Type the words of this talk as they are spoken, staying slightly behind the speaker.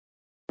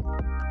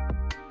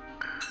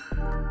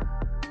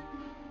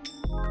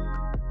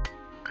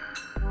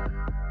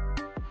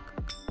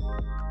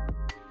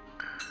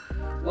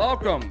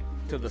Welcome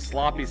to the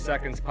Sloppy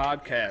Seconds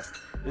podcast.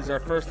 This is our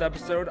first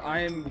episode.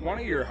 I am one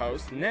of your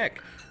hosts,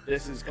 Nick.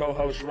 This is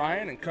co-host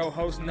Ryan and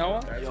co-host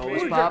Noah. Yo,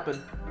 what's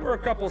poppin'? We're a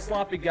couple of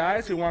sloppy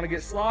guys who want to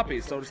get sloppy.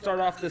 So to start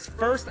off this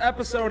first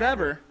episode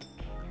ever,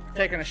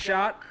 taking a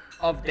shot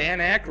of Dan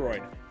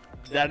Aykroyd.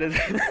 That is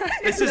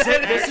This is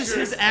it. This is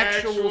his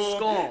actual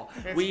skull.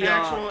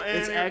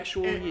 It's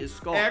actually his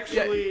skull.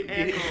 Actually,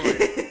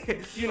 Aykroyd.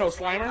 You know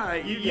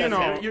Slimer?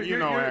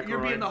 You're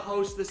being the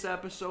host this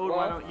episode. Well,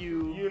 why don't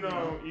you? You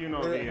know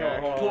the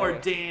Hold on. Poor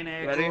Dan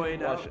Ready?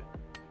 Aykroyd. Watch it.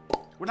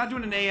 We're not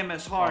doing an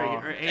AMSR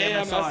here. Or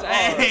AMSR.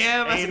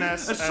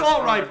 AMS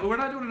assault rifle. We're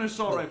not doing an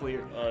assault rifle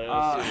here.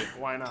 Let's see.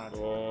 Why not?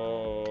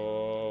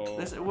 Oh.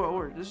 This is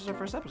our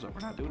first episode.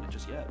 We're not doing it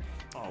just yet.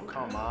 Oh,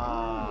 come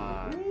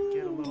on.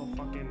 Get a little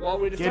fucking... Well,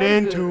 we Get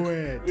decided into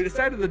it. We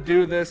decided to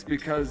do this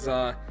because, we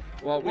have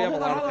a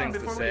lot of things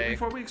to say.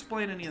 Before we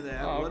explain any of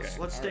that, Oh, okay.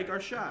 let's take our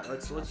shot.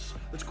 Let's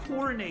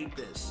coordinate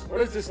this.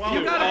 What is this? Well,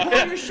 You gotta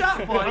pour your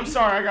shot, buddy. I'm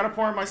sorry, I gotta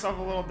pour myself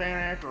a little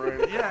Dan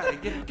Aykroyd. Yeah,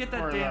 get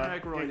that Or, Dan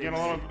Aykroyd. Get a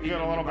little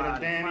bit of Come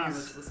on,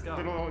 Danny's. let's go.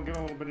 Get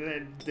a little bit of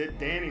that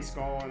Danny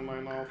skull in my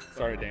mouth.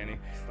 Sorry, Danny.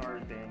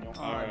 Sorry, Daniel.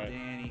 Oh, Alright.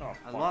 Danny. Oh,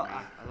 I fuck.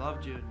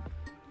 loved you.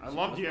 I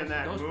loved you in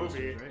that Ghostbusters,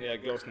 movie. right? Yeah,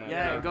 Ghost Knight.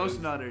 Yeah,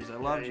 Ghost Nutters. I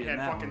loved you You in had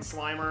that fucking one.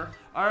 Slimer.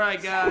 All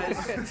right,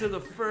 guys, to the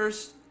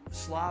first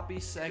sloppy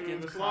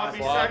second. To the sloppy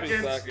Sloppy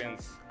seconds.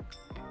 seconds.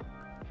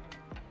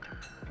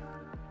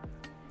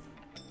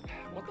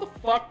 What the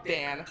fuck,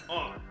 Dan?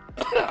 Oh.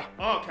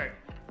 Okay.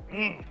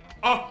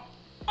 Oh.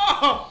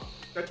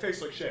 That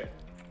tastes like shit.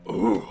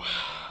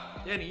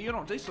 Danny, you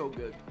don't taste so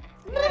good.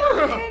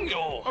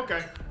 Daniel.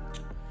 Okay.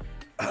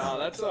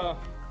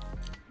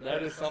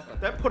 That is something.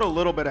 That put a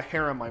little bit of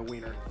hair on my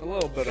wiener. A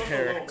little bit of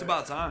hair. It's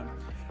about time.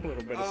 A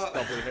little bit of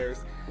stubbly hairs.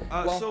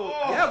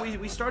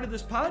 We started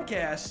this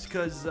podcast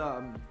because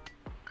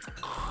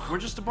we're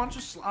just a bunch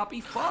of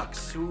sloppy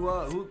fucks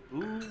who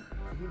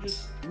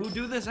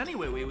do this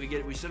anyway.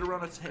 We sit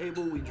around a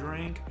table, we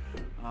drink,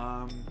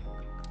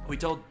 we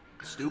tell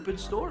stupid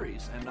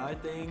stories, and I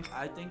think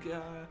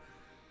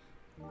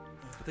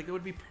it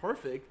would be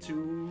perfect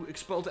to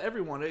expel to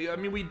everyone. I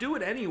mean, we do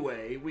it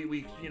anyway.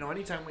 We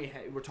anytime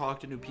we're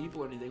talking to new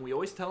people or anything, we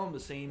always tell them the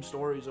same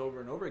stories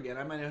over and over again.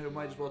 I might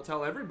as well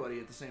tell everybody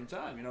at the same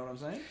time. You know what I'm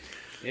saying?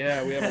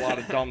 Yeah, we have a lot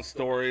of dumb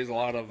stories, a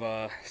lot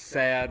of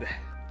sad,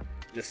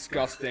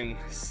 disgusting,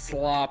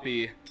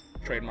 sloppy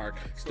trademark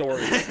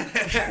stories.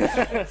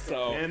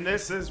 So And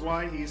this is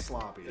why he's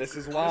sloppy. this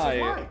is why.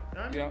 I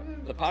mean, Yeah,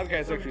 the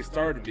podcast actually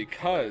started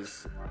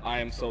because I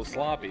am so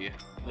sloppy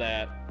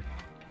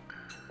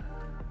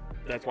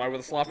that's why we're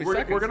the sloppy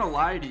seconds. We're gonna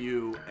lie to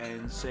you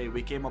and say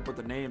we came up with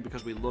the name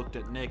because we looked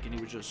at Nick and he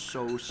was just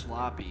so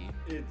sloppy.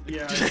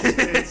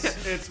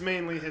 It's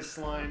mainly his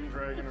slime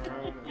dragging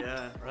around.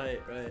 Yeah, right.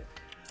 But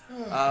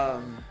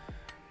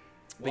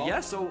Well-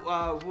 yeah,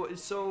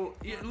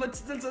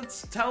 let's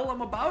tell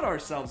them about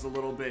ourselves a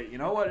little bit. You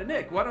know what,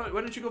 Nick? Why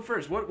don't you go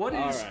first?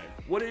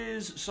 What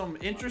is some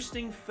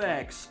interesting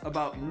facts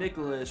about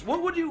Nicholas?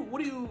 What's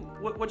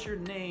your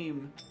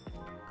name?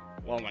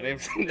 Well, my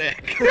name's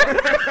Nick.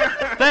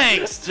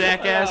 Thanks,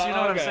 jackass. You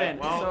know what I'm Okay. saying.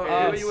 Well, So,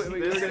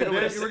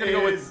 we're gonna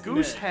go with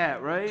Goose Nick.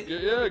 Hat, right?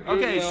 Yeah, good,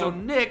 Okay, you so know.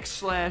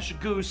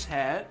 Nick/Goose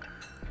Hat.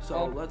 So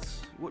Oh.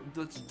 let's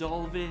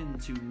delve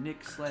into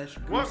Nick/Goose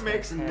Hat. What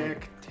makes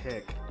Nick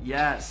tick?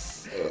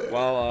 Yes.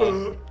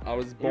 Well, I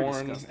was You're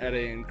born disgusting. at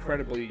an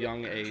incredibly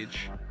young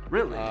age.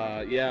 Really?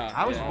 Yeah.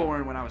 I was yeah.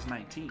 born when I was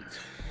 19.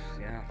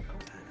 Yeah.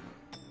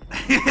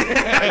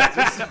 I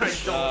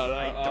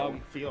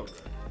don't feel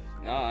good.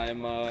 No,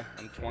 I'm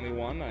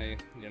 21.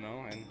 And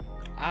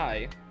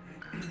I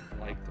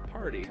like to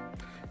party.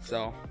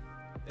 So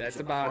that's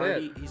about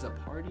it. He's a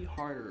party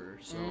harder.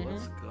 So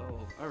let's go.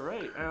 All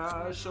right.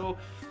 So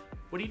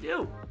what do you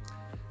do?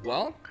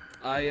 Well,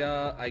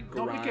 I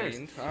Nobody cares.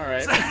 grind. All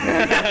right.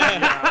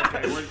 Yeah,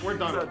 okay, we're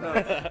done with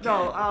that.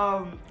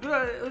 No.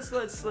 Let's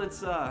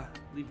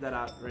leave that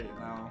out right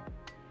now.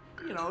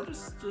 You know,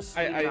 just leave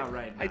it out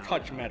right now. I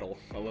touch metal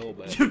a little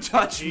bit. You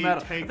touch He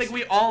metal. I takes think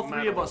we all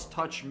three of metal. us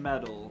touch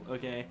metal.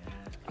 Okay.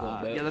 A little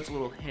bit. Yeah, that's a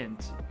little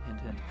hint. Hint.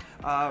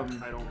 I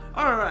don't.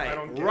 All right. I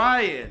don't get it.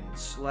 Ryan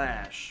 /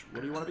 what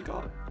do you want to be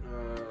called?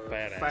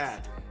 Fat ass.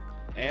 Fat.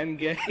 And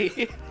gay.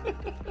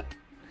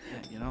 Yeah,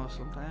 you know,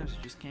 sometimes you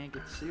just can't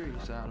get the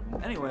serious out of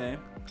them. Anyway,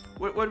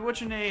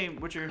 what's your name?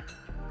 What's your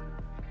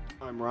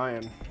I'm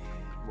Ryan.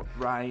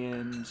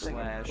 Ryan /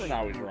 We're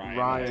always Ryan.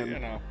 Ryan. You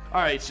know.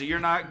 All right, so you're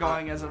not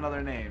going as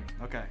another name.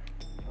 Okay.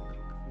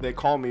 They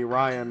call me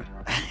Ryan.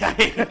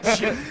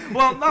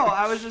 Well, no,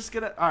 I was just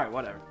gonna. All right,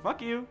 whatever.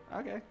 Fuck you.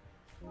 Okay.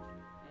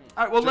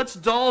 All right, well, let's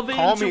delve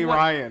into. Call me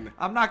Ryan.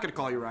 I'm not gonna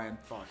call you Ryan.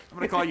 Fuck. I'm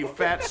gonna call you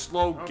Fat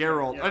Slow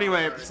Geralt. yeah,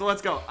 Anyway, alright. so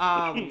let's go.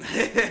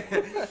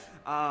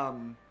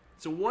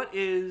 So what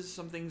is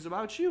some things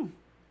about you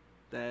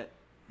that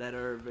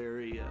are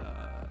very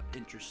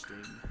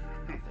interesting?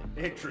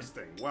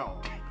 Interesting.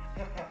 Well,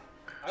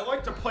 I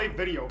like to play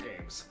video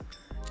games.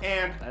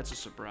 And That's a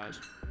surprise.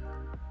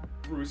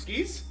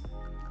 brewskis.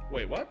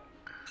 Wait, what?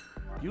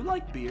 You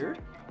like beer?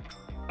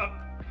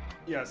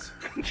 Yes.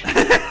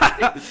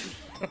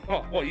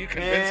 Oh, well, you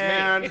convinced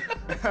me.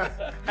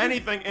 And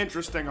anything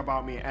interesting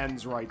about me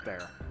ends right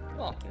there.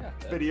 Well, yeah.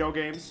 Video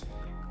games.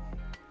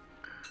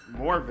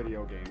 More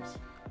video games.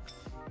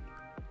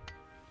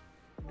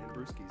 And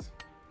brewskis.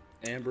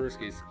 And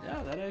brewskis.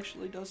 Yeah, that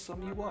actually does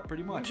sum you up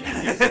pretty much.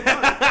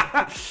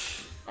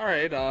 All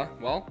right.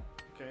 Well,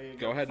 Okay, you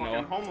Go got ahead, fucking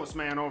Noah. homeless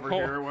man over Ho-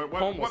 here. What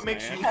homeless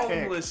makes man. you tick?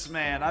 Homeless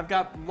man. I've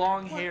got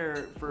long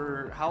hair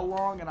for how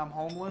long, and I'm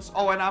homeless.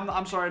 Oh, and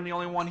I'm sorry, I'm the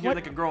only one here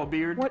that can grow a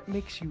beard. What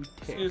makes you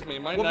tick? excuse me.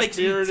 My What neck makes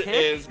me beard tick?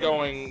 is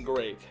going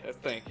great.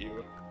 Thank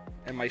you.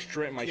 And my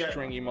Yeah.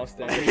 stringy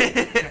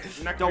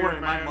mustache. Neck Don't worry,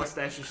 beard, my man.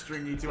 mustache is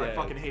stringy too. I Yeah.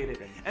 fucking hate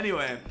it.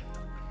 Anyway,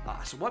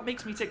 so what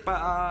makes me tick?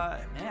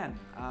 Man,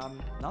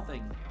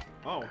 nothing.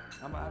 Oh,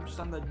 I'm just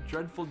on the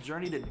dreadful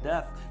journey to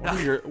death.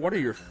 What are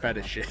your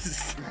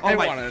fetishes? Oh, I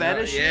my wanna know.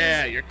 fetishes?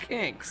 Yeah, your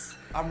kinks.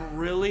 I'm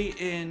really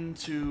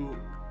into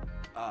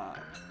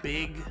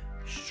big,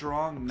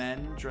 strong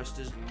men dressed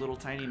as little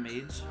tiny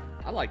maids.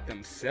 I like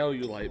them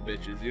cellulite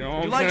bitches. You know what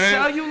You I'm like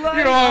saying? cellulite?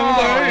 You know what I'm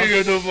saying? Oh, You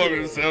get the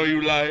shit. fucking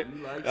cellulite.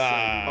 You like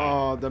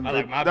oh, them, I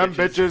like my them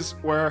bitches.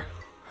 bitches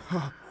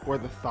where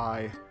the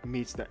thigh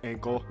meets the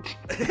ankle.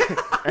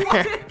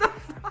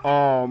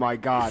 Oh my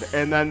god!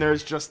 And then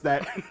there's just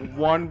that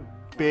one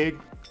big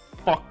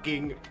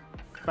fucking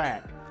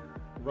fat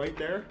right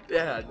there.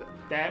 Yeah.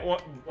 That one,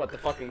 What, the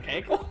fucking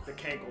cankle? the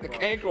cankle. The bro.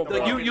 cankle, The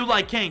bro. You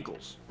like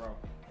cankles? bro.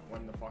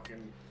 When the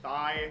fucking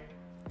thigh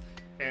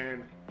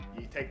and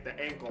you take the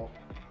ankle.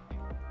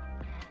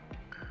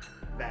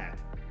 That.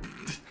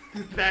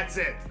 That's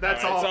it.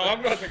 That's all. So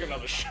I'm gonna take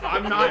another shot.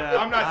 I'm not. Yeah,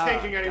 I'm not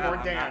taking any more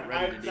I'm Dan. not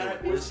ready to deal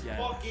That with was this yet.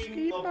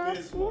 fucking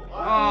abysmal.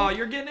 Oh,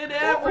 you're getting it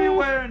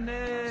everywhere,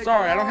 Nick.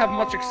 Sorry, I don't have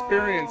much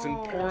experience in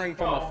pouring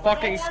from a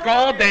fucking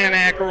skull, Dan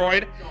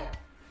Aykroyd.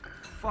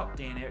 Fuck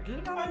Dan Aykroyd. Get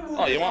it out.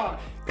 Oh, you want?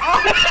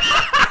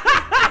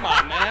 Come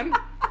on, man.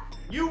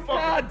 You fucker.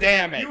 God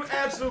damn it. You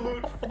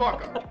absolute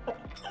fucker.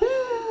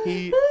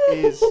 He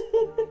is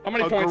How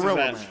many a points is gorilla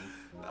that? man.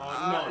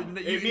 None.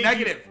 It means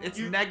Negative. you- It's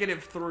you-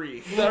 -3.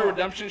 Is that a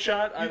redemption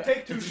shot? You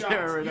take 2 shots.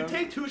 right You now.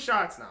 take 2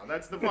 shots now.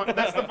 That's the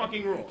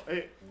fucking rule.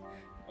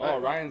 Oh,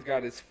 Ryan's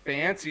got his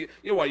fancy.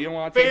 You know what? You don't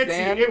want to taste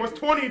Fancy. Dan? It was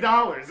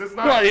 $20. It's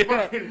not Well, you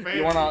fucking fancy.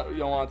 you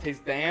want to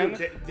taste Dan?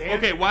 Dan,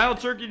 Okay, Wild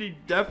Turkey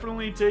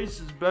definitely tastes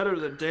better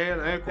than Dan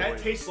Aykroyd. that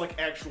tastes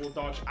like actual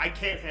dog shit. I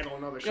can't handle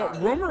another Yo,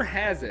 shot. rumor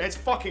has it. It's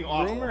fucking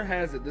awful. Rumor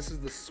has it. This is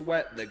the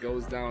sweat that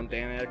goes down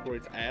Dan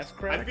Aykroyd's ass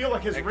crack. I feel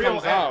like his It real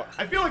comes out.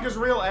 I feel like his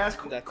real ass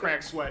That's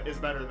crack sweat is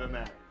better than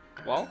that.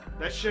 Well,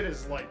 That shit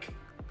is like.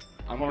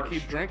 I'm gonna Harsh.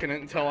 keep drinking it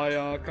until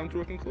I come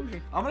to a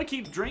conclusion. I'm gonna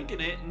keep drinking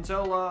it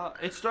until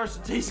it starts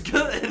to taste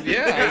good.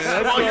 Yeah, I mean,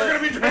 that's Well, you're gonna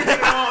be drinking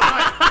it all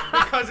night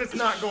because it's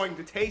not going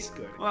to taste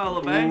good. Well,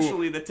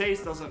 eventually the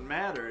taste doesn't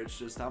matter. It's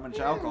just how much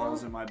alcohol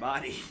is in my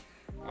body.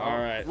 All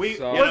right. We,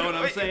 so, You know what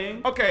I'm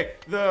saying? Okay,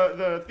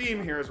 the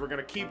theme here is we're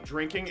gonna keep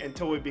drinking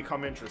until we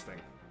become interesting.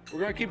 we're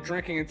gonna keep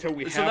drinking until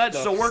we So have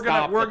that's to we're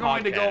stop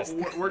going the to go.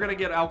 podcast. We're gonna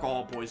get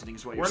alcohol poisoning.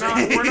 Is what you're We're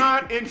saying? not we're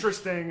not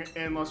interesting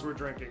unless we're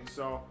drinking.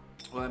 So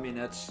Well, I mean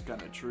that's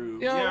kind of true.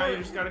 Yeah. yeah, we're- you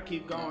just gotta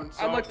keep going.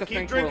 So I'd like to keep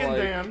think drinking, we're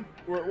like Dan.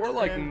 we're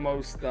like And-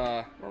 most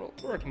we're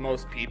like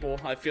most people.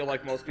 I feel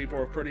like most people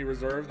are pretty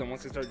reserved, and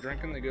once they start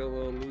drinking, they get a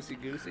little loosey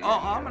goosey. Oh,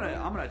 I'm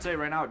gonna tell you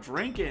right now,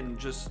 drinking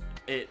just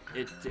it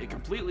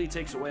completely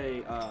takes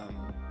away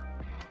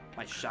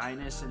my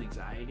shyness and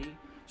anxiety.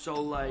 So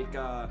like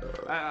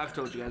I've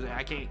told you guys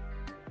I can't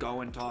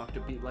go and talk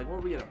to people. Like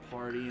we'll be at a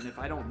party, and if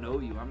I don't know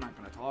you, I'm not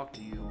gonna talk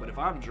to you. But if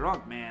I'm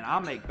drunk, man,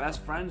 I'll make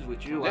best friends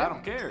with you. Yeah. I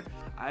don't care.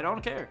 I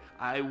don't care.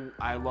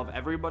 I love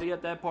everybody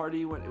at that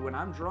party. When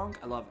I'm drunk,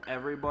 I love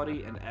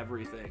everybody and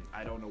everything.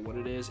 I don't know what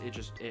it is.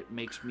 It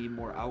makes me a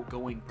more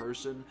outgoing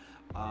person.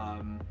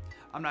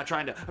 I'm not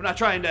trying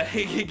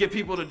to get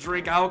people to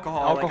drink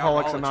alcohol. like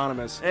Alcoholics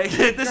alcoholics.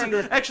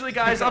 Anonymous. Actually,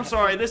 guys, I'm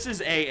sorry. This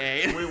is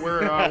AA.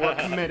 We're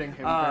committing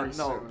him very No,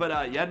 soon. but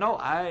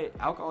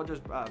alcohol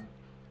just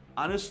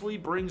honestly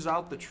brings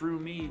out the true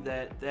me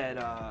that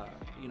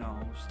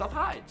stuff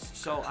hides.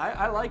 So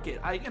I like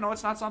it.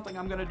 It's not something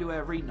I'm gonna do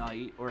every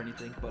night or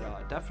anything,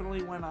 but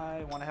definitely when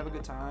I want to have a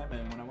good time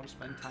and when I want to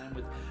spend time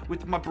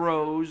with my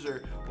bros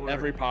or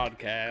every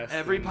podcast.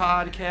 every and-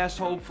 podcast,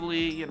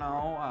 hopefully,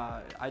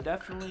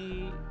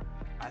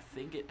 I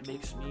think it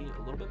makes me a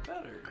little bit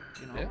better.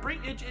 Yeah.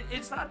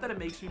 It's not that it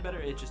makes me better;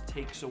 it just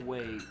takes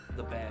away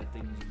the bad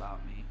things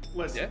about me.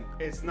 Listen,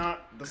 Yeah. it's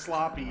not the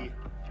sloppy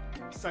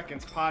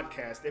seconds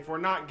podcast. If we're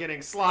not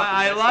getting sloppy,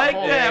 I that's the like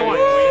whole that. point.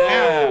 Woo! We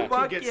have to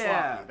Fuck get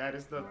yeah. sloppy. That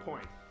is the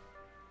point.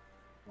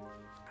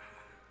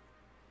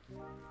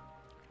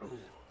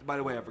 By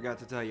the way, I forgot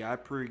to tell you, I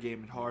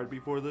pre-gamed hard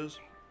before this.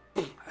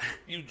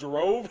 You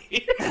drove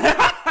here?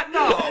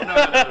 No.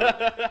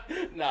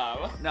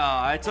 No. No,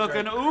 I took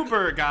an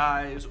Uber,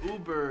 guys.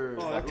 Uber.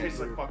 Oh, that tastes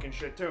like fucking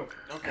shit too.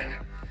 Okay.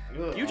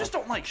 Ugh. You just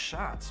don't like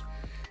shots.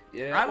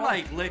 Yeah. I well,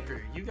 like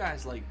liquor. You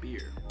guys like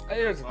beer.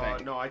 Here's the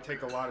thing. No, I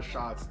take a lot of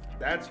shots.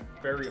 That's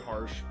very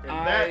harsh, and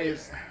I- that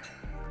is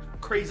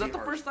crazy. Is that the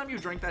harsh. first time you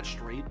drank that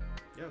straight?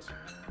 Yes.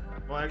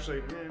 Well,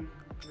 actually,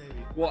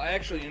 maybe. Well,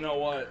 actually, you know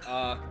what?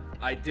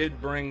 I did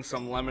bring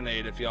some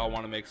lemonade if y'all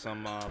want to make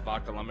some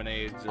vodka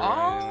lemonades or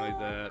anything like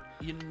that.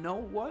 You know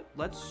what?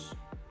 Let's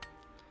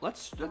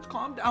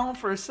calm down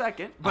for a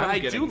second. But I'm I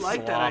do getting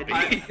like that sloppy.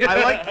 idea.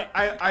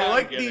 I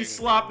like the getting-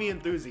 sloppy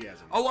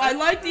enthusiasm. Oh, I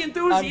like the getting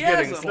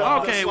enthusiasm.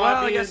 sloppy. Okay, The well, I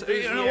sloppy guess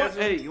you know what?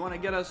 enthusiasm. Hey, you want to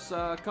get us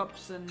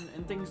cups and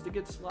things to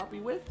get sloppy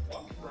with?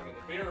 Well, I'm bringing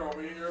the beer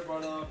over here,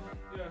 but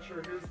yeah,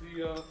 sure. Here's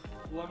the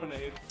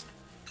lemonade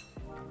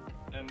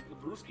and the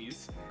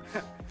brewskis.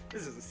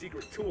 This is a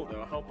secret tool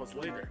that'll help us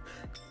later.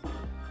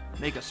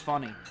 Make us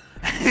funny.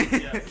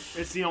 Yes.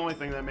 It's the only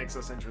thing that makes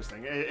us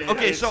interesting.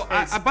 Okay, so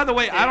by the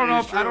way, I don't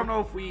know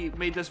if if we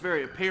made this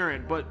very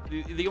apparent, but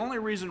the only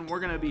reason we're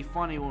gonna be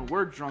funny when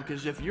we're drunk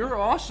is if you're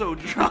also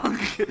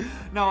drunk.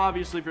 Now,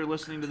 obviously, if you're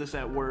listening to this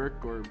at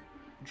work or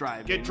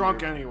driving, get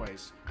drunk or-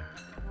 anyways.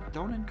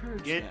 Don't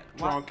encourage Get that.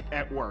 drunk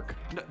at work.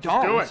 No,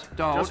 don't do it.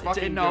 Don't. Just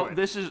fucking no, do it.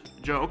 this is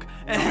joke.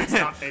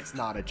 It's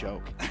not a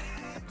joke.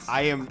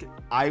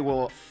 I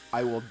will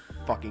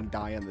fucking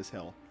die on this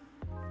hill.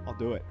 I'll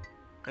do it.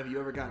 Have you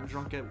ever gotten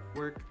drunk at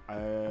work?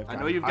 I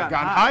know you've I've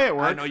gotten high at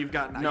work. I know you've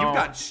gotten. No. You've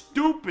gotten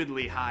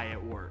stupidly high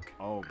at work.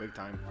 Oh, big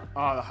time.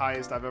 The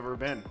highest I've ever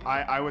been.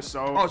 I was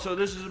so. Oh, so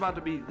this is about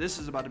to be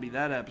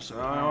that episode.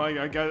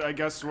 I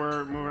guess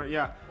we're moving.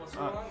 Yeah. What's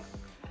going on?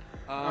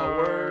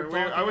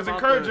 I was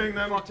encouraging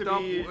them to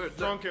be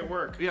drunk at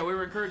work. Yeah, we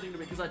were encouraging them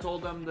because I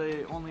told them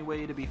the only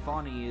way to be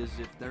funny is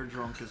if they're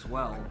drunk as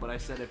well. But I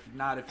said if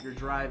you're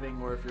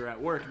driving or if you're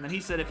at work. And then he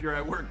said if you're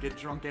at work, get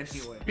drunk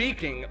anyway.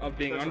 Speaking of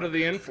being under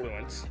the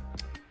influence,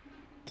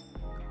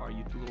 Are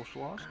you two little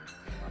schwas?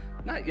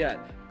 not yet.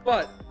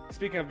 But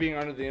speaking of being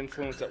under the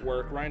influence at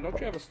work, Ryan, don't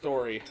you have a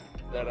story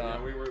that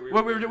we were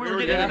Well, we were getting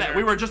into that.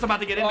 We were just about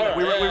to get into it.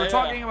 We were Yeah.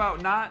 talking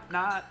about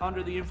not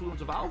under the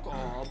influence of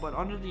alcohol, but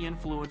under the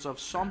influence of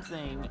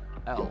something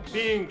else.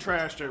 being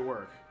trashed at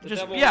work.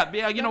 Just devil-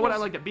 yeah. You know what? I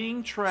devil's- like that.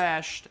 Being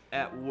trashed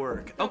at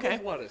work. Okay.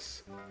 Devil's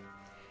lettuce.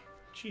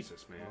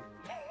 Jesus, man.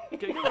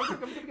 Dude,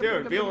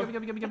 Bill-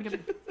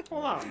 Dude,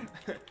 Hold on.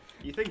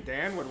 You think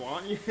Dan would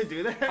want you to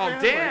do that? Oh,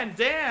 man?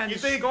 Dan. You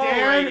think skull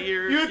Dan? right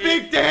here. You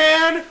think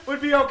Dan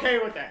would be okay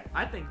with that?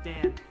 I think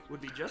Dan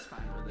would be just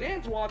fine with it.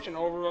 Dan's watching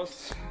over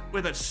us.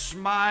 With a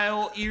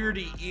smile, ear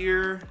to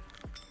ear.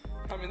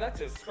 I mean,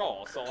 that's his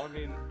skull, so I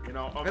mean, You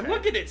know. Okay. And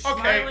look at it.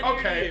 Okay. smiling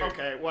ear to ear.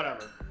 Okay.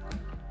 Whatever.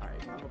 All right,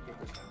 I'm gonna put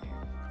this down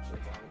here.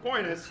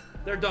 Point is,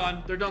 They're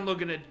done. They're done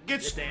looking at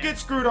Dan. get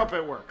screwed up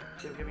at work.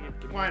 Give me-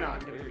 Why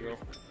not? there you go.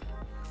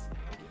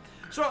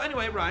 So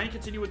anyway, Ryan,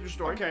 continue with your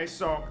story. Okay,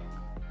 so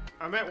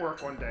I'm at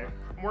work one day.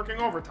 I'm working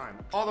overtime.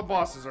 All the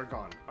bosses are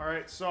gone. All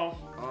right, so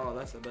Oh,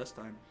 that's the best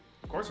time.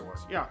 of course it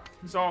was. Yeah.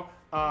 So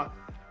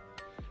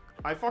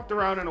I fucked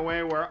around in a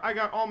way where I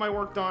got all my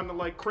work done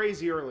like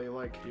crazy early.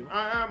 Like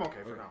I'm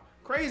okay for now.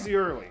 Crazy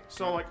early.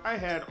 So like I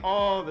had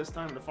all this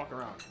time to fuck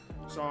around.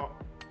 So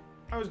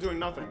I was doing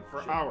nothing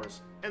for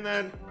hours. And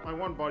then my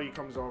one buddy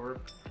comes over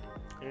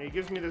and he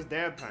gives me this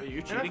dad pen. Are you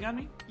And cheating on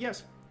me?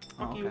 Yes.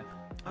 Fuck Oh, you. okay.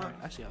 All right,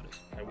 I see how it is.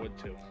 I would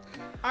too.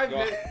 I've Go.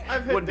 hit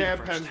Wouldn't be dad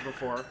the pens first.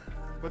 before,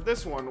 but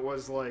this one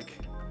was like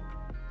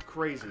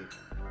crazy.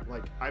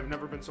 Like I've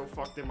never been so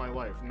fucked in my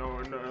life. No,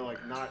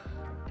 like not,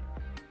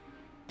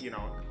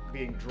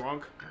 being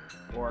drunk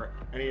or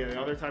any of the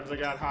other times I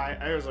got high.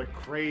 I was like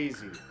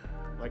crazy.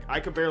 Like I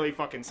could barely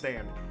fucking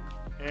stand.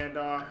 And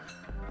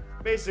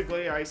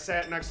basically, I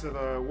sat next to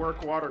the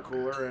work water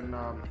cooler and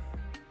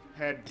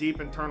had deep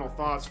internal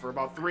thoughts for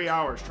about 3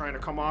 hours trying to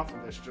come off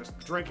of this, just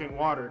drinking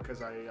water because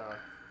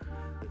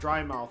the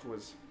dry mouth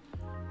was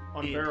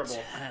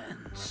unbearable.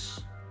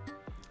 Intense.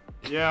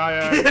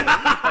 Yeah.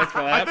 Thanks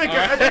for that.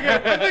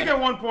 I think at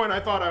one point I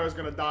thought I was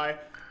gonna die,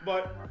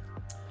 but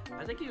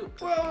I think you.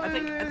 Well, I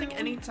think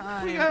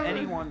anytime we have-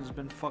 annever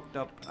been fucked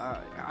up,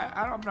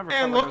 I've never.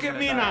 And felt like look I was at gonna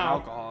me die on now.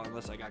 Alcohol,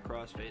 unless I got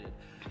crossfaded.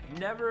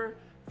 Never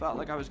felt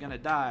like I was gonna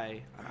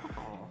die on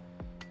alcohol,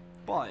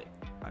 but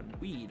on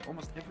weed,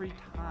 almost every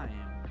time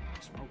I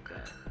smoke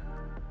that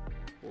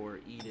or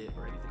eat it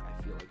or anything,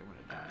 I feel like I'm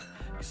gonna die.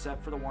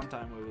 Except for the one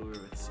time where we were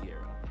with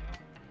Sierra.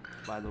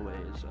 By the way,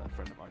 is a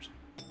friend of ours.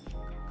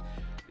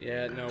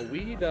 Yeah, no,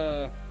 weed,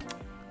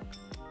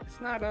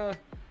 it's not,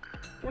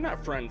 we're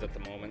not friends at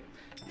the moment.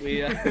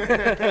 We,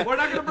 We're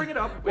not gonna bring it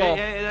up. Well-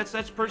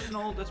 That's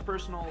personal. That's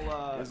personal.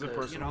 Is it You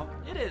personal?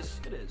 know, it is.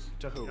 It is.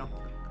 To who? You know,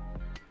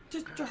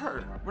 just to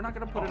her. We're not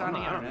gonna put it on the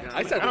internet.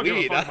 I said don't give a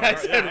weed. fuck about I her.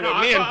 said Yeah,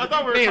 I me and- thought- I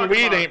thought we were me and talking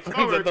weed about- ain't I thought friends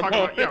we were at the talking about-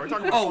 moment. Yeah, we're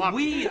talking about Oh, sloppy.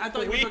 weed. I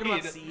thought you were talking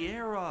about Weed.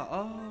 Sierra.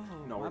 Oh.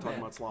 No, we're my talking bad.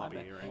 about sloppy,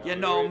 My bad. right? Yeah,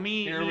 no,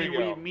 Here we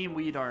go. me and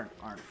weed aren't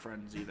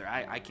friends either.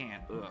 I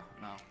can't. Ugh,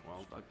 no.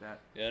 Well, fuck that.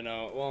 Yeah,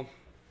 no, well,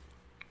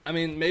 I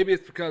mean, maybe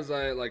it's because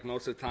I, like,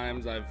 most of the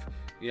times I've,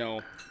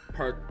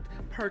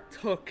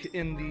 partook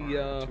in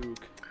the,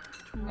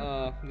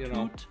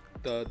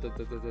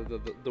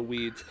 the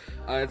weeds.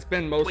 It's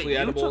been mostly Wait,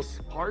 edibles.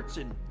 you took parts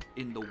in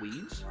in the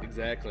weeds?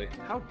 Exactly.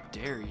 How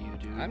dare you,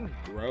 dude? I'm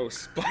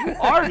gross.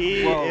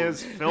 He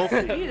is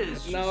filthy. He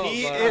is No,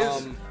 He but,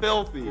 is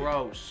filthy.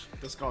 gross.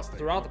 Disgusting.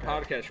 Throughout the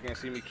podcast, you're gonna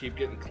see me keep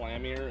getting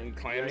clammier and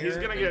clammier. He's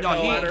gonna get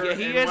No, wetter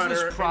he and has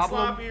wetter this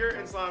problem. and sloppier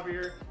and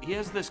sloppier. He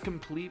has this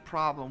complete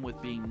problem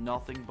with being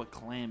nothing but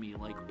clammy.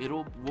 Like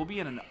we'll be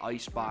in an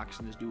ice box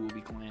and this dude will be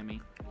clammy.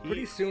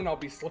 Pretty soon I'll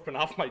be slipping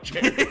off my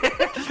chair.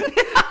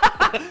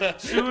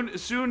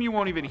 Soon you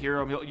won't even hear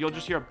him. You'll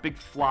just hear a big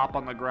flop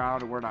on the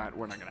ground, and we're not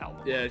gonna help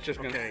him. Yeah, it's just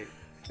gonna. Okay.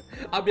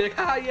 I'll be like,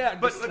 yeah.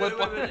 But Just slip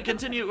on.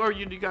 continue. Or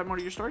you got more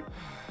to your story?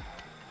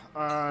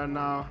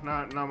 No,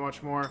 not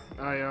much more.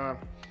 I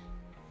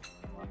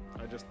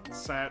just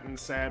sat in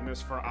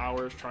sadness for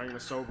hours trying to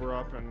sober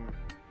up and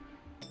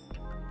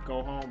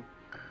go home.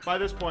 By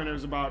this point, it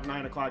was about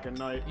 9 o'clock at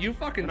night. You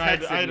fucking And I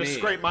texted had to me.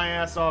 scrape my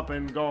ass up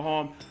and go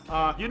home.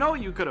 You know,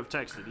 you could have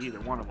texted either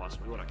one of us.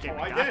 We would have came.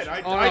 I and got did. you.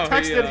 I no,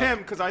 texted he, him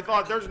because I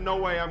thought there's no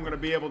way I'm gonna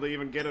be able to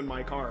even get in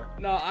my car.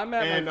 No, I'm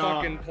at And, my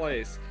fucking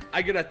place.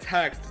 I get a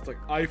text. It's like,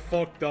 I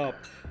fucked up.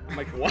 I'm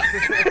like, what?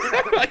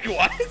 I'm like,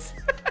 what?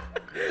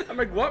 I'm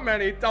like, what, man?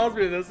 He tells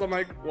me this. I'm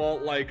like, well,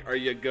 like, are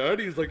you good?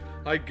 He's like,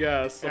 I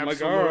guess. I'm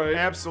like, all right.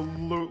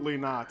 Absolutely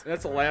not.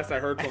 That's the last I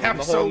heard from him.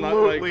 The whole night, like,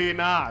 Absolutely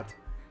not.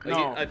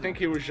 No. I think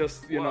he was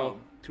just, you Whoa. know,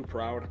 too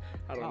proud.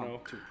 I don't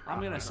know.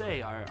 I'm gonna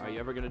say, are you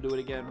ever gonna do it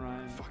again,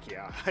 Ryan? Fuck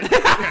yeah.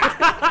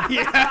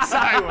 Yes,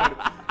 I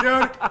would.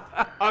 Dude.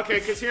 Okay,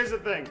 because here's the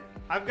thing.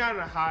 I've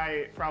gotten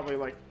high probably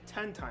like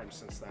 10 times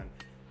since then.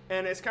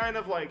 And it's kind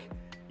of like,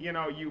 you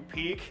know, you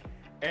peak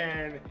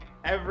and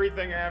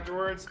everything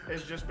afterwards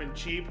has just been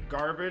cheap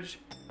garbage.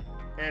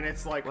 And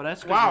it's like, Well,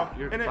 that's 'cause wow.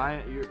 You're, And it-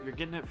 buying, you're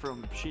getting it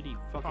from shitty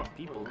fucking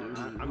people, dude.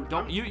 I'm-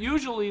 Don't you?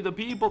 Usually, the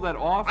people that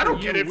offer I don't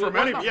you, get it from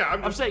well, any. no, Yeah,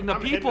 I'm saying the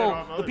hitting it people,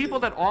 off the other people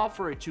that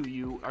offer it to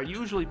you are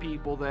usually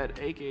people that,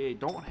 AKA,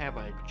 don't have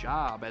a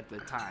job at the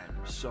time,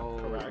 so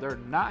Correct. they're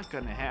not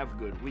gonna have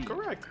good weed.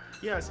 Correct.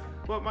 Yes.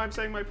 But I'm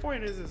saying my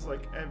point is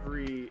like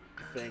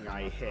everything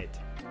I hit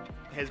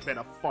has been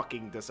a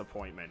fucking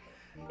disappointment.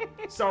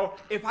 So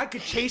if I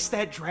could chase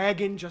that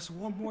dragon just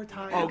one more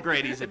time. Oh,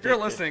 great, he's If addicted. you're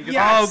listening,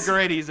 Yes. Oh,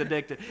 great, he's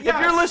addicted. If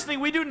Yes. you're listening,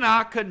 we do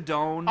not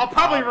condone. I'll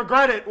probably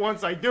regret it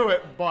once I do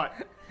it, but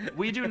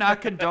We do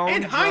not condone.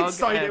 In drug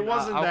hindsight, it and,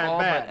 wasn't that alcohol,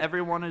 bad. But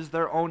everyone is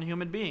their own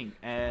human being,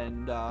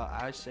 and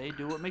I say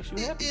do what makes you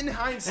happy. in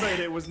hindsight,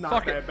 it was not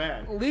Fuck that it.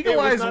 bad. It was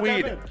Legalize not that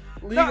weed. bad.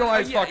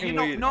 Legalize yeah, fucking you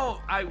know, weed. No,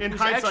 I In was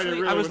hindsight, it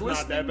actually, really I was was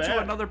not that listening to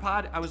bad. another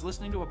I was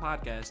listening to a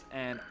podcast,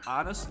 and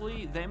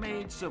honestly, they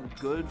made some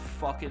good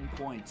fucking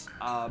points.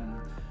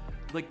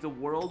 Like the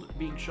world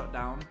being shut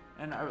down,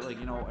 and like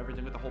you know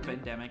everything with the whole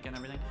pandemic and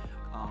everything.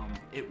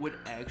 It would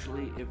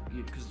actually,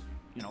 because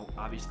you know,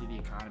 obviously the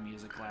economy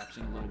is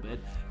collapsing a little bit.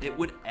 It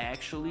would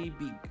actually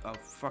be a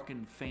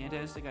fucking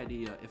fantastic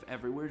idea if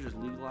everywhere just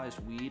legalized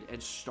weed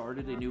and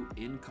started a new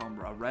income,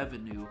 a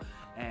revenue.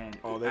 And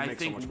they'd I make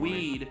so think much money.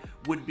 weed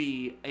would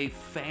be a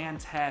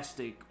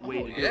fantastic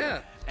way to do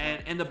yeah.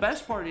 it. And the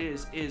best part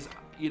is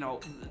you know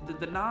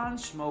the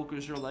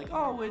non-smokers are like,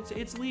 oh,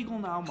 it's legal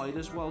now, might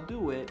as well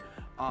do it.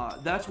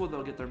 That's where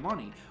they'll get their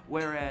money.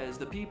 Whereas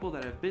the people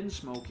that have been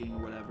smoking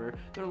or whatever,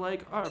 they're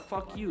like, oh,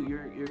 fuck you,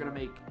 you're gonna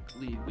make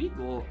weed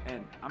legal,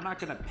 and I'm not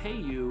gonna pay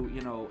you,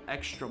 you know,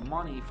 extra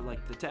money for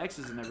like the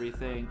taxes and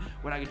everything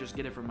when I can just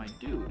get it from my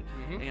dude,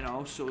 you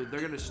know. So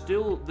they're gonna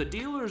the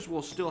dealers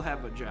will still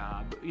have a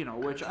job, you know,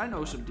 which I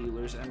know some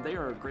dealers and they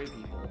are great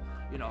people,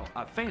 you know,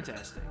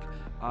 fantastic.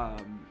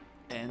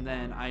 And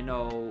then I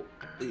know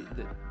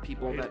that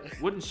people that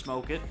wouldn't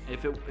smoke it,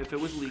 if it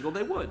was legal,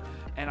 they would.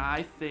 And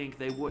I think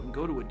they wouldn't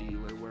go to a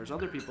dealer, whereas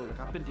other people are like,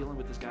 I've been dealing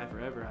with this guy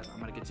forever, I'm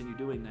going to continue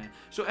doing that.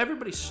 So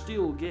everybody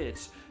still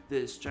gets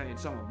this giant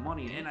sum of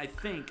money. And I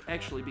think,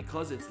 actually,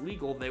 because it's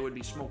legal, they would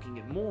be smoking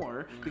it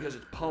more, because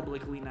it's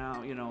publicly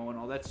now, you know, and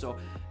all that. So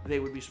they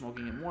would be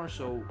smoking it more.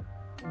 So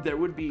there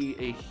would be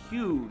a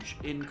huge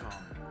income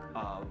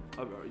of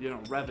you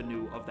know,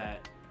 revenue of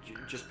that,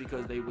 just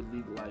because they would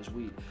legalize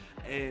weed.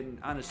 And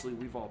honestly,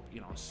 we've all,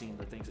 you know, seen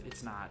the things.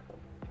 It's not,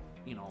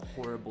 you know,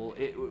 horrible.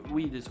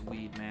 Weed is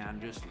weed, man.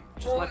 Just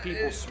Well, let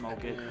people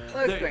smoke it.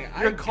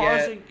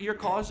 Listen, You're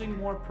causing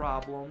more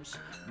problems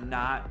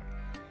not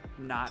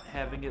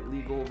having it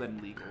legal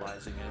than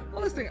legalizing it.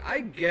 Well, listen,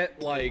 I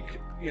get, like,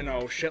 you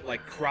know, shit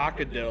like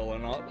crocodile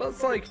and all, but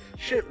it's like,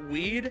 shit,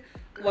 weed,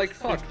 like,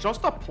 fuck. It's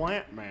just a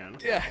plant, man.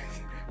 Yeah.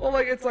 Well,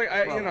 like, it's like,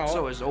 Well, you know.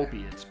 so is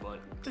opiates, but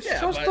It's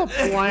Yeah, just but-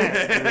 a plant,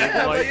 dude.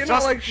 Yeah, but Like, you know,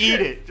 just like, eat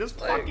shit. it. Just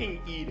Like-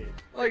 fucking eat it.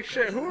 Like,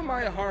 shit, who am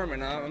I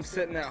harming? I'm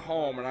sitting at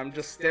home and I'm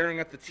just staring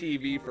at the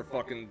TV for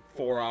fucking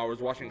 4 hours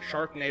watching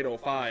Sharknado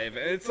 5.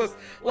 And it's just,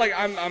 like,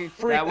 I'm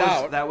freaked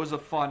out. that was a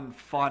fun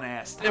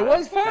ass time. It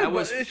was fun, That but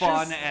was it's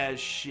fun just- as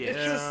shit.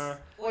 It's just,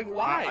 like, like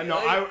why?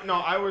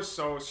 I was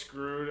so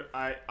screwed.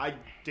 I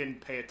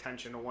didn't pay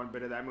attention to one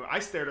bit of that movie. I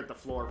stared at the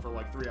floor for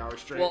like 3 hours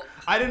straight. Well,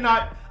 I did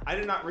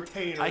not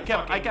retain. I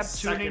kept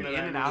second tuning of in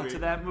that and out movie. to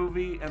that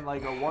movie, and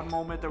like at one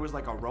moment there was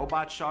like a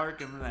robot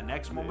shark, and then the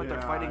next moment they're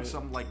Yeah, fighting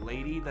some like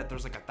lady that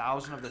there's like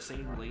 1,000 of the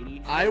same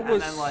lady. I and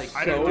was then, like,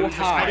 I so didn't,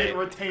 high. I didn't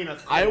retain a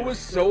thing. I was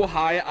so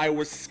high, I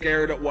was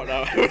scared at what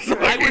I was.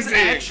 I was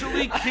seeing.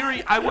 actually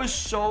curious. I was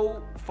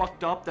so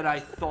fucked up that I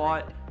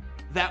thought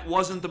that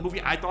wasn't the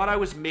movie. I thought I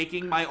was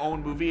making my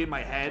own movie in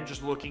my head,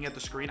 just looking at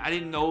the screen. I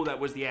didn't know that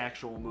was the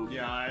actual movie.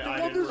 Yeah, I Well,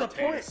 didn't there's a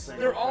retain point. single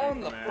They're all thing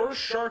in the from that.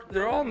 first shark.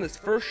 They're all in this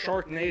first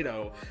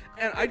Sharknado,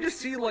 and I just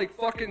see like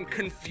fucking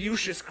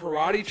Confucius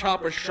karate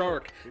chop a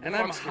shark, and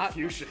I'm fuck's hot.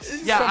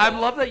 Confucius? Yeah, Some- I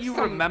love that you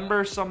some-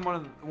 remember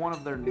one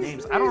of their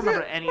names. I don't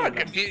remember any of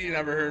them. You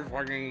never heard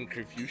fucking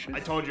Confucius?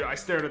 I told you, I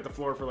stared at the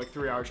floor for like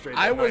 3 hours straight.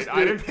 I that was. night.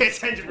 I didn't pay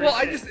attention. For Well,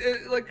 I shit.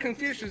 just like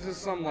Confucius is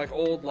some like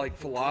old like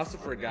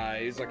philosopher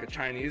guy. He's like a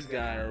Chinese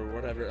guy or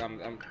whatever. I'm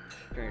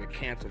gonna get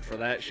canceled for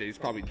that shit. He's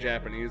probably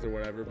Japanese or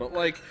whatever. But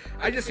like,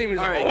 I just see him as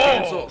All like,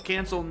 right, oh!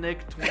 cancel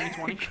Nick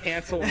 2020.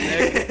 Cancel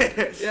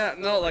Nick. Yeah,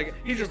 no, like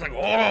he's just like,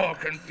 oh,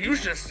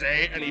 Confucius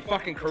say, and he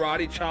fucking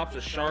karate chops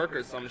a shark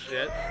or some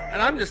shit,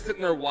 and I'm just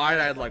sitting there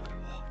wide-eyed like,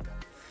 what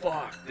the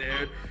fuck,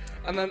 dude?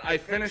 And then I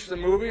finished the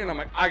movie, and I'm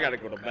like, I gotta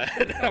go to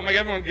bed. I'm like,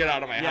 everyone get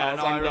out of my Yeah, house.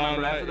 no, I I'm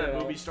remember done. after that you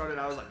know. movie started,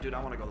 I was like, dude,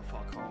 I want to go the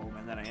fuck home.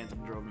 And then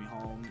Anthem drove me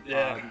home.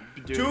 Yeah.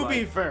 Dude, To like,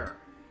 be fair,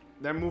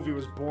 that movie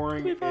was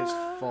boring as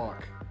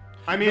fuck.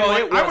 I mean, no,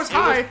 like, it I was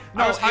high.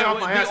 No, I was high it off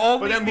was- my the ass. only,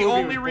 but that the movie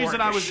only was reason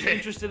boring I as was shit.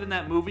 interested in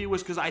that movie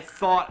was because I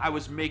thought I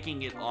was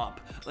making it up,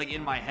 like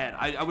in my head.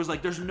 I was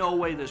like, there's no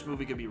way this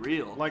movie could be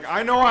real. Like,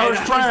 I know I And was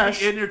that was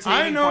the trash. entertaining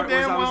I know part was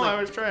damn I was well like-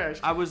 I was trash.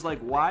 I was like,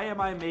 why am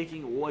I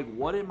making, like,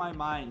 what in my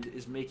mind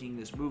is making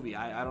this movie?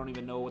 I don't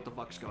even know what the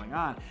fuck's going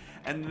on.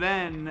 And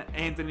then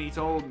Anthony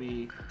told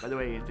me, by the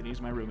way, Anthony's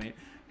my roommate,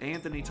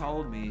 Anthony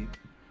told me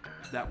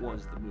that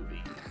was the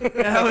movie.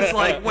 And I was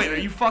like, wait, are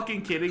you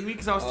fucking kidding me?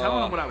 Because I was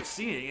telling him what I was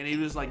seeing, and he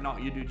was like, no,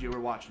 you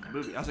were watching the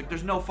movie. I was like,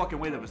 there's no fucking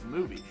way that was the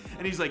movie.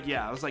 And he's like,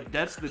 yeah. I was like,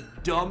 that's the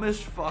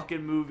dumbest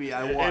fucking movie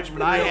I watched,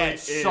 but I really had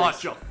is.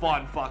 such a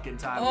fun fucking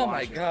time Oh my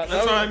watching it. god,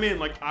 That's what I mean.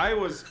 Like, I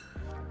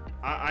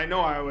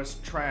know I was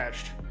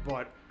trashed,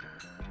 but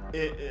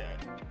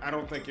I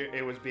don't think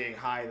it was being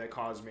high that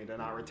caused me to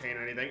not retain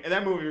anything. And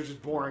that movie was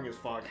just boring as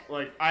fuck.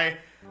 Like, I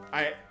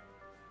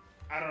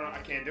don't know.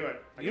 I can't do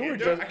it. I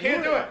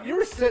can't do it. You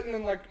were sitting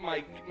in like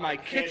my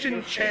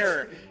kitchen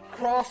chair,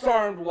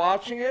 cross-armed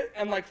watching it,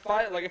 and like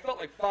it felt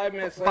like 5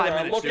 minutes later. 5 I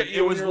minutes, look dude. at It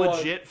you was and you're like,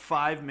 legit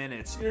 5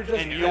 minutes. You're just-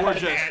 and you're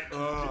just. It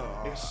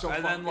was so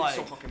And then, it's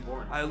so like, fucking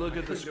boring. I look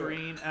at the couldn't do it.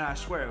 screen, and I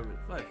swear it was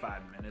like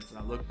 5 minutes, and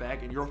I look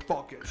back, and you're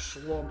fucking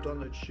slumped on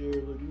the chair.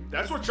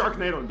 That's what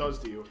Sharknado does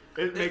to you.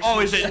 It makes Oh,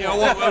 you is it? so- Yeah,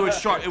 well, it was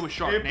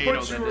Sharknado. It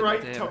puts that you did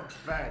right that to him.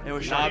 bed. It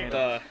was not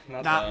Sharknado.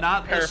 the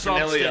Not the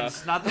paraphernalia.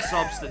 substance. Not the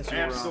substance. You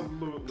were on.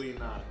 Absolutely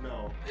not.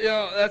 No. You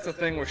know, that's the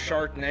thing with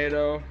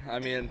Sharknado. I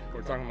mean,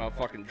 we're talking about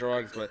fucking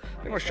drugs, but the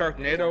thing with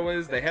Sharknado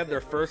is they had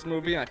their first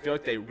movie, and I feel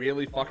like they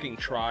really fucking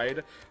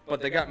tried,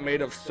 but they got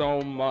made of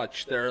so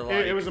much. They're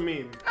like, It was a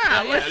meme.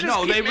 let's just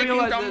no, keep they making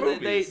realized dumb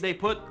that movies. they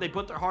put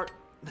their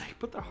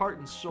heart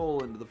and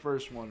soul into the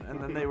first one, and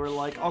then they were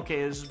like,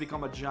 okay, this has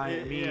become a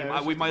giant meme.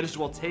 Yeah, We might as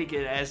well take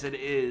it as it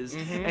is,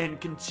 and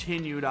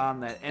continued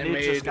on that, and And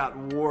it just made- got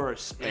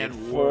worse Made and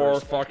 4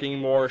 worse. fucking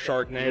more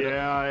Sharknado.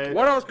 Yeah.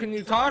 What else can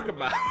you talk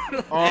about?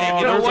 Hey,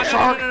 you know there's a what?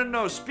 shark.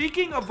 No.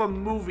 Speaking of a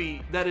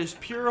movie that is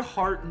pure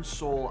heart and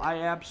soul, I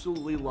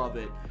absolutely love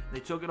it. They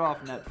took it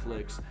off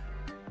Netflix.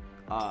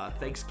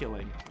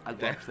 Thanksgiving. I love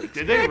Thanksgiving.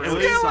 Did they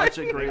really? It's such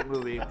a great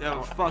movie.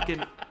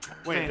 Fucking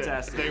Wait,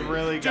 fantastic. They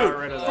really Dude, got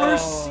rid of that.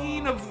 first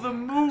scene of the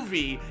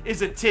movie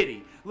is a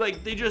titty.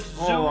 Like, they just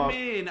zoom Hold up.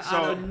 in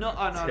So,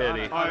 on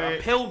titty. a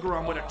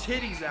pilgrim with her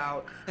titties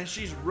out, and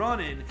she's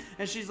running,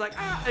 and she's like,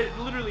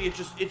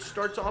 it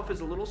starts off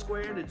as a little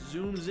square, and it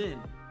zooms in.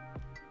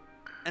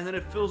 And then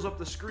it fills up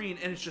the screen,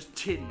 and it's just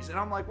titties. And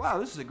I'm like, wow,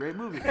 this is a great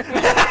movie.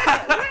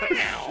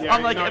 Yeah,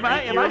 I'm like, no, am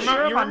I you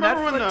sure I'm on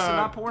remember when Netflix and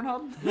not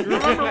Pornhub? You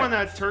remember when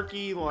that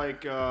turkey,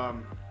 like,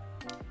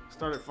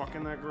 started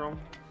fucking that girl?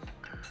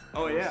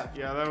 Oh, yeah.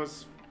 Yeah, that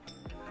was...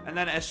 And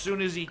then as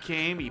soon as he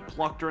came, he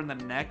plucked her in the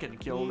neck and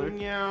killed her.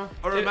 Yeah.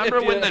 Or remember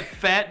If when you- that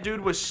fat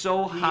dude was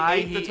so high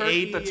ate he the turkey,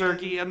 ate the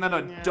turkey, and then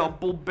a yeah.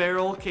 double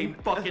barrel came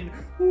fucking.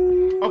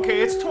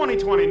 Okay, it's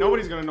 2020.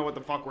 Nobody's gonna know what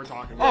the fuck we're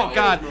talking about. Oh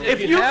God! If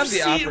If you you have the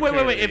see, wait,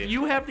 opportunity. if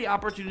you have the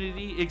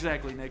opportunity,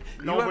 exactly, Nick.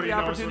 You Nobody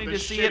have knows the opportunity what to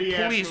this see it,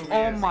 shitty-ass please. movie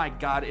Oh is. my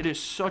God! It is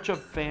such a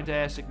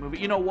fantastic movie.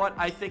 You know what?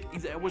 I think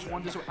it was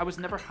one. I was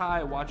never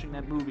high watching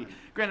that movie.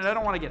 Granted, I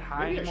don't want to get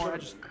high Maybe I anymore. I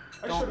should've- just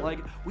I don't should've- like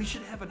it. We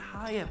should have a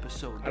high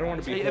episode. I don't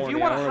wanna be Hey, if horny, you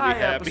want I a wanna high be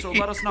happy. episode,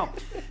 let us know.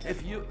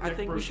 If you, I Nick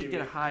think we should Brucey.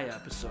 get a high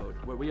episode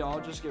where we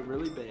all just get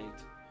really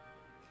baked.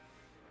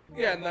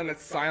 Yeah, and then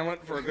it's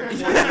silent for a good 4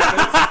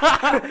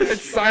 minutes.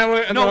 It's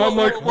silent, and then I'm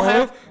like,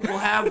 we'll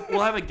what?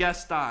 have a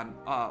guest on.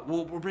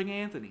 We'll bring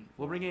Anthony.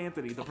 We'll bring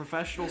Anthony, the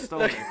professional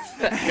stoner.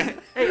 Hey,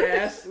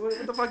 ass,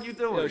 what the fuck you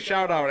doing? Yo,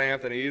 shout out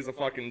Anthony. He's a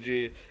fucking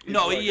G. He's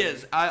No, he fucking-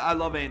 is. I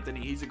love Anthony.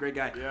 He's a great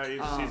guy. Yeah,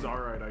 he's all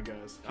right, I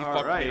guess. He All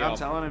fucked right, me I'm up.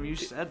 telling him you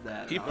said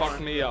that. He All fucked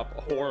right. me up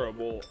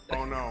horrible.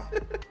 Oh no.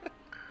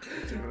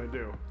 What's he gonna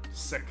do?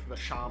 Sick the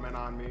shaman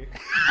on me?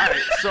 All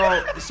right,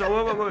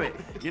 so wait.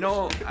 You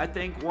know, I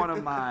think one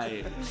of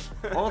my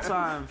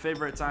all-time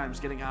favorite times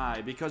getting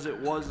high, because it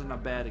wasn't a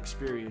bad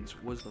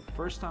experience, was the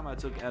first time I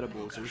took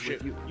edibles. It was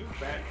with you. You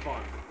fat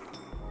fuck.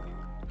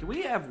 Can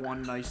we have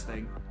one nice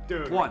thing?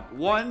 Dude.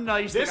 One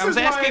nice thing. This I was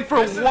is asking why- for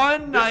this is-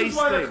 one This nice is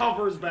why the thing.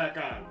 cover's back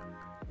on.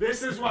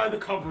 This is why the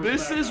cover's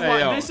This back is on.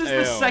 what. Ayo, This is the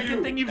ayo.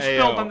 second thing you've Ayo.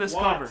 spilled on this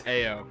What? cover.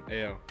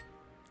 Ayo.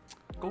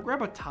 Go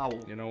grab a towel.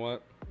 You know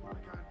what? Oh my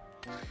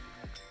god.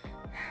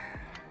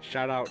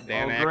 Shout out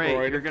Dan Oh, great.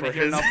 Aykroyd You're gonna for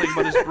hear his nothing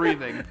but his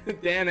breathing.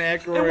 Dan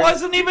Aykroyd. It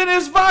wasn't even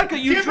his vodka.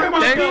 You Give drank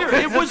him a beer. filter.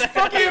 It was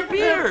fucking Give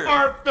beer. him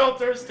our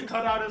filters to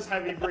cut out his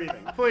heavy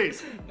breathing,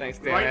 please. Thanks,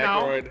 Dan Right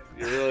now? Aykroyd.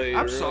 You're really.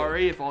 I'm you're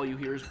sorry if all you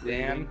hear is Really,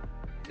 breathing.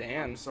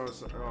 Dan. So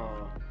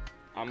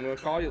I'm gonna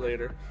call you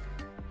later.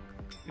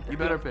 You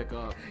better pick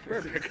up. You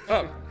better pick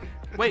up.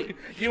 Wait,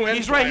 You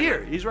he's right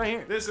here. He's right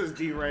here. this is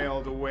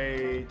derailed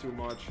way too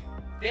much.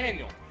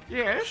 Daniel.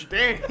 Yes.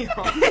 Daniel.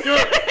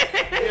 Dude.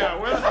 Yeah,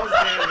 where the hell's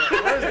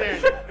Daniel? Where's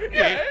Daniel?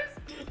 Yes.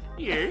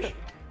 Yes.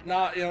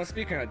 Nah, you know,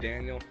 speaking of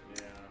Daniel,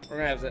 we're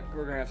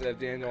gonna have to have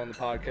Daniel on the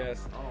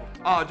podcast.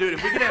 Oh, dude,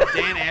 if we could have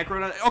Dan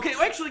Aykroyd on. Okay,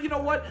 actually, you know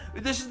what?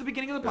 This is the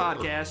beginning of the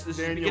podcast. This is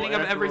the Daniel beginning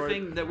of Aykroyd.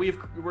 everything that we're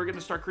going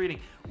to start creating.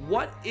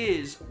 What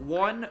is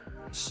one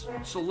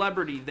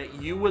celebrity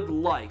that you would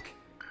like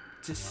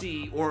to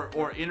see or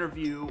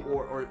interview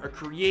or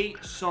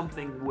create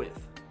something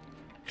with?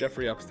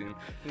 Jeffrey Epstein.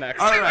 Next.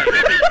 All right.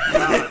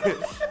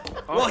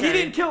 Well, he Okay.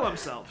 didn't kill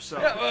himself, so.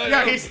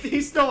 Yeah,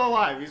 he's still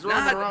alive. He's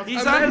running around.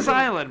 He's on his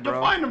island, You'll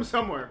bro. find him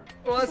somewhere.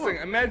 Well, that's the thing.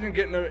 Imagine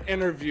getting an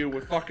interview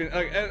with fucking.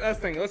 That's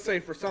the thing. Let's say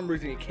for some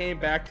reason he came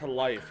back to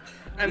life,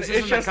 and This it's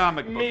isn't a just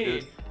comic book, me.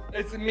 dude.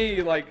 It's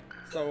me, like,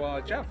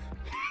 so, Jeff.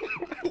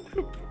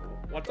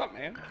 What's up,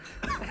 man?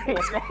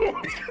 What's going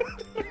on?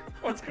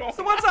 What's going on?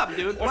 So what's up,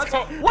 dude? What's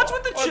What's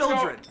with the what's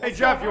children? Hey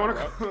Jeff, you wanna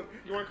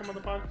come on the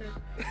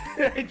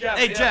podcast? Hey, Jeff.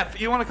 Hey, yeah. Jeff,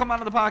 you want to come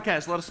onto the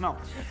podcast? Let us know.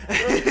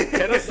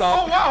 Hit us Oh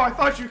up. wow, I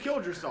thought you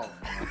killed yourself.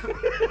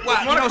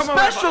 Wow, wanna come on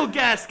my special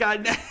guest,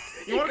 God. You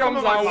He wanna come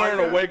comes on my out wearing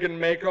a podcast? wig and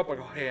makeup, like,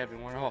 oh, hey,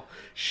 everyone. Oh,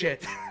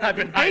 shit. I've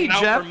been Hey, hiding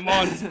out Jeff. for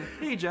months.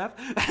 Hey, Jeff.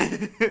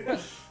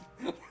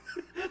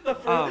 The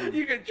first,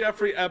 you get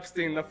Jeffrey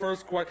Epstein, the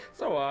first question.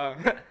 So,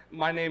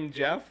 my name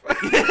Jeff.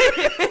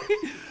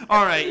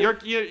 All right,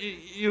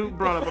 you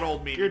brought up an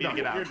old meme. You're You need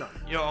to done, get out. you're done.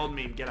 Your old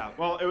meme. Get out.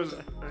 Well, it was.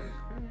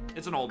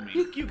 It's an old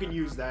meme. You can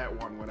use that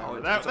one whenever.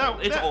 Oh,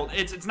 it's old.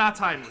 It's not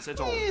timeless. It's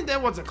old.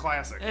 That one's a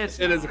classic. It's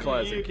It is a not.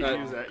 classic. You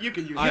can use that. You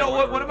can use You that. know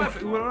what?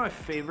 whenever. One of my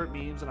favorite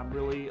memes, and I'm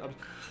really.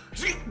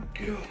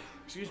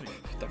 Excuse me.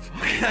 What the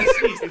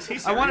fuck? Is he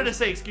I wanted to serious?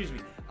 say excuse me.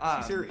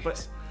 serious?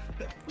 But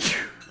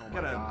Oh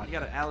my God. you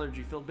got an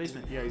allergy-filled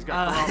basement. Yeah, he's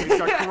got corona. He's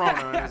got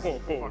corona in his Oh,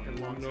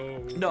 fucking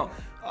lungs. no.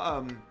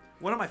 No.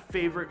 One of my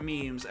favorite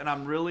memes, and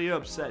I'm really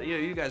upset.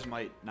 You guys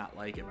might not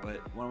like it, but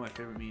one of my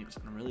favorite memes,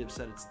 and I'm really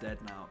upset it's dead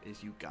now,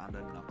 is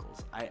Uganda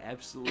Knuckles. I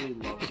absolutely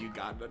love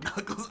Uganda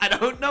Knuckles. I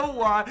don't know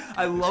why.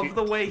 I love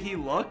the way he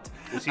looked.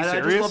 Is he and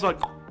serious? I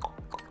just love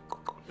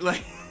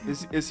like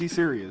Is he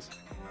serious?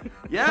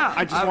 yeah.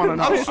 I just wanna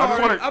know. I I'm just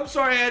sorry. wanna- I'm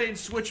sorry I didn't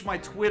switch my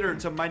Twitter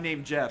to my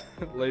name Jeff.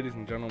 Ladies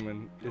and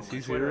gentlemen, is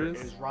he Twitter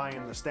serious? is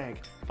Ryan the Stank.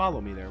 Follow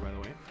me there, by the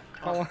way.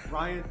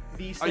 Ryan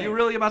the Are Stank. you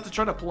really about to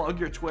try to plug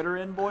your Twitter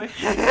in, boy?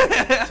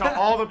 To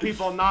all the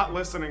people not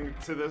listening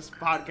to this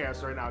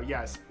podcast right now,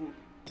 yes.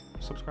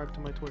 Subscribe to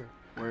my Twitter.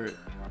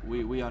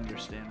 We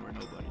understand we're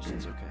nobodies.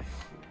 It's okay.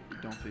 You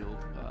don't feel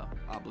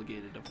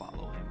obligated to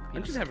follow him.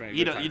 I'm just having a You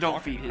good don't. time You don't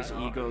talking feed his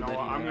about it. ego No, that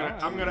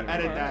he. I'm gonna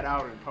edit Alright. that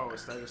out in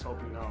post. I just hope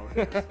you know.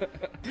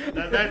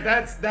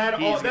 That's He's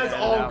gonna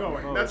all edit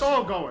going. out in That's post.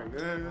 all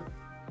going.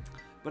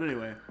 But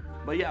anyway,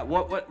 yeah.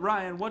 What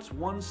Ryan? What's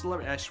one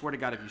celebrity? I swear to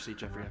God, if you see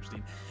Jeffrey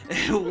Epstein,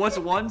 what's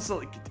one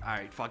celebrity? All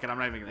right, fuck it. I'm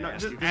not even gonna No,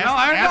 ask just you. ask-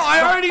 I know. ask I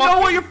the already know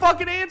fucking- what your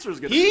fucking answer is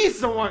gonna be.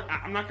 He's the one.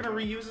 I'm not gonna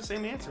reuse the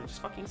same answer.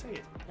 Just fucking say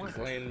it.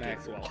 Ghislaine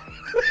Maxwell.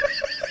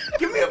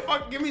 Give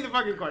me the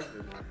fucking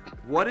question.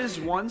 What is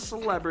one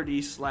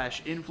celebrity /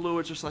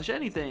 influencer /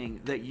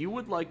 anything that you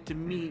would like to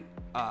meet,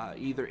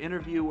 either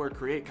interview or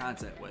create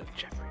content with?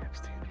 Jeffrey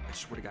Epstein. I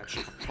swear to God,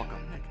 shut the fuck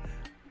up, Nick.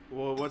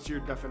 Well, what's your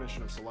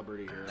definition of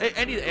celebrity here?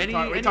 Any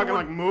Are we talking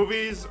anyone- like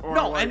movies or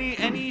No, like,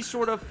 any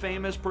sort of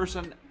famous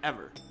person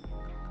ever.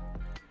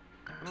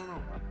 I don't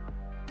know.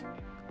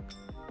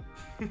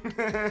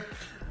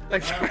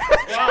 Thanks,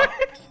 Wow.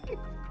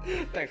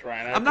 Thanks,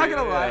 Ryan. I'm not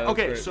gonna Yeah, lie. that's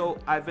Okay, great. so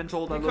I've been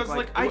told I look Because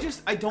like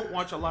I don't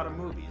watch a lot of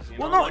movies. You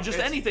Well, know? no, Like, just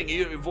it's- anything.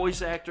 You,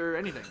 voice actor,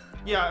 anything.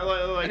 Yeah,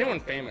 like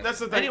Anyone famous. That's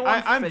the thing.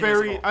 Anyone I'm famous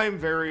very, at all. I'm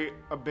very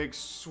a big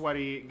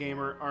sweaty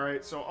gamer. All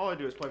right, so all I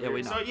do is play. Yeah,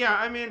 we video. know. So yeah,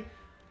 I mean,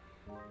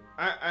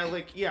 I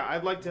like, yeah,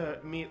 I'd like to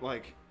meet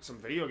like some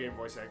video game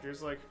voice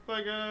actors, like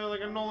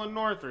a Nolan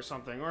North or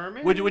something, or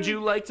maybe. Would you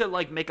like to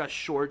like make a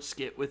short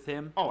skit with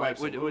him? Oh, like,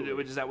 absolutely.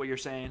 Is that what you're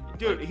saying?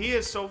 Dude, Like, he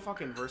is so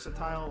fucking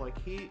versatile. Like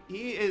he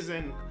is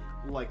in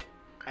like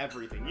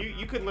everything.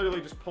 You could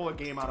literally just pull a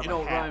game out of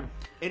a hat, Ryan.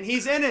 and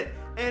he's in it.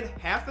 And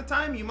half the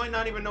time you might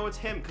not even know it's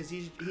him because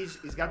he's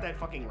got that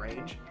fucking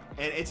range,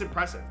 and it's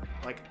impressive.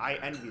 Like I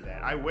envy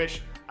that. I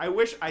wish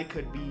I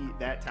could be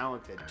that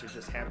talented to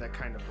just have that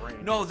kind of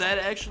range. No, that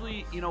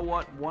actually, you know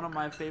what? One of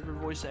my favorite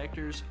voice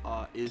actors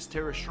is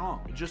Tara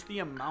Strong. Just the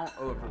amount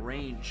of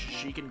range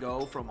she can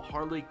go from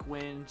Harley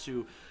Quinn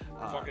to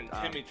Fucking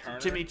Timmy Turner.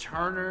 Timmy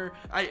Turner.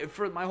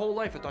 For my whole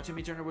life, I thought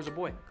Timmy Turner was a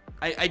boy.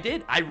 I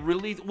did. I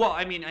really. Well,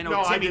 I mean, I know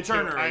No, I Timmy did too.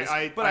 Turner is,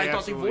 but I I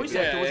thought the absolutely voice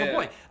did. actor was a Yeah,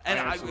 boy. yeah. And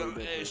I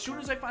absolutely did, as soon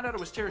as I found out it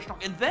was Tara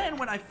Strong, and then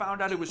when I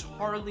found out it was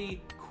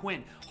Harley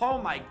Quinn, oh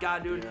my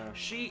God, dude, Yeah.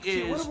 she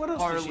is What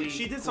else Harley. did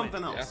she did Quinn.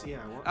 something else. Yeah.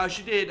 what-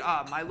 She did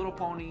My Little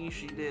Pony.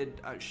 She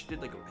did like I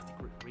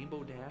think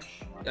Rainbow Dash.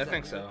 I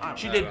think so.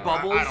 She I did don't know.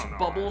 Bubbles. I don't know.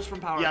 Bubbles from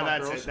Powerpuff Yeah,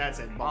 that's Girls. it. That's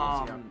it.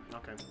 Bubbles. Um, Yeah.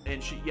 Okay.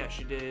 And she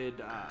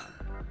did.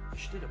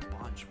 She did a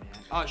bunch,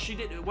 man. She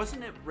did.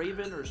 Wasn't it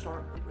Raven or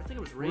Star? I think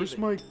it was Raven. Where's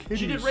my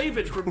She did kitties?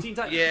 Raven from Teen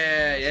Titans.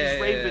 Yeah, yeah,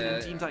 She's Raven yeah,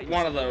 in Teen Titans.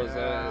 One of those.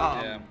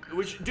 Yeah.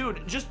 Which,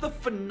 dude, just the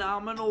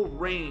phenomenal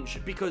range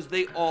because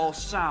they all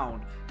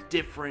sound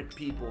different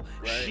people.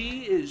 Right.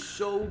 She is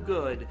so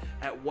good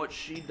at what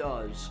she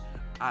does.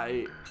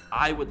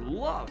 I would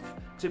love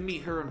to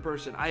meet her in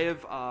person. I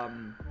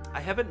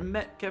haven't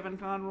met Kevin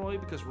Conroy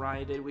because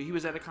Ryan did. He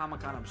was at a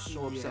Comic-Con. I'm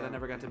so upset I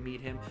never got to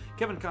meet him.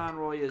 Kevin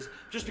Conroy is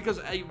just because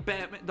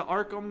Batman, the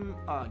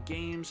Arkham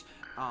games,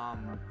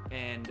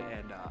 and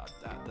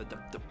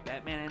the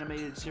Batman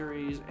animated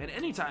series, and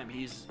anytime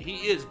he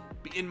is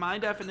in my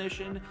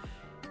definition.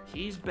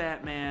 He's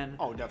Batman.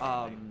 Oh,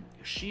 definitely.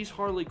 She's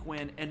Harley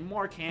Quinn, and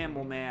Mark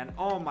Hamill, man.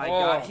 Oh my Oh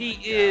God, my he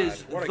God.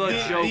 is What a the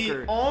guy.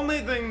 Joker. The only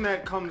thing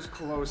that comes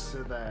close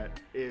to that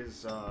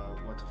is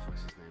what the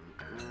fuck's his name?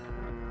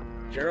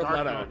 Jared Dark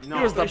Leto. Knight. No,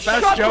 He was the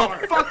Shut best the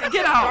Joker. fuck!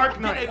 Get out! Dark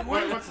Knight. Get-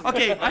 What's his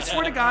okay, name? I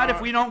swear to God, if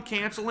we don't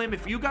cancel him,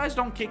 if you guys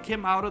don't kick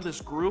him out of this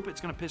group,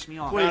 it's gonna piss me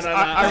off. Please.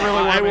 I really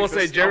wanna I will make say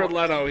this- Jared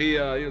Leto. He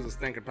was a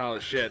stinking pile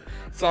of shit.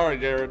 Sorry,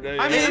 Jared.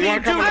 I mean, you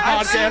want to come on the dude,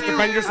 podcast,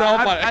 defend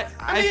yourself?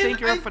 I think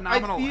you're a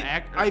phenomenal feel,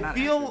 actor. I not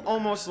feel actor.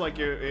 almost like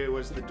it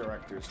was the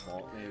director's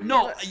fault. Maybe.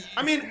 No,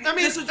 I mean,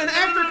 this is an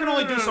actor can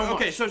only do so much.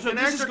 Okay, so an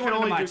this is actor going can into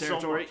only my do so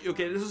territory. much.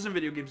 Okay, this isn't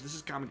video games. This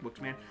is comic books,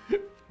 man.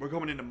 We're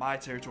going into my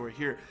territory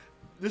here.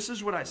 This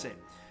is what I say.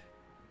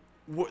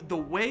 The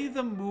way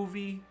the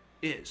movie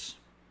is,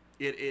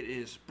 it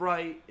is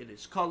bright. It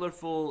is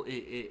colorful.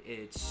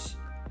 It's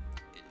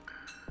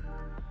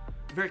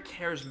very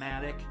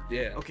charismatic.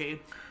 Yeah. Okay.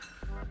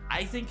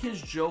 I think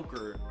his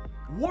Joker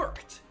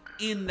worked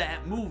in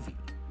that movie.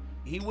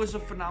 He was a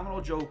phenomenal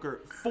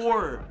Joker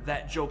for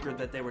that Joker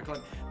that they were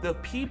claiming.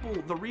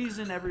 The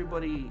reason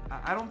everybody,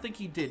 I don't think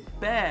he did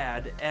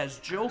bad as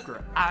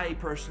Joker. I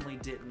personally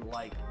didn't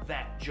like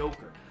that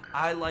Joker.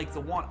 I like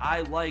the one.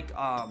 I like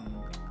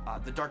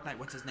the Dark Knight.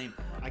 What's his name?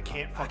 I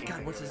can't fucking. God,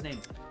 think what's of his it. name?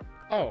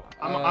 Oh,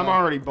 I'm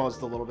already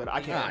buzzed a little bit.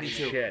 I can't. Ah, me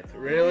too. shit.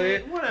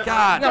 Really? Whatever.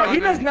 God. No, he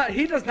does not.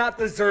 He does not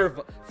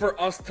deserve for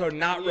us to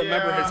not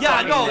remember his. Yeah,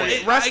 fucking no.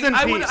 name. Rest in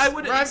I peace.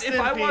 would. Rest If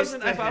in I peace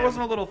wasn't, to if I him.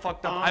 wasn't a little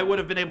fucked up, I would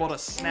have been able to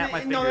snap my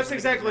fingers. No, that's and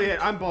exactly make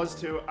it. I'm buzzed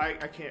too. I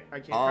can't.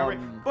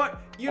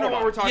 But you know Hold what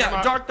on. we're talking Yeah,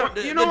 about.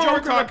 the You know what Joker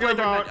we're talking played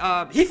Dark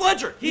about. Knight, Heath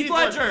Ledger. Heath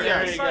Ledger.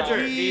 Yeah, Heath there you go.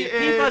 Ledger.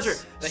 Heath Ledger.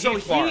 The So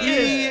Heath bar.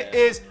 He Yeah.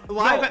 is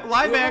live wait.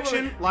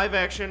 live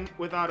action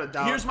without a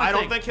doubt. Here's my I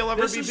don't thing. think he'll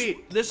ever This be is-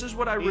 beat. This is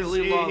what I He's-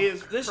 really he love.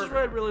 is This is perfect.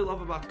 what I really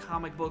love about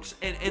comic books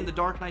and the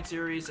Dark Knight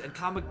series and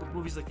comic book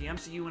movies like the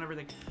MCU and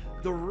everything.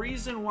 The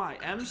reason why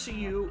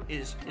MCU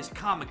is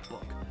comic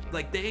book.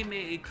 Like they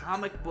made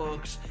comic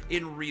books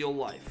in real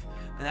life.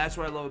 And that's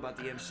what I love about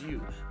the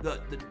MCU. The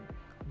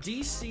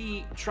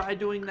DC tried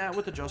doing that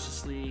with the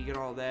Justice League and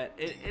all that.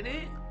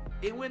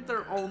 It went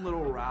their own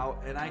little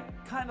route, and I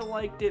kind of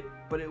liked it,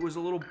 but it was a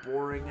little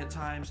boring at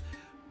times.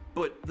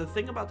 But the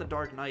thing about The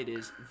Dark Knight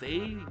is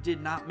they did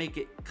not make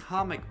it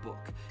comic book.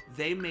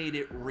 They made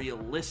it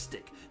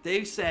realistic.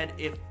 They said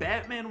if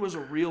Batman was a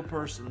real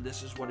person,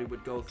 this is what he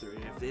would go through.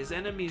 If his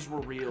enemies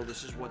were real,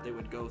 this is what they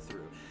would go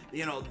through.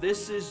 You know,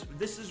 this is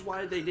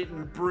why they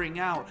didn't bring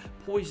out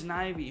Poison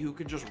Ivy, who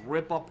could just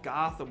rip up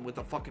Gotham with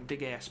a fucking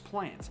big ass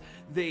plant.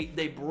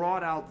 They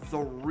brought out the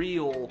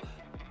real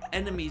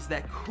enemies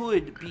that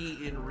could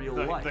be in real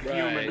life. The Right,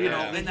 human, You know,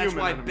 yeah. and that's human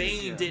why enemies,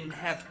 Bane yeah. didn't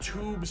have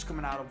tubes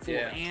coming out of him full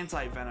Yeah. of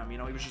anti-venom. You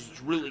know, he was just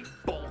this really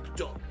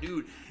bulked up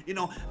dude. You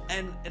know,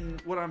 and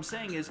what I'm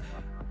saying is,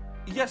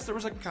 yes, there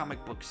was like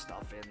comic book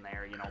stuff in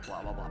there, you know,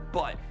 blah blah blah.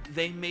 But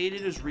they made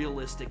it as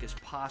realistic as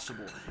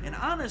possible. And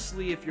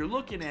honestly, if you're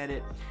looking at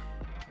it,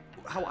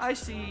 how I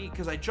see,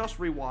 because I just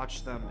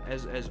rewatched them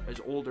as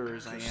older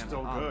as I am.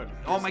 still good.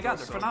 Oh They're my God,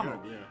 still they're so phenomenal.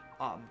 good,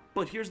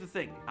 But here's the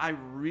thing: I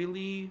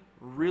really,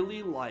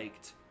 really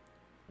liked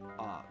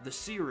the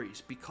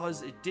series,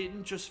 because it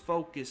didn't just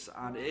focus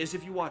on, as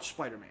if you watch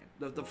Spider-Man,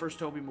 the first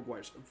Tobey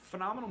Maguire's,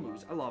 phenomenal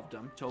movies. I loved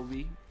them.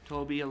 Toby,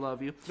 I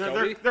love you.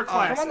 They're Come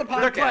classic. on the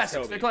podcast, They're classics.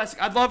 Toby. They're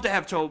classic. I'd love to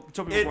have Tobey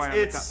Maguire on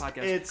the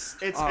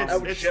podcast. I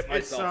would shit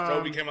myself.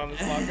 Toby came on this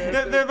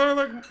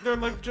podcast. They're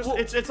like just Well,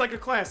 it's like a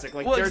classic.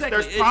 Like well, there's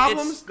exactly.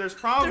 problems. There's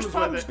There's problems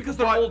problems with it because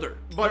they're but- older.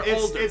 But They're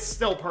it's older. it's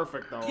still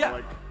perfect though. Yeah,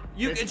 Like,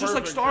 it's just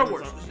like perfect Star in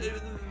Wars. its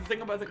own- The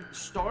thing about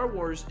Star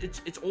Wars,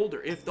 it's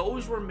older. If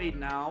those were made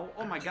now,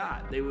 oh my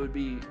god, they would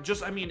be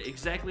just, I mean,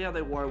 exactly how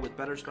they were with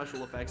better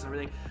special effects and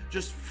everything,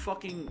 just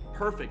fucking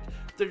perfect.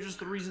 They're just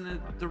the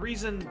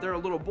reason they're a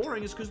little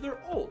boring is because they're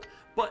old.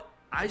 But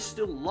I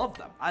still love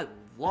them. I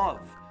love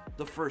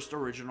the first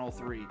original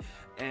three,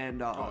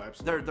 and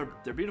absolutely.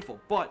 they're beautiful.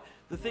 But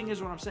the thing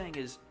is, what I'm saying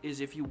is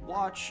if you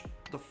watch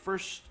the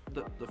first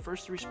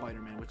three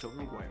Spider-Man with Tobey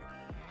Maguire,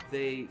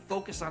 they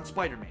focus on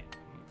Spider-Man.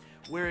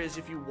 Whereas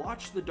if you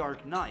watch The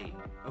Dark Knight,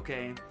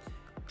 okay,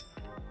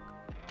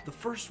 the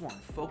first one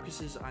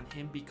focuses on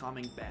him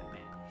becoming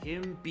Batman.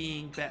 Him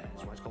being Batman.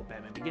 That's why it's called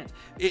Batman Begins.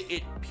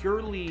 It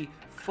purely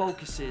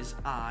focuses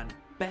on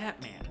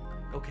Batman,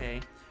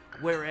 okay?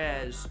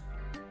 Whereas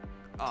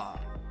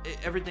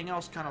everything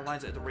else kind of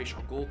lines up. The Ra's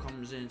al Ghul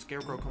comes in,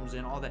 Scarecrow comes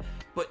in, all that.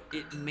 But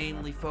it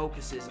mainly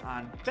focuses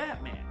on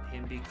Batman.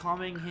 Him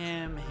becoming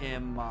him,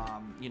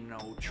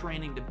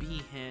 training to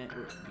be him,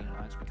 or,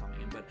 not becoming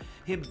him, but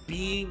him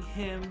being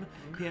him,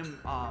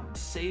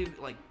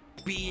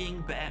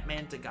 being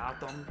Batman to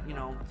Gotham,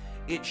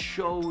 it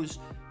shows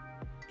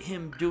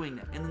him doing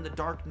that. And in The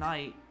Dark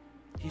Knight,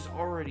 he's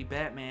already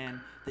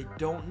Batman. They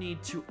don't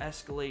need to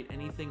escalate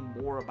anything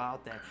more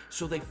about that.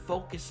 So they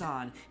focus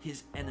on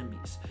his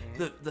enemies.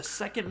 The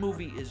second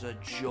movie is a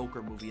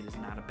Joker movie. It is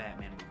not a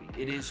Batman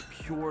movie. It is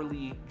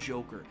purely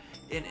Joker.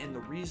 And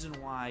the reason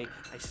why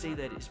I say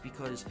that is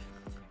because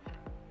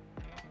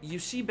you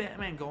see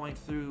Batman going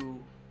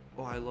through,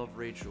 oh, I love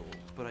Rachel,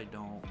 but I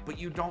don't. But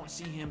you don't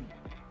see him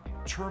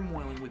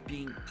turmoiling with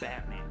being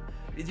Batman.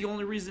 The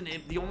only reason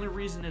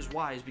is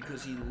why is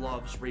because he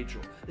loves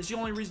Rachel. It's the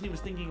only reason he was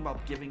thinking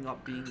about giving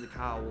up being the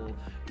cowl,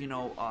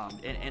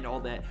 and all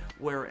that.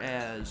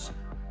 Whereas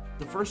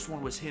the first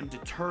one was him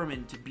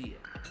determined to be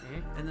it.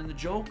 And then the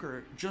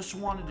Joker just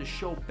wanted to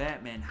show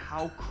Batman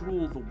how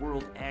cruel the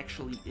world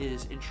actually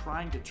is, and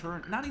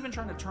not even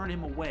trying to turn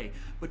him away,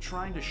 but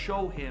trying to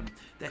show him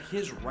that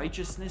his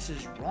righteousness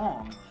is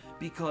wrong,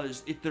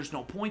 because there's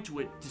no point to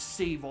it to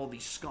save all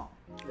these scum.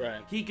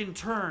 Right. He can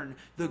turn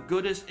the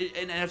goodest,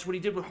 and that's what he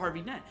did with Harvey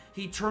Dent.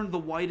 He turned the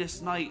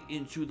whitest knight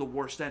into the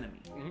worst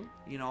enemy.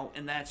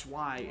 And that's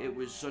why it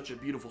was such a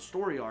beautiful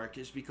story arc,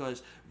 is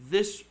because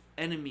this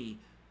enemy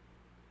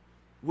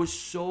was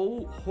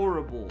so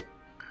horrible,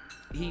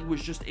 he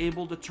was just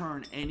able to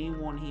turn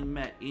anyone he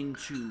met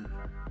into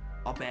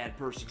a bad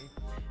person.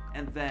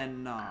 And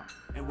then,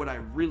 and what I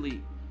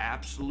really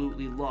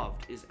absolutely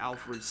loved is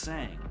Alfred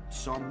saying,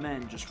 some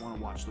men just want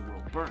to watch the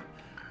world burn.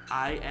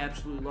 I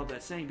absolutely love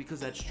that saying, because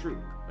that's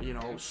true.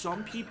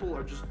 Some people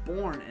are just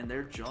born and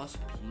they're just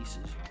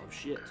pieces of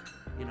shit.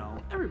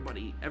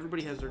 Everybody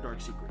has their dark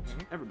secrets.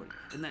 Everybody.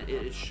 And that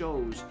it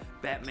shows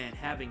Batman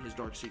having his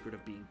dark secret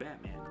of being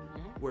Batman,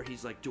 where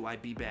he's like, do I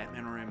be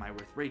Batman or am I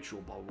with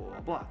Rachel, blah, blah, blah,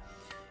 blah.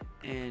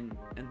 And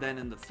then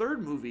in the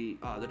third movie,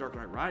 The Dark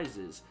Knight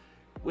Rises,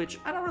 which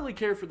I don't really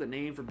care for the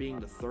name for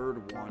being the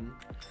third one,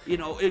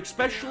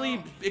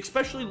 especially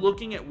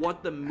looking at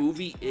what the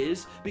movie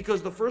is,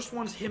 because the first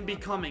one's him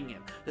becoming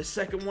him, the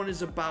second one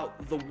is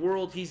about the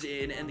world he's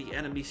in and the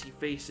enemies he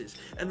faces,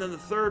 and then the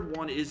third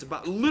one is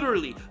about,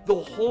 literally, the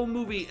whole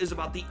movie is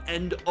about the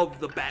end of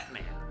the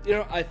Batman.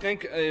 I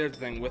think the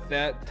thing with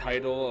that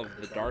title of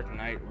The Dark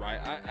Knight,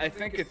 right? I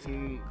think it's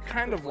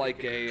kind of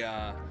like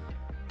a,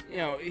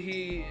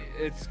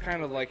 it's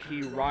kind of like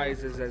he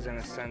rises as in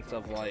a sense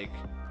of like,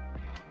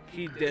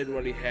 he did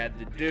what he had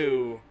to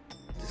do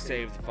to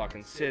save the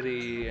fucking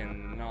city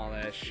and all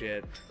that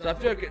shit. So I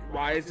feel like it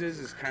rises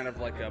is kind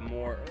of like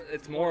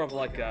it's more of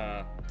like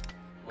a,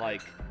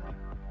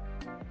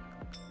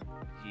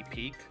 he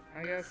peaked,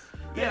 I guess.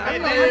 Yeah,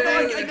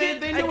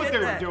 They knew what they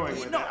were doing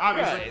with it,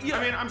 obviously. right. Yeah.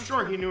 I mean, I'm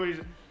sure he knew what he's...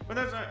 But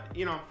that's,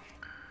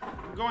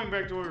 going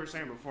back to what we were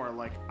saying before, a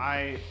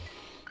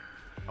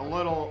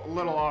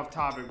little off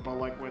topic, but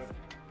with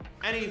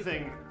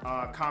anything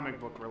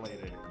comic book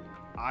related,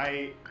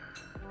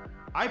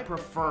 I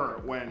prefer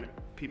when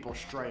people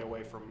stray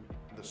away from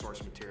the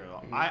source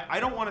material. I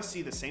don't want to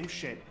see the same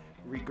shit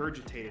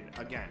regurgitated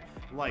again.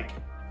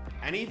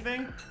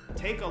 Anything,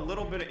 take a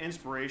little bit of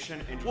inspiration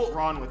and just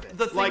run with it.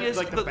 The thing is,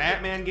 the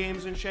Batman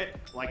games and shit.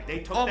 They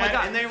took oh my that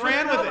God, and they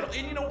ran with it.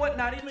 And you know what?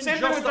 Not even Same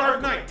just thing with Dark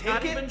Arkham. Knight. Take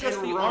Not it even just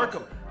and the run.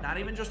 Arkham. Not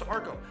even just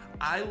Arkham.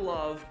 I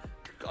love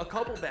a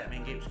couple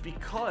Batman games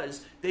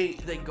because they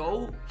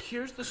go,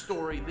 here's the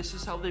story, this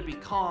is how they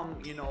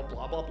become,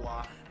 blah blah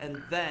blah,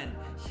 and then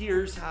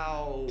here's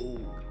how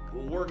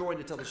we're going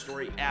to tell the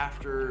story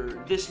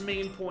after this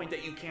main point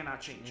that you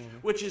cannot change,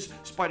 which is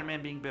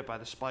Spider-Man being bit by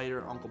the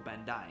spider, Uncle Ben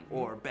dying,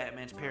 or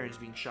Batman's parents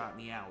being shot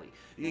in the alley.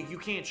 You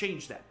can't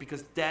change that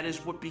because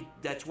that's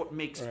what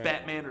makes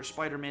Batman or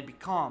Spider-Man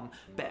become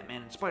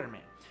Batman and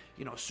Spider-Man.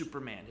 You know,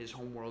 Superman, his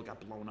home world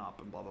got blown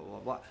up and blah blah blah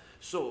blah.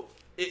 So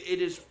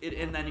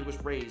and then he was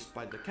raised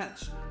by the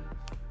Kents.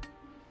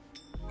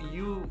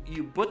 You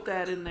put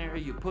that in there.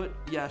 You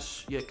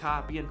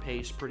copy and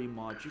paste pretty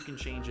much. You can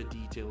change a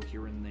detail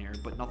here and there,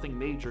 but nothing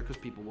major because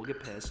people will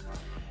get pissed.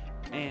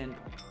 And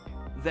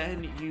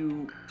then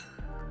you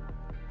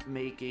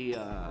make a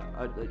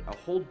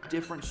whole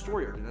different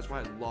story arc, and that's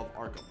why I love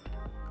Arkham.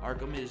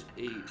 Arkham is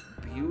a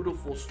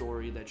beautiful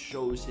story that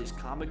shows his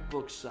comic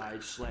book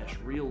side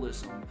 /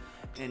 realism,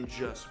 and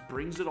just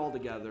brings it all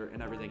together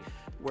and everything.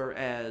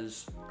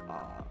 Whereas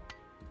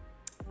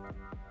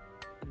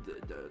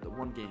the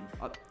one game,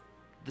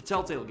 the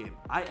Telltale game,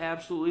 I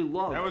absolutely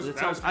loved.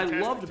 I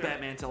loved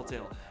Batman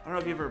Telltale. I don't know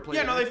if you ever played.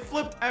 Yeah, no, they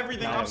flipped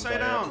everything upside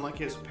down. Like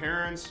his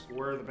parents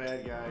were the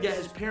bad guys. Yeah,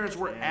 his parents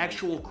were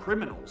actual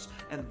criminals,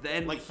 and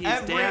then like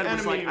his dad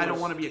was like, "I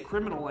don't want to be a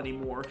criminal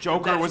anymore."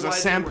 Joker was a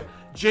simp.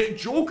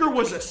 Joker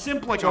was a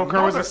simp like Joker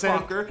a was a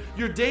simp. motherfucker.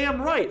 You're damn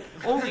right.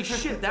 Holy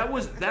shit, that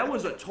was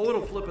a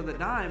total flip of the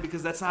dime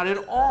because that's not at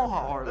all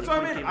how Harley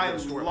Quinn came into the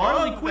story.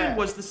 Harley Quinn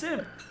was the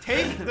simp.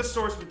 Take the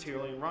source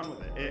material and run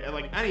with it.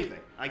 Like anything.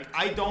 Like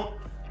I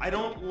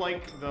don't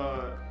like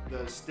the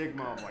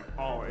stigma of like,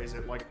 oh, is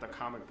it like the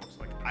comic books?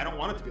 Like I don't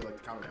want it to be like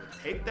the comic books.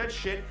 Take that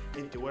shit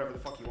and do whatever the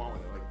fuck you want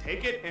with it. Like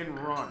take it and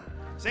run.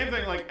 Same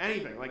thing like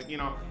anything. Like, you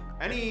know,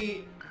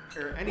 any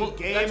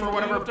game or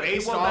whatever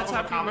based off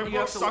of a comic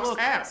book sucks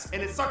ass.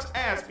 And it sucks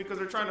ass because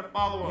they're trying to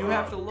follow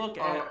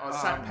a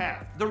set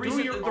path. The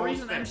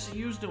reason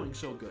MCU's doing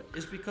so good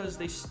is because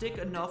they stick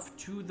enough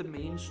to the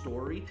main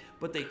story,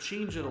 but they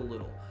change it a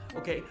little.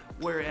 Okay?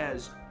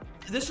 Whereas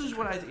this is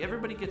what I think.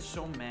 Everybody gets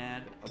so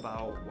mad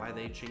about why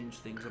they change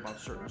things about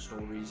certain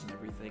stories and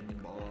everything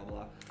and blah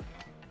blah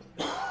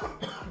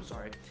blah. I'm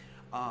sorry.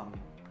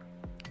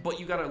 But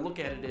you gotta look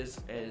at it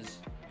as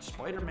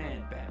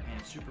Spider-Man,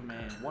 Batman,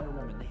 Superman, Wonder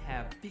Woman. They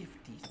have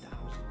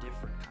 50,000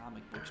 different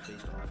comic books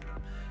based off of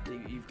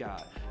them. You've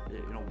got,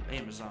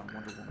 Amazon,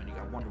 Wonder Woman. You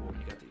got Wonder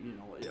Woman. You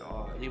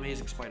got the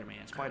Amazing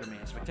Spider-Man,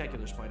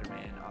 Spectacular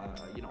Spider-Man.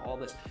 All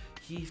this.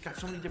 He's got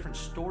so many different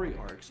story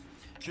arcs.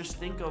 Just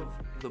think of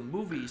the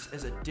movies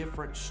as a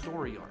different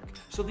story arc.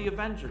 So the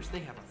Avengers, they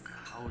have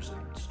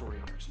 1,000 story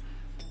arcs.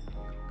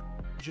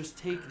 Just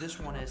take this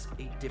one as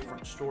a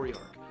different story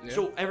arc. Yep.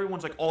 So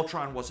everyone's like,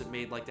 Ultron wasn't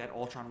made like that.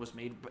 Ultron was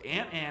made, but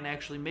Ant-Man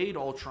actually made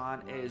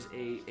Ultron as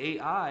a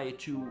AI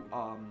to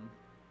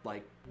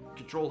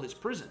control his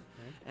prison.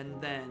 Mm-hmm.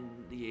 And then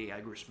the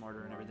AI grew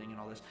smarter and everything and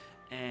all this.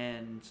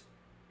 And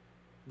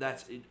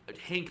that's it.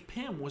 Hank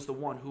Pym was the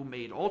one who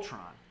made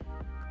Ultron.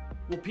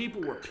 Well,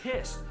 people were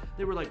pissed.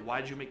 They were like,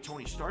 why did you make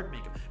Tony Stark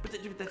make him? But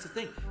that's the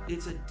thing.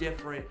 It's a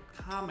different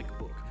comic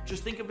book.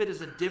 Just think of it as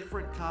a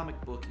different comic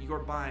book you're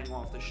buying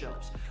off the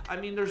shelves. I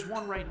mean, there's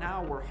one right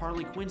now where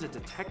Harley Quinn's a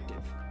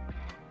detective.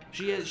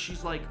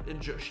 She's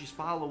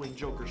following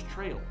Joker's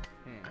trail.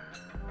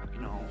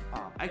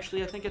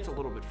 Actually, I think it's a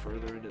little bit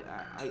further into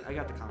that. I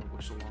got the comic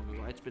book so long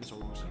ago. It's been so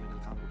long since I've been to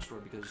the comic book store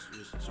because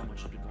just so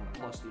much has been going on.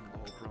 Plus, the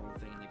whole Corona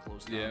thing and they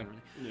closed down and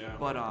everything. Yeah.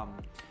 But,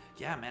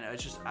 yeah, man,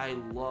 it's just, I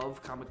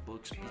love comic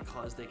books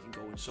because they can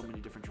go in so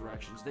many different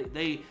directions.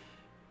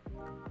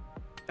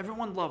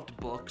 Everyone loved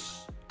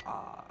books.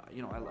 I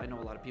know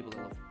a lot of people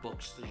that love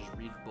books. They just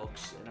read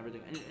books and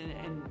everything.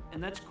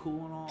 And that's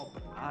cool and all,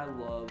 but I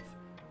love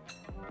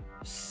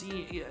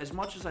as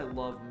much as I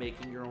love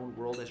making your own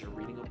world as you're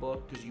reading a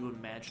book because you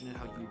imagine it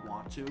how you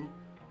want to,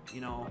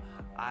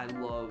 I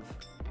love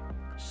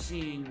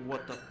seeing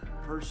what the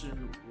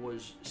person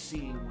was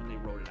seeing when they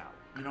wrote it out.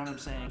 You know what I'm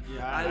saying?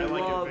 Yeah, I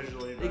like it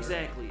visually better.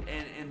 Exactly.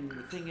 And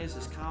the thing is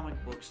comic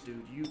books,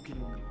 dude,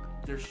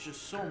 there's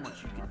just so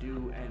much you can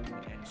do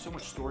and so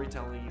much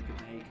storytelling you can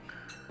make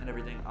and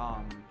everything.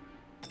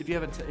 If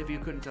you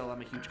couldn't tell, I'm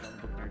a huge comic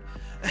book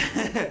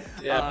nerd.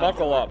 Yeah,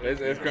 buckle up.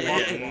 It's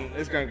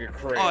gonna get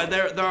crazy. Oh,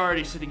 they're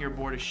already sitting here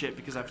bored as shit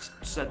because I've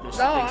said this.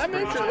 No, I'm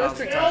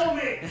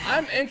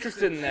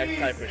interested in that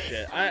type of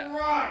shit.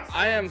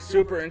 I am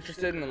super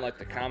interested in like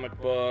the comic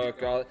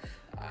book.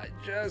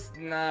 Just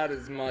not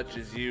as much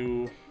as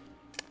you.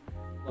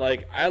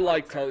 Like, I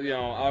like to,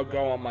 I'll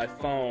go on my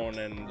phone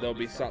and there'll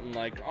be something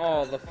like,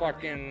 oh, the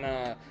fucking,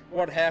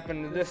 what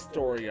happened to this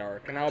story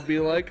arc? And I'll be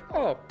like,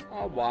 oh,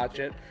 I'll watch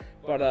it.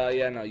 But,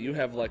 you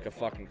have like a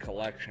fucking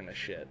collection of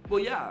shit.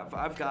 Well, yeah,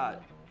 I've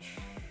got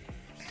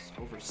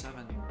over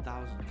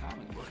 7,000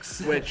 comic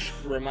books. Which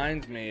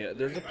reminds me,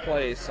 there's a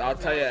place, I'll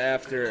tell you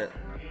after,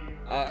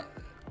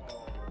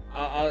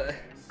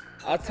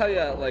 I'll tell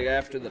you like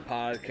after the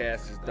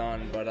podcast is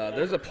done, but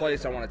there's a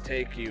place I want to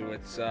take you.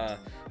 It's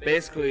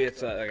basically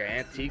it's like an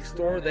antique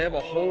store. They have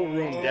a whole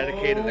room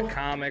dedicated to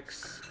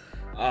comics.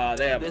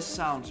 This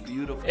sounds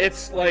beautiful.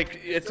 It's like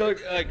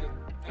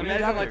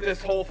imagine like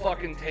this whole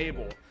fucking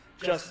table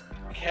just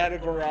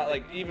categorize,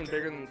 like even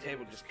bigger than the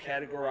table, just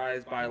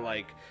categorized by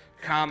like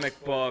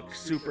comic book,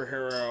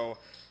 superhero,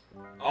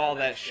 all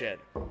that shit.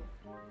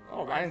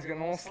 Oh, Ryan's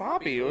getting a little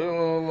sloppy. A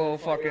little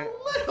fucking.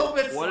 Little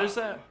bit What is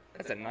that?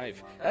 That's a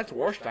knife. That's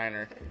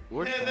Warsteiner.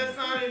 Yeah, that's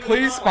not even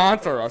Please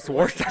sponsor us,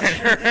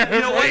 Warsteiner. You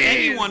know what? Please.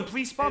 Anyone,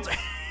 please sponsor.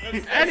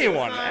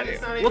 Anyone.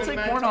 We'll take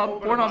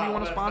Pornhub. Pornhub, you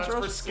want to sponsor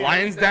us?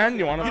 Lions Den,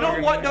 you want to? You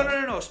know what?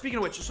 No. Speaking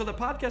of which, so the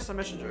podcast I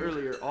mentioned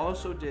earlier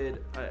also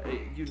did.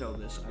 You know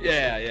this. obviously.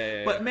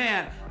 Yeah. But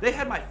man, they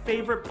had my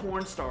favorite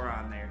porn star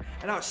on there,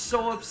 and I was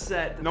so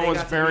upset. That Noah's they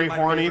got to very be my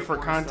horny favorite for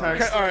porn star.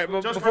 context. All right,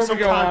 but Just before for some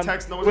we go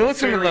context, on, Noah's we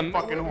listen to very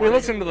fucking the horny. we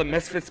listen to the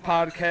Misfits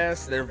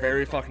podcast. They're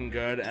very fucking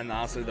good, and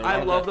honestly, they're I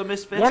one love of the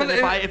Misfits, one and of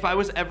the- if I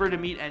was ever to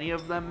meet any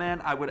of them,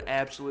 man, I would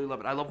absolutely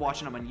love it. I love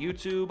watching them on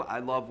YouTube. I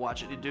love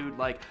watching a dude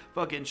like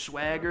fucking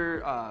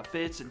Swagger,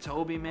 Fitz, and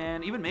Toby,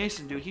 man. Even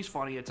Mason, dude, he's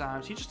funny at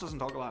times. He just doesn't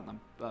talk a lot on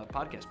the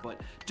podcast. But,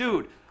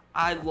 dude,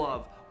 I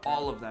love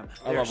all of them.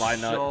 I love They're iNut.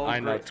 so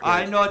iNut's great.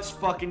 great. iNut's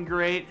fucking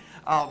great.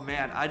 Oh,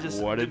 man, I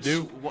just... What it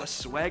do? What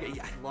Swagger?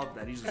 Yeah, I love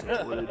that. He's just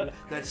like, what it do?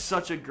 That's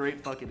such a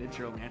great fucking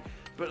intro, man.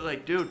 But,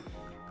 like, dude,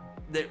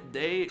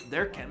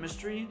 their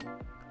chemistry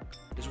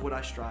is what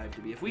I strive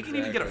to be. If we can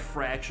even get a Exactly.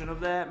 fraction of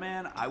that,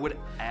 man, I would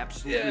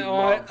absolutely Yeah,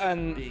 love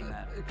and being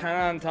that. kind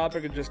of on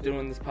topic of just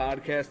doing this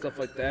podcast stuff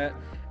like that.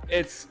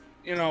 It's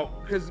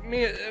because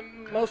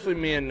mostly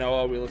me and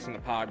Noah, we listen to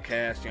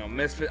podcasts.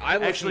 Misfits.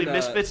 Actually,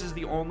 Misfits is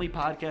the only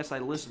podcast I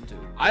listen to.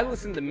 I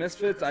listen to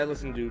Misfits. I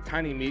listen to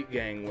Tiny Meat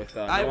Gang with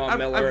Noah I've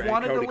Miller and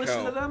wanted Cody to listen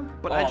Ko. to them,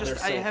 but Oh, I they're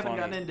so haven't funny.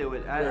 gotten into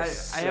it. They're I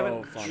so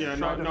haven't. funny. Yeah,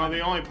 tried to no, find the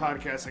it. only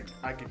podcast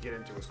I could get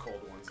into is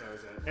Cold Ones. That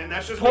was it. And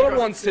that's just Cold because,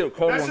 Ones too.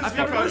 Cold that's Ones. just I've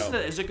never because- listened to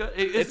it. Is it good?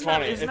 It's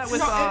funny. Isn't that It's-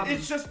 with No,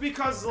 it's just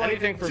because like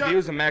Anything for ju-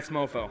 views and Max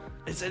Mofo.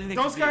 It's anything.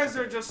 Those for guys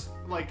views. are just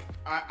like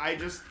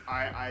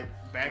I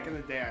back in the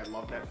day I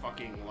loved that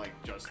fucking like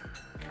just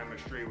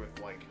chemistry with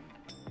like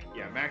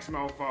Max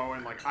Mofo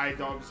and like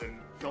iDubbbz and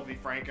Filthy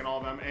Frank and all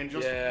them and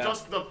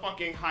just the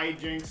fucking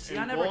hijinks See,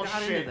 and I never bullshit.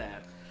 got into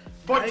that.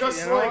 But You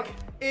just know like what?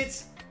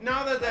 it's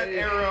now that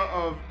era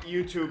of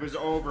YouTube is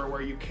over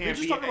where you We're can't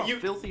just be talking about you,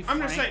 Filthy I'm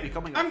Frank just saying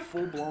becoming I'm, a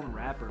full-blown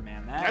rapper,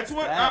 man. that's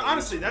what that is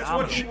honestly that's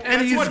what he phenomenal.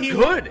 And that's he's what he,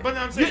 good. But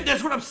I'm Yeah, saying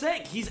that's what I'm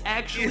saying. He's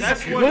actually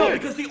that's good. what good.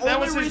 Because the that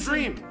only was his reason,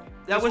 dream.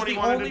 That That's was what he the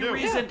wanted only to do.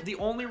 reason. The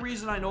only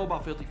reason I know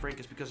about Filthy Frank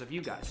is because of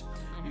you guys,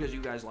 because you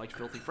guys liked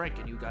Filthy Frank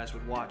and you guys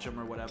would watch him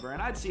or whatever.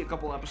 And I'd see a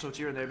couple episodes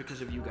here and there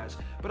because of you guys,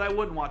 but I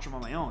wouldn't watch them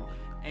on my own.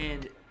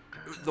 And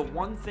the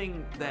one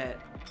thing that,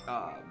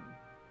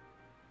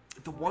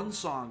 the one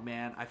song,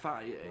 man, I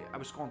found. I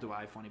was scrolling through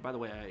iFunny. By the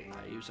way,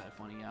 I use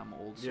iFunny. I'm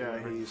old. So Yeah,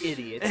 whatever. he's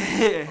Idiot.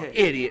 Idiot.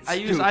 Idiot. I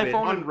use Stupid.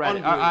 iPhone and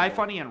Reddit.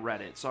 Unbelievable. iFunny and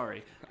Reddit.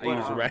 Sorry. I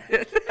use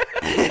Reddit.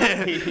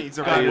 he's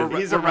a God, Reddit,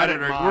 he's a Reddit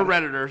Redditors. mod. We're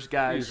Redditors, I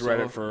guys. use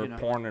Reddit so, for you know.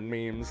 porn and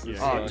memes. Yeah.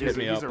 So Oh, dude, hit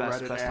me he's up. a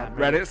Best Reddit time. admin.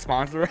 Reddit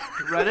sponsor.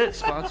 Reddit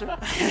sponsor.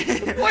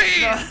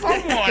 Please,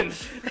 someone.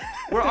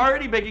 We're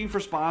already begging for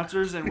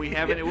sponsors, and we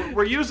haven't.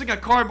 We're using a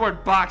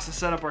cardboard box to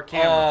set up our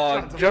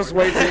camera. Oh, just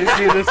wait till you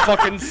see this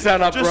fucking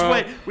setup, Just bro.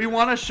 wait. We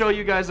want to show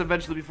you guys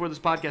eventually before this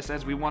podcast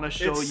ends. We want to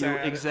show It's you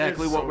sad.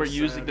 exactly It's what so we're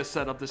using sad. to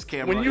set up this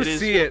camera. When you is,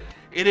 see it,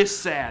 it is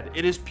sad.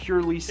 It is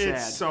purely sad.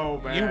 It's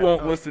so bad. you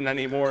won't listen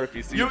anymore if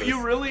you see this.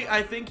 You really,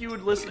 I think you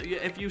would listen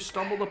if you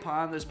stumbled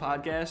upon this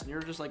podcast and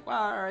you're just like,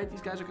 wow, all right, these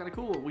guys are kind of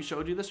cool. We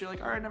showed you this, you're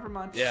like, all right, never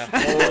mind. Yeah.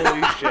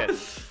 Holy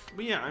shit.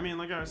 But yeah, I mean,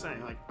 like I was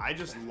saying, like I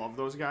just love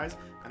those guys,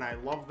 and I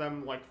loved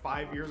them like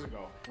 5 years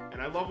ago,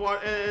 and I love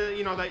what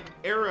that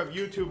era of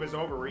YouTube is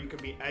over where you can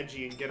be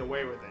edgy and get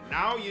away with it.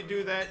 Now you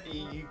do that,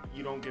 you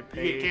don't get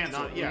You paid. get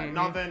canceled.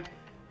 Nothing.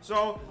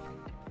 So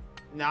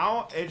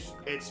now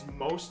it's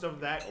most of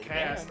that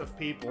cast of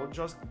people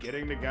just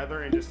getting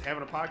together and just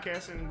having a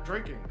podcast and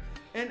drinking.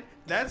 And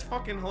that's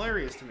fucking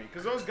hilarious to me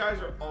because those guys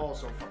are all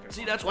so fucking.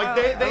 See, fun. that's like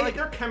why they I like-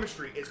 their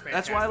chemistry is fantastic.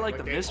 That's why I like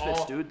the they Misfits,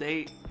 all- dude.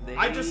 They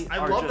I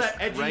are love just that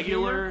edgy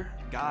regular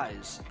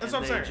guys. That's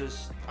and what I'm they saying.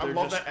 Just, I they're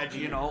love just, that edgy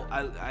You know,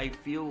 I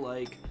feel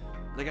like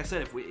I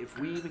said, if we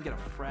even get a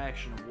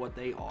fraction of what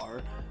they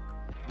are,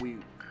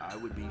 I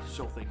would be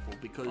so thankful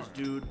because,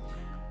 dude.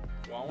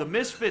 The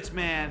Misfits,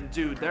 man,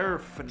 dude, they're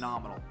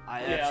phenomenal.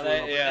 I absolutely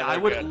love them. I they're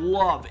would good.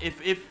 love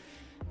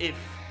if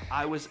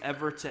I was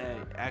ever to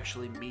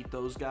actually meet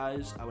those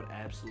guys, I would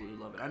absolutely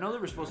love it. I know they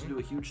were supposed to do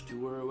a huge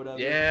tour or whatever.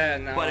 Yeah,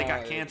 no. But it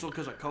got canceled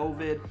because of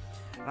COVID.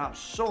 And I'm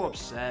so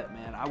upset,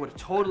 man. I would have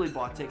totally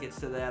bought tickets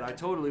to that. I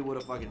totally would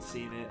have fucking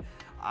seen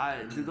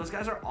it. Dude, those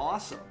guys are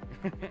awesome.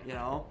 You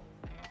know?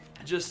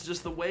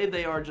 Just the way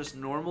they are just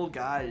normal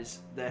guys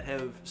that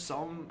have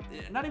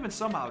not even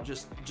somehow,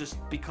 just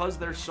because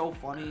they're so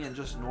funny and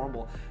just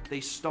normal, they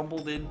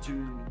stumbled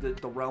into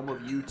the realm of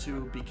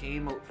YouTube,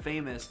 became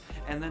famous,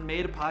 and then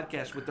made a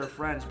podcast with their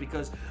friends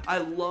because I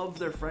love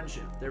their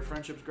friendship. Their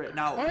friendship's great.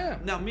 Now,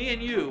 now me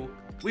and you,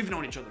 we've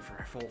known each other for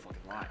our full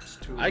fucking lives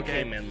too. I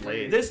okay? came in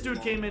late. This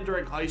dude came in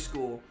during high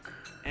school,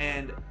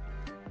 and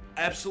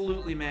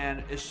Absolutely,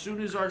 man. As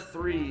soon as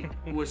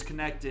R3 was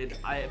connected,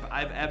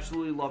 I've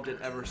absolutely loved it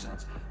ever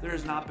since. There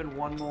has not been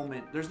one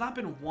moment, there's not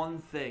been one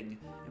thing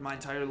in my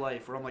entire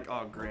life where I'm like,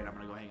 oh great, I'm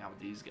gonna go hang out with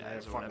these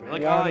guys or whatever.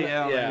 Like, One- oh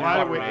yeah, yeah.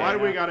 Why do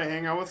we gotta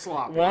hang out with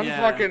Sloppy? One Yeah.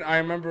 fucking, I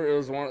remember it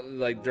was one,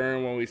 like,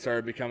 during when we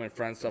started becoming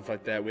friends, stuff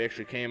like that, we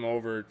actually came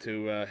over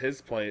to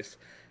his place,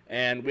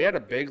 and we had a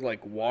big,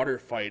 like, water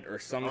fight or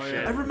some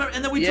shit. I remember,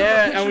 and then we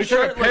Yeah, took a picture. and we took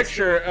a shirtless.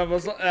 picture of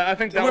us. I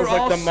think that We was were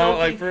like all the moment.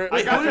 Like soaking- for, I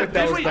I got think it.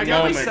 that was Did the we- did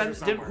we moment.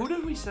 send- who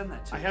did we send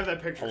that to? I have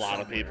that picture. A lot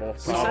of somewhere. people. We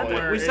sent it.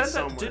 Somewhere, We it's sent that.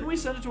 somewhere. Didn't we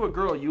send it to a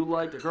girl you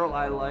liked, a girl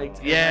I liked?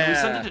 and Yeah. we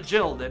sent it to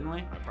Jill, didn't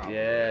we? Probably.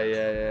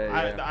 Yeah.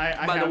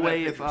 I By have the that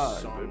way, picture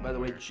by the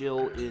way, somewhere.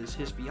 Jill is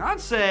his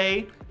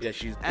fiance. Yeah,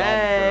 she's dumb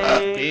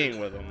Hey. for being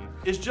with him.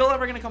 Is Jill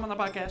ever gonna come on the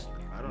podcast?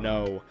 I don't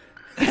know. No.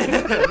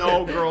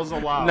 No girls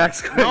allowed.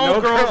 Next,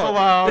 no girls girl.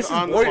 allowed This is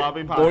on boy- the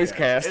Sloppy Podcast. Boys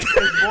Cast.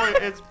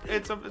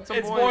 It's a It's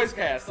boys. boys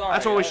cast. Sorry.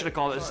 That's what we should have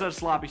called it. Instead of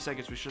sloppy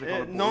seconds, we should have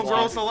called it No Boys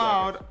girls Cast.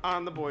 allowed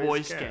on the boys.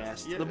 Boys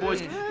Cast. Yeah. The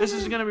boys. This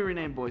is gonna be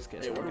renamed Boys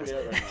Cast. Yeah, where are we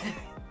at right now?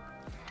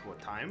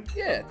 What time?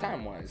 Yeah,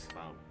 time wise.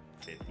 About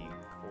 50,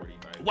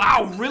 45.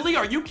 Wow, really?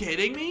 Are you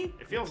kidding me?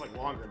 It feels like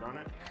longer, doesn't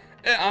it?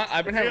 Yeah,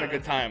 I've been having a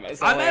good time.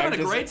 So, I'm like, having a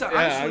just- great time. yeah,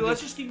 Honestly, I'm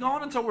let's just- just keep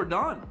going until we're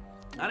done.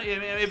 I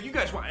mean, if you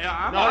guys want,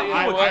 I'm No,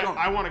 I'm with you going.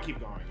 I want to keep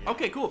going. Yeah.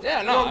 Okay, cool.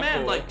 Yeah, no, Well, I'm man,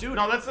 cool. like, dude.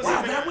 No, that's the wow,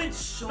 same thing. that went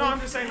so No, I'm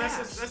just saying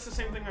fast. that's the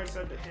same thing I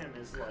said to him.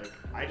 Is like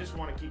I just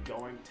want to keep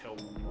going till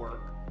we're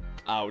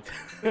out.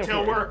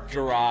 Till we're-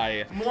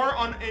 dry. more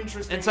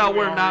uninteresting. Until than we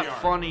we're not already are.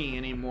 funny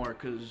anymore,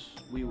 because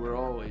we were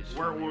always.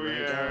 funny,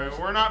 right, guys?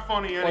 We're not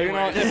funny Well, you know,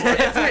 anyway.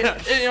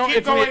 if Keep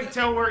we, going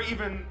till we're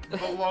even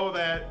below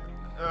that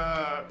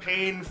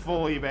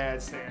painfully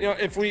bad standard. you know,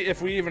 if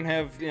we even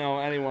have, you know,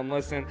 anyone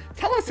listen,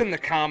 tell us in the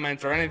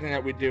comments or anything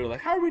that we do.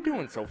 Like, how are we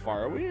doing so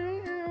far? Are we?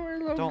 We're a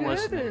little Don't good,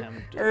 listen to or-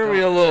 him. Or are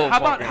we a little? How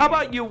about fucking- how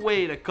about you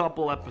wait a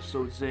couple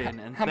episodes in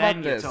and How then about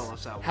you this? tell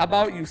us how. How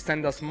about you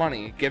send us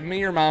money? Give me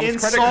your mom's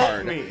credit Insult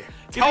card. me. Give me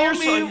Tell your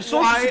me social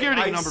why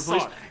security I number,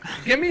 please. suck.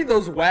 Give me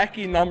those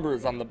wacky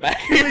numbers on the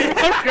back of your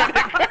mom's credit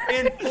card.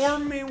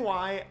 Inform me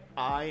why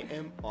I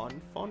am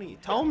unfunny.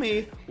 Tell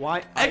me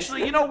why.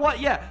 Actually, you know what?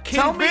 Yeah,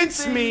 tell me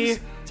Convince me- things.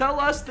 Tell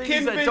us things that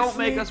convince don't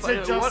make me us to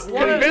funny. just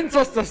What- Convince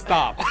us to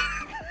stop.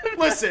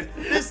 Listen,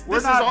 this We're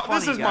is not all funny,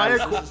 this is my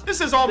guys.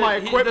 this is all my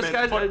equipment. This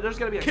guy's, but there's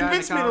gonna be a guy in the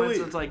convince me to comments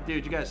leave. that's like,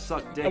 dude, you guys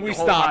suck dick. And we the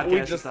whole stop. We podcast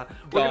just and stuff.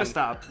 We're gonna done.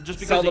 stop just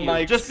because Sell of the you.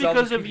 mic. Just sell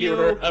because the of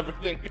computer, you,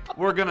 everything.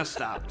 we're gonna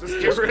stop. Just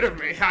get rid of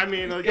me. I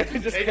mean, like,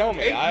 Just kill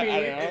me. I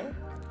don't know.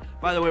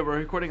 By the way, we're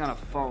recording on a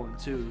phone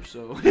too,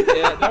 so.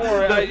 Yeah, don't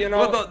worry. You know.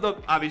 Well, the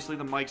obviously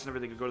the mics and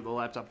everything can go to the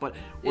laptop, but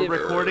we're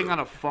recording on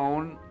a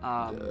phone,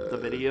 the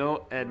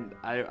video, and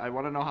I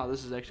want to know how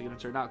this is actually going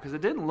to turn out because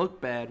it didn't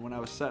look bad when I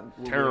was setting.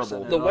 when we were Terrible.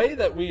 setting it The up. way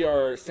that we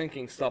are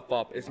syncing stuff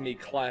up is me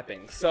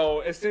clapping.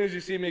 So as soon as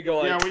you see me go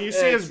like, Yeah, when you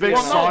see his big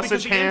Well, no, sausage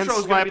because the hands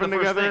intro's gonna be the slapping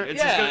first together. thing.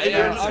 It's Yeah, just gonna, yeah,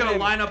 you're just I gonna mean-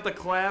 line up the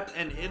clap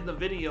and in the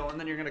video, and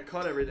then you're gonna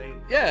cut everything.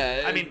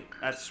 yeah. I mean,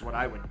 that's what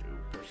I would do.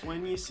 personally.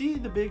 When you see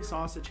the big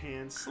sausage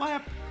hands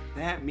slap,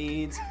 that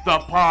means The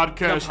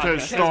podcast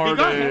has started.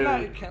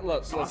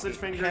 Look, Sausage listen,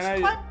 fingers, Can I,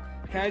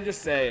 clap. can I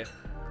just say,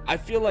 I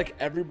feel like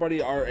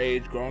everybody our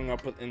age, growing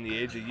up in the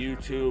age of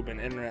YouTube and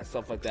internet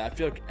stuff like that, I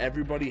feel like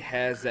everybody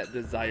has that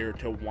desire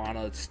to want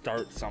to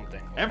start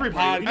something.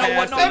 Everybody. Podcast, You know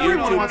what? No, a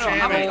everyone YouTube wants to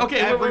channel. How many, channel. okay,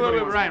 wait, Everybody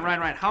wants to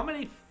Ryan. How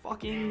many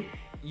fucking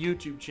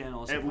YouTube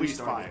channels? At have we least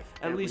started? five.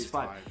 At least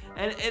five.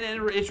 And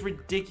it's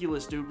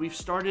ridiculous, dude. We've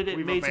started it.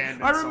 We've made.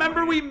 abandoned I so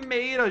remember many. we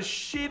made a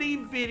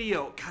shitty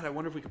video. God, I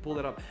wonder if we could pull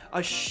that up. A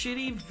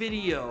shitty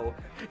video.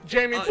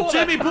 Jamie, pull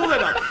Jamie, that. pull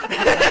that up.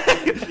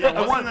 Yeah, I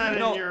wasn't want- that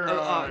no, in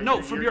your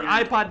no, from your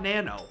iPod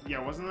Nano. Yeah,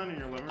 wasn't that in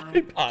your living room?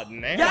 iPod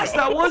Nano. Yes,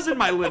 that was in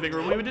my living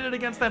room. We did it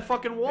against that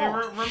fucking Hey, wall.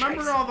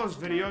 remember all those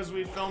videos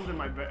we filmed in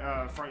my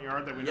front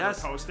yard that we Yes.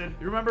 never posted?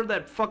 You remember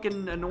that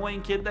fucking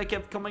annoying kid that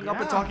kept coming up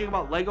and Yeah. talking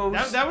about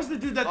Legos? That was the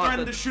dude that Oh,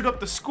 threatened the- to shoot up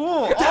the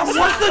school. That was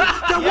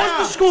Yeah.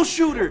 the school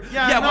shooter.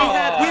 Yeah,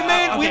 no,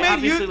 we made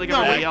obviously you- like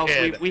no, everybody that else.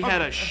 kid. We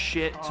had a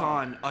shit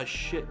ton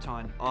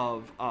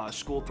of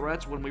school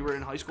threats when we were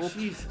in high school,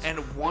 Jesus and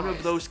one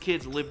of those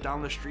kids lived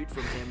down the street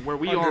from him, where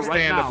we are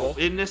right now Understandable.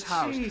 in this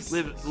house.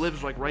 Jesus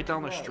Lives like right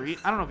down the street.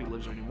 I don't know if he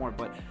lives there anymore,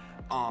 but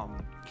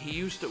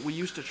we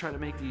used to try to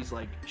make these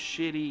like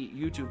shitty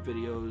YouTube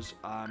videos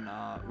on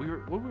we were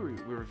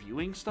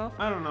reviewing stuff.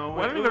 I don't know.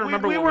 I don't even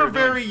remember we what were we were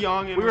very doing.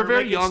 young. And We were very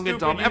making young and stupid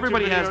dumb. YouTube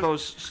Everybody has videos.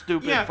 those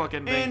stupid Yeah, fucking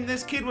and things.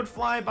 this kid would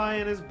fly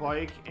by on his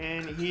bike,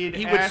 and he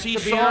He saw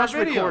saw us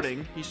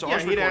recording. He saw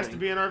us he'd ask to recording.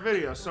 be in our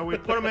video, so we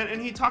put him in,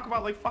 and he'd talk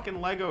about like fucking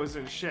Legos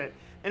and shit,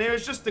 and it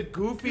was just the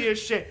goofiest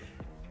shit,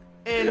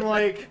 and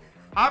like.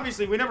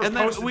 Obviously, we never And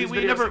then posted we these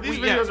videos. never These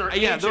we, videos are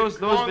yeah ancient,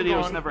 those long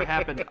videos gone. never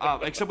happened.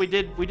 Except we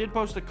did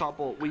post a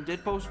couple. We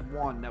did post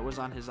one that was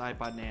on his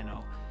iPod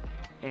Nano,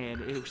 and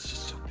it was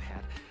just so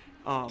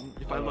bad.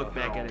 If I look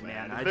back at it,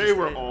 man, They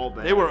were all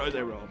bad. They were all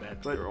bad.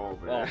 But They were all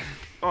bad.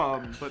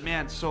 but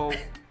man, so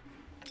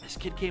this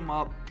kid came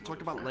up,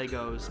 talked about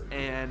Legos,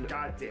 and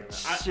God damn it!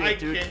 Shit, I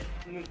dude.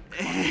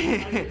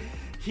 can't.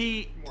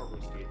 he More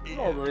whiskey.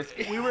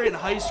 we were in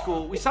high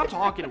school. We stopped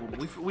talking to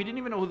him. We didn't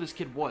even know who this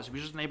kid was. He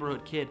was just a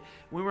neighborhood kid.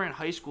 When we were in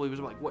high school, he was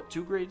like, what,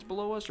 2 grades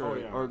below us? Or, Oh,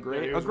 yeah. or a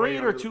grade? Yeah, he a was grade way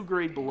or younger. 2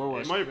 grade below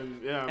us. It might have been,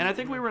 yeah. And I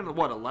think we were in,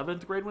 what,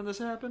 11th grade when this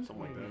happened?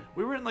 Something like that.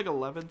 We were in like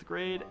 11th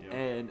grade,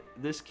 and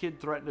this kid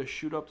threatened to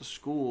shoot up the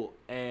school,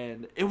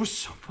 and it was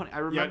so funny. I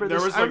remember there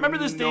this. was, I remember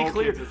like, this day no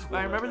clear. kids at school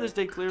I remember that this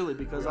day. day clearly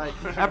because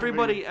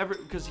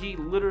because he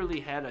literally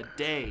had a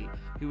day.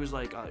 He was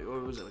like, what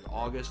was it, like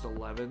August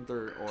 11th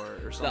or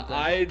The something?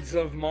 Ides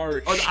of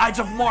March. Oh, the Ides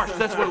of March.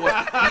 That's what it was.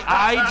 The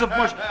Ides of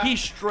March. He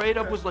straight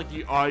up was like,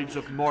 the Ides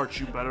of March.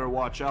 You better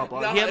watch out. No,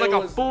 he had it like a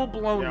was- full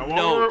blown Yeah,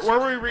 note.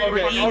 what were we reading?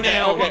 Okay, Fucking-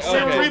 email. okay, We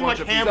were okay. reading like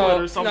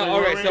Hamlet or something. No,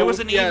 weren't okay, we? so It was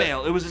an yeah,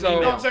 email. It was an so-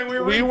 email. No, I'm saying we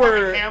were We reading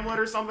were- fucking Hamlet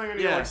or something, and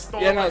he Yeah. like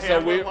stole Yeah, my no, so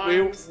Hamlet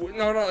lines.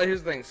 no,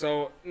 here's the thing.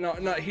 So, no,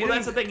 he Well, didn't.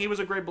 that's the thing. He was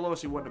a grade below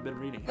us. He wouldn't have been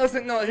reading.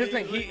 Listen, no, here's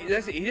the thing.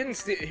 He didn't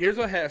steal. Here's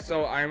what happened.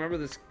 So I remember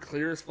this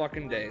clear as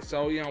fucking day.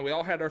 So we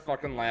all had our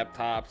fucking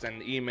laptops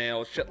and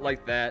emails, shit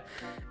like that.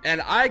 And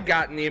I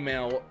got an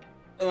email.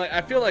 Like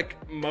I feel like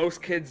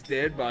most kids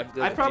did, but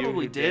I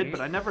probably did, but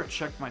I never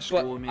checked my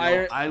school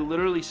email. I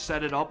literally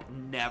set it up,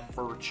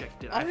 never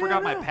checked it. I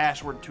forgot my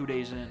password 2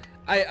 days in.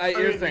 Here's the I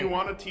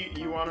mean, thing.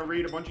 you want to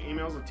read a bunch of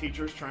emails of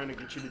teachers trying to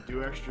get you to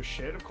do extra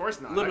shit? Of course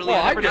not. Literally,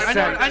 Well,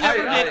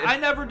 I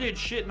never did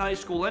shit in high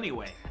school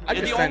anyway. I And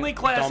just the sent only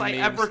class dumb I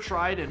memes. ever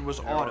tried in was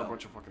Yeah, we're a auto.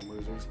 bunch of fucking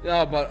losers.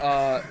 No,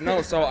 but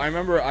no. So I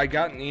remember I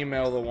got an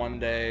email the one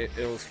day.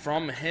 It was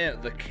from him,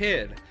 the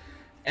kid,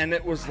 and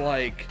it was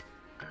like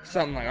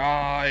something like,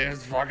 "Oh,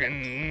 it's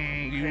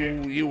fucking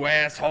you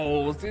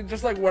assholes,"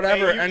 just like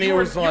whatever. Hey, and you he were,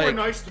 was you like, were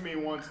nice to me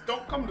once.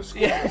 Don't come to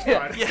school Yeah, this yeah,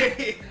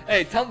 Friday.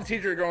 "Hey, tell the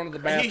teacher you're going to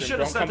the bathroom. He should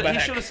have Don't come sent. He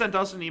back." should have sent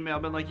us an email,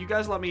 been like, "You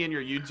guys let me in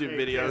your YouTube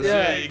videos.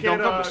 Yeah, Hey, kid, don't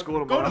come to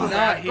school go to tomorrow." the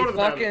Nah, Go he to the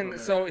fucking. bathroom.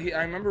 So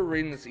I remember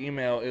reading this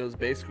email. It was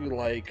basically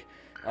like,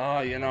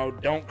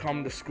 don't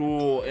come to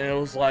school. And it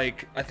was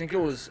like, I think it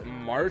was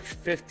March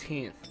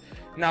 15th.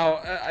 Now,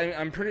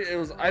 I'm pretty. It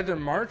was either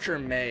March or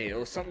May. It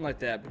was something like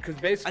that because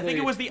basically. I think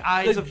it was the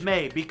Ides of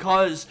May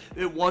because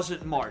it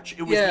wasn't March.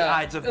 It was the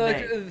Ides of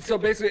May. So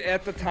basically,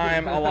 at the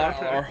time,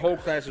 our whole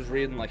class was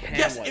reading like Hamlet.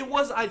 Yes, it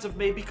was Ides of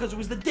May because it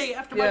was the day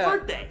after my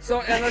birthday. So,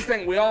 and this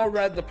thing, we all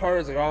read the part, it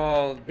was like,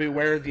 oh,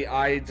 beware the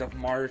Ides of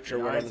March or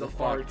The whatever Ides the of fuck.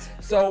 Fart.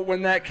 So,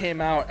 when that came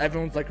out,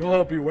 everyone's like,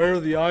 oh, beware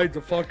the Ides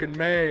of fucking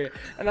May.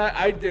 And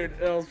I did,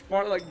 it was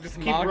fun, like, just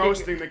Keep mocking.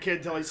 roasting the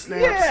kid till he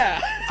snaps.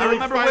 Yeah! I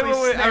remember. Wait, finally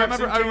wait, wait. I snaps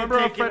remember. and I can't remember.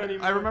 take it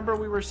anymore. I remember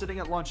we were sitting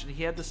at lunch and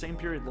he had the same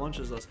period lunch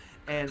as us,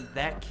 and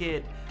that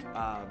kid,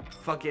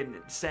 fucking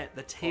sat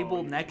the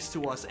table next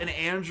to us, and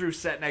Andrew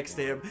sat next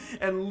to him,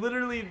 and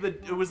literally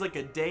it was like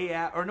a day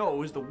or no, it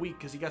was the week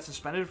because he got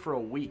suspended for a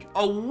week.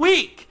 A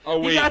week.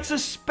 He got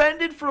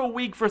suspended for a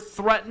week for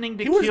threatening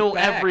to He was kill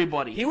back.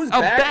 everybody. He was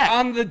back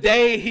on the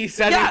day he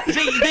said Yeah,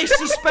 it. they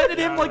suspended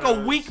him like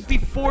a week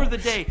before the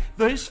day.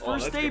 His Oh,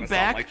 first that's day gonna sound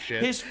back. like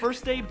shit. His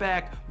first day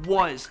back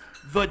was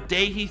the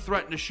day he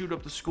threatened to shoot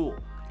up the school.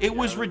 It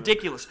was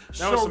ridiculous.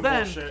 That was some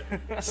bullshit.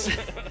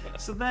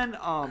 So then,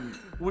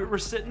 we were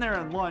sitting there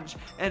at lunch,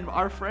 and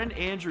our friend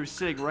Andrew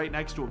sitting right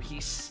next to him. He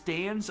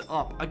stands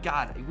up.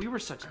 God, we were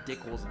such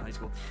dickholes in high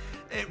school.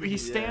 He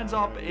stands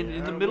up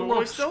in the middle well,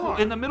 we of still school, are.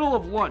 in the middle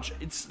of lunch.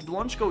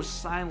 Lunch goes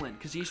silent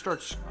because he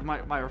starts.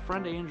 My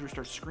friend Andrew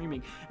starts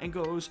screaming and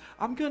goes,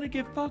 "I'm gonna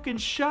get fucking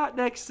shot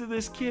next to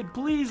this kid.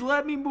 Please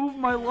let me move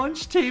my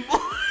lunch table."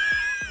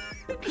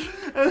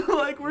 And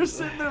like we're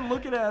sitting there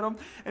looking at him,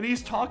 and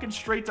he's talking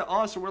straight to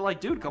us, and we're like,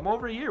 "Dude, come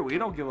over here. We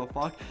don't give a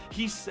fuck."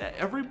 He said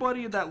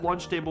everybody at that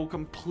lunch table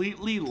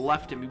completely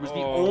left him. He was the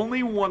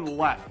only one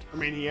left. I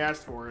mean, he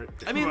asked for it.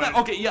 I mean, but-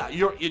 okay, yeah,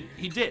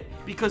 he did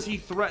because he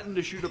threatened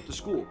to shoot up the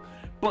school.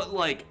 But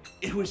like,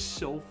 it was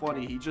so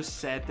funny. He just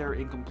sat there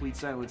in complete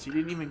silence. He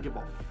didn't even give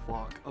a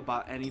fuck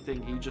about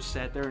anything. He just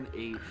sat there and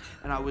ate.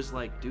 And I was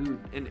like, dude.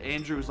 And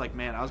Andrew was like,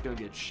 man, I was gonna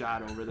get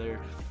shot over there.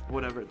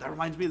 Whatever. That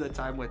reminds me of the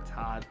time with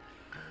Todd.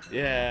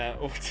 Yeah.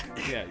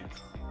 Yeah.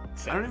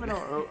 I don't even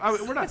know.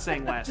 We're not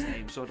saying last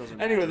names, so it doesn't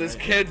matter. Anyway, this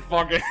right? kid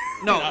fucking.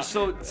 No,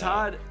 so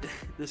Todd,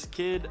 this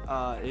kid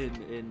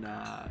in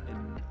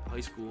high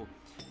school,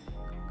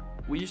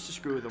 we used to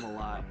screw with him a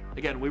lot.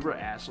 Again, we were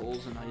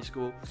assholes in high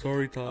school.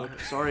 Sorry, Todd.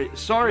 Sorry,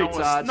 No one's-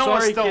 Todd. no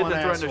one's sorry, still kid an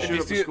that threatened to asshole. shoot up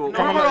If the you- school.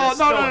 come on, it's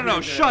still No.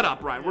 doing Shut that.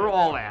 up, Ryan. We're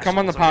all assholes. Come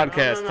on the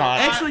podcast, Todd.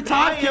 Actually,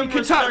 Todd, I can am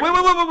Todd?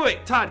 respect-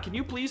 Wait. Todd, can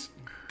you please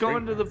go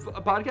into the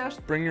podcast?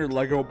 Bring your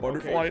Lego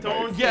butterfly.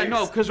 don't- Yeah,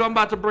 no, because I'm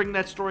about to bring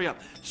that story up.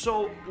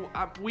 So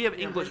we have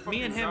English.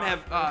 Me and him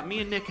have. Me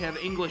and Nick have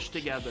English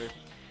together,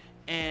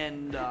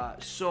 and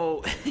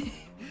so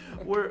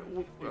we're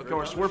of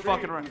course we're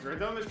fucking around. He's right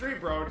down the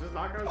street, bro. Just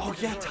knock on his Oh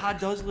fucking yeah, door. Todd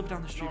does live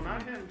down the street. No, from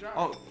not me. him, Josh.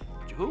 Oh,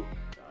 who?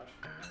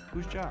 Josh.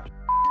 Who's Josh?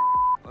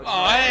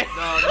 Oh, hey.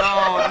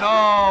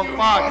 No,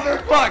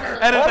 fuck.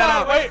 Edit Hold that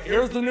on, out. wait.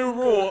 Here's the new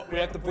rule. We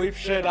have to bleep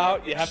shit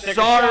out. You have to take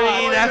Sorry, a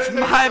shot. that's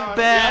my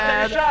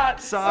bad. take a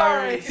shot.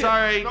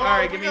 Sorry. No, All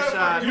right, we give me a gotta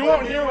shot. fucking- You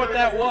won't hear what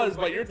that was,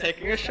 but you're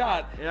taking a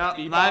shot. Yeah,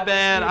 Bebop, my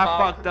bad. I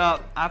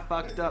bebop.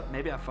 fucked up.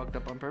 Maybe I fucked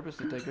up on purpose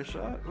to take a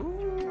shot.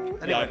 Ooh.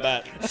 Yeah, I Anyway,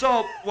 bet.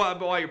 so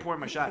while you're pouring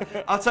my shot,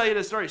 I'll tell you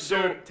the story.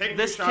 So Dude, taking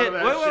this a shot kid, of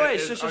that wait,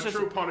 shit is shush. a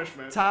true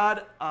punishment.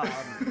 Todd,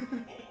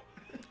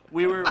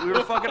 we were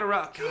fucking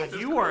around. God,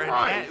 you are.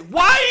 Christ.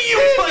 Why are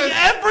you fucking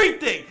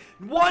everything?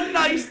 One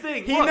nice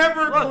thing. He Look,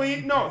 never look.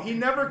 cleaned. No, he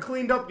never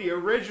cleaned up the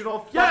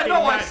original. Yeah, fucking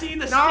no, I mess. seen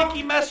the Now-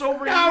 sticky mess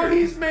over Now here.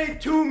 he's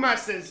made 2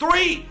 messes.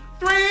 3.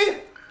 3.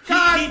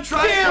 God he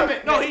tried. damn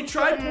it! No, he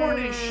tried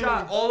pouring his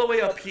shot all the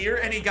way up here,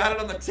 and he got it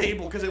on the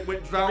table because it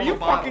went down Are the you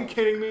bottle. fucking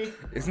kidding me?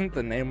 Isn't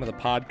the name of the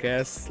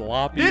podcast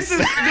Sloppy? This is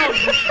no.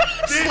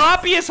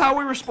 Sloppy is how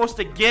we were supposed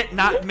to get,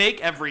 not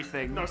make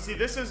everything. No, see,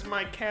 this is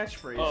my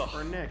catchphrase Ugh.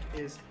 for Nick.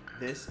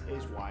 This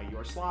is why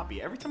you're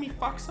sloppy. Every time he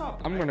fucks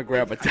up, I'm gonna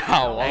grab a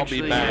towel. I'll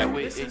Actually, be yeah, back.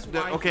 This is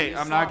why okay, he is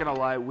I'm not sloppy. gonna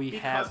lie.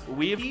 Because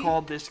We've he-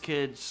 called this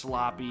kid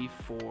sloppy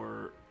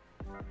for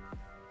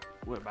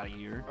what, about a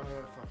year?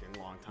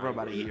 fucking long time. For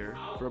about a year.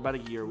 For about a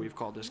year, we've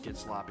called this kid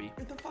sloppy.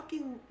 In the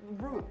fucking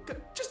room.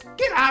 Just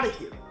get out of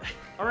here.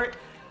 All right.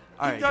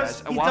 All right,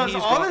 does- guys. he While does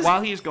he's all gone, this-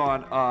 while he's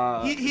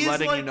gone, He is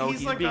letting like- you know he's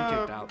he's like being a-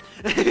 kicked out.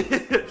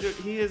 Dude,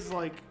 he is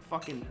like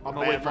fucking. I'm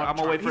gonna wait for. I'm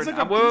gonna wait for. He's like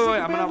I'm, a- wait, he's wait, like wait,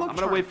 a I'm bad gonna. luck I'm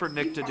gonna wait for charm.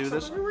 Nick He to do fucks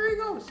this. up everywhere he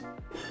goes.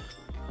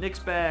 Nick's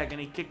bag, and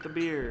he kicked the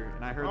beer,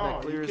 and I heard Oh,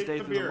 that clear he as kicked day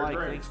the through the beer, mic.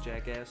 great. Thanks,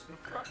 jackass.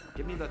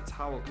 Give me the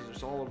towel, because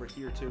it's all over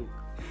here too.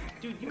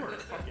 Dude, you are a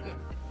fucking. You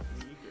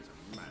guys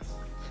are a mess.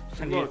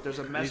 I need- Look, there's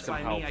a mess need some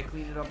by help. me. I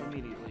cleaned it up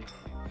immediately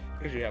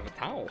Because you have a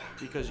towel.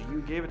 because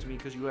you gave it to me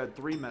because you had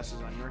 3 messes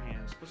on your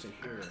hands. Listen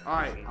here. All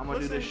right, I'm gonna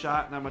do this Listen-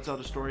 shot, and I'm gonna tell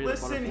the story of the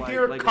listen butterfly.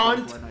 here, Lego cunt.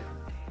 butterfly knife.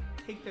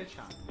 Take that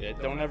shot. Yeah,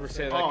 don't ever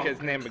say that Oh.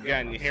 kid's name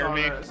again. You hear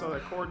me? I saw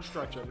that cord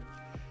stretching.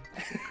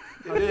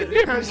 I did.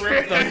 Rip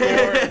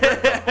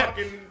the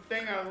Fucking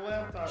thing on the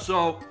laptop.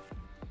 So,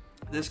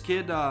 this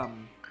kid,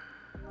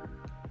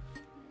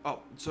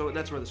 so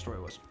that's where the story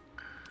was.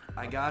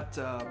 I got,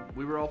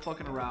 we were all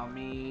fucking around,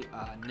 me,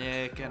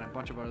 Nick, and a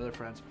bunch of our other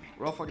friends.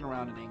 We're all fucking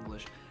around in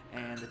English,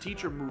 and the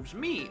teacher moves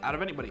me out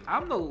of anybody.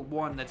 I'm the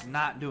one that's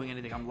not doing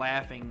anything. I'm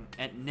laughing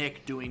at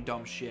Nick doing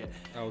dumb shit.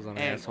 I was an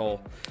And-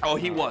 asshole. Oh,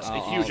 he was a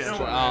huge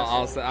asshole.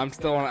 I'll say I'm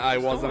still. I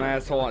was an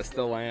asshole. I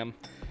still am.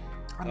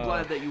 I'm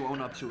glad that you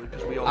own up to it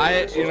because we all.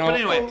 I- are. you know- But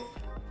anyway,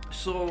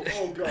 so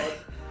Oh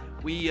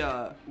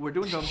god. we're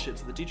doing dumb shit.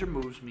 So the teacher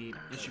moves me,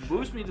 and she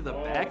moves me to the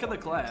back of the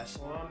class.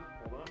 Hold on.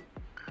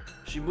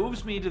 She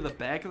moves me to the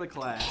back of the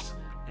class,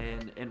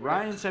 and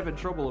Ryan's having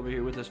trouble over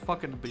here with his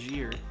fucking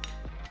Bajir.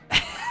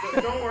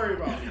 Don't worry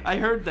about it. I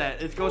heard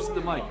that. It goes to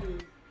the mic.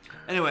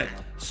 Anyway,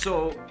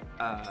 so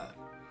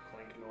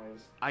Clink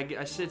noise.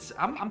 I sit.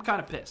 I'm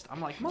kind of pissed.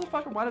 I'm like,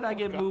 motherfucker, why did I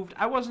get moved?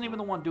 I wasn't even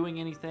the one doing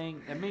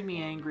anything. It made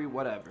me angry.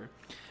 Whatever.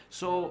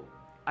 So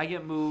I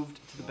get moved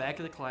to the back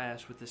of the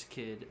class with this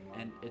kid,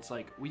 and it's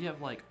like we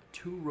have like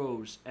 2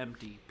 rows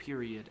empty,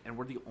 period, and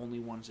we're the only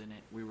ones in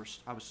it.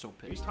 I was so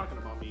He's pissed. talking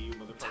about me, you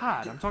motherfucker.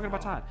 Todd, I'm talking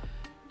about Todd.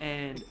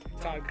 And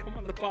Todd, come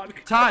on the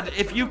podcast. Todd,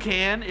 if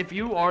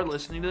you are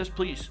listening to this,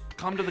 please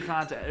come to the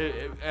contact.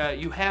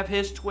 You have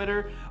his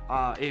Twitter.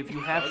 If you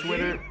have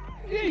Twitter.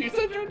 Yeah, you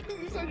said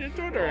your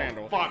Twitter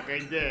handle. Fuck, I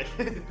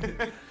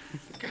did.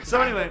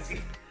 So anyway,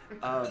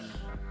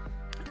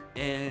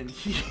 and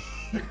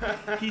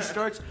he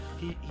starts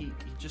he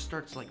just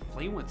starts like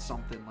flailing with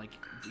something. Like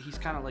he's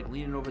kind of like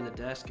leaning over the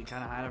desk and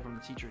kind of hiding from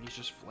the teacher, and he's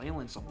just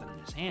flailing something in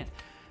his hand.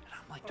 And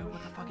I'm like, dude,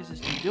 what the fuck is this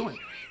dude doing?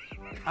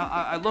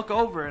 I look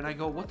over and I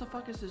go, what the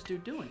fuck is this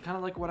dude doing? Kind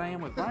of like what I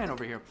am with Brian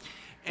over here.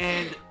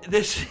 And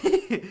this,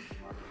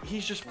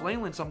 he's just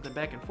flailing something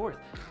back and forth.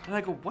 And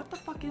I go, what the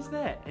fuck is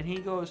that? And he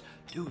goes,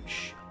 dude,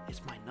 shh,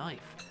 it's my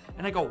knife.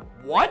 And I go,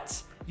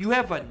 what? You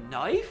have a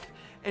knife?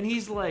 And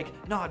he's like,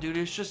 nah, dude,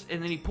 it's just,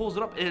 and then he pulls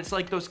it up, and it's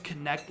like those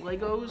Connect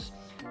Legos.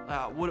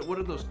 What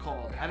are those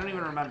called? I don't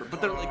even remember.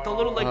 But they're like the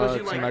little Legos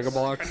you It's like. Mega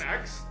Bloks.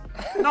 Connects?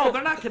 No,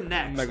 they're not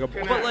Connects. Mega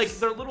but Bloks. like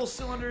they're little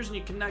cylinders, and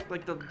you connect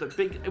like the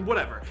big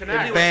whatever.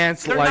 Connect.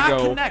 Advanced they're Lego. not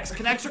Connects.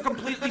 Connects are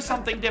completely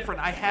something different.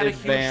 I had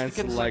Advanced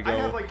a huge. Lego. I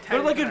have like 10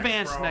 They're like Connects,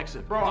 advanced bro. Connects.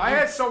 Bro, I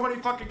had so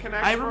many fucking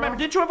connects. I remember.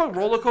 Didn't you have a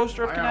roller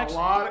coaster of I got a Connects?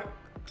 lot of...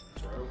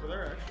 It's right over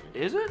there, actually.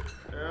 Is it?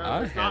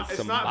 I it's had not, it's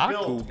some not Baku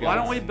built. guns. Why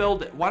don't we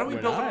build it? Why don't we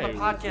When build it on I the was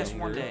podcast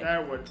one younger.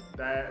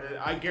 day?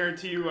 I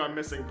guarantee you I'm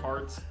missing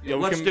parts. Yeah,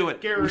 we Let's can- do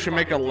it. We should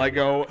make a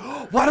Lego.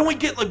 Why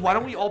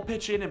don't we all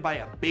pitch in and buy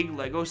a big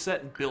Lego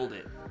set and build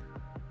it?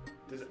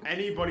 Does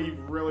anybody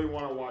really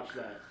want to watch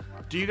that?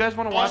 Do you guys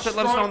want to watch it?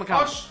 Let us know in the Us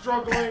comments.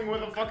 struggling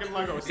with a fucking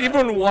Lego set.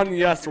 Even one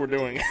yes, we're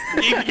doing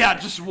it. Yeah,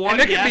 just one.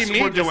 And it yes, could be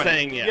me we're just doing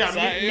saying it. yes.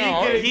 Yeah, me you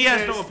know, getting He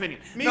has no pissed. opinion.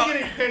 Me No.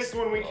 getting pissed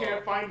when we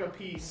can't find a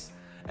piece.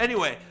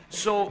 Anyway,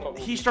 so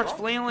he starts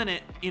flailing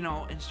it,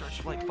 and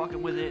starts like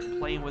fucking with it and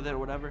playing with it or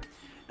whatever.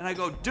 And I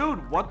go,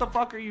 dude, what the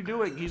fuck are you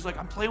doing? He's like,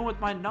 I'm playing with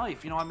my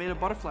knife. You know, I made a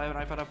butterfly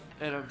knife out of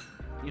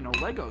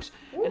Legos.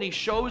 And he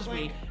shows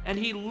me, and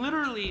he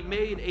literally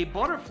made a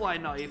butterfly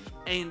knife,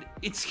 and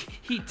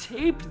he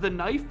taped the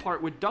knife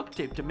part with duct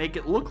tape to make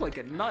it look like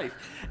a knife.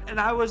 And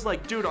I was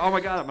like, dude, oh my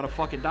god, I'm gonna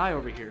fucking die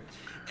over here.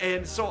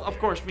 And so, of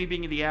course, me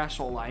being the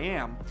asshole I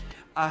am,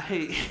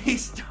 he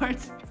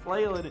starts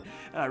flailing,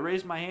 and I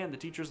raise my hand. The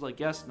teacher's like,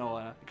 yes,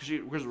 Noah,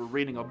 because we're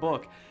reading a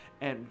book.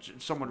 And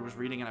someone was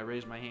reading, and I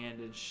raised my hand,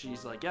 and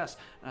she's like, yes.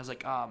 And I was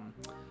like,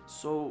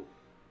 so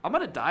I'm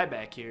going to die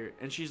back here.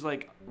 And she's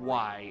like,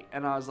 why?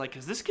 And I was like,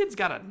 because this kid's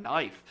got a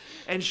knife.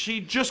 And she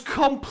just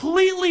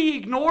completely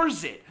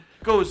ignores it.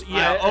 Goes,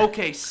 yeah,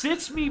 okay,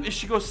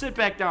 she goes, sit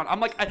back down. I'm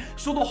like,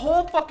 so the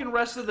whole fucking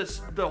rest of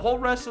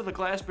the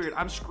class period,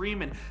 I'm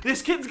screaming,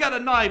 this kid's got a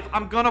knife,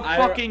 I'm gonna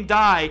fucking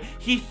die.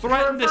 He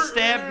threatened to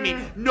stab me.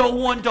 No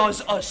one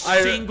does a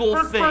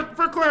single thing.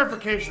 For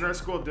clarification, our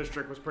school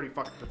district was pretty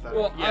fucking pathetic.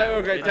 Well,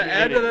 to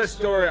add to this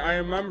story, I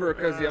remember,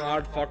 because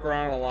I'd fuck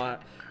around a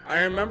lot,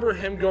 I remember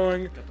him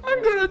going,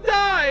 I'm gonna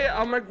die.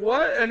 I'm like,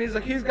 what? And he's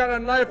like, he's got a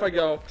knife. I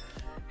go,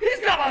 he's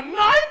got a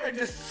knife! I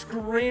just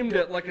screamed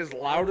it like as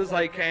loud as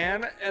I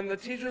can, and the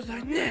teacher's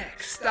like,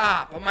 Nick,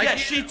 stop. I'm like, yeah,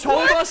 she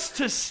told us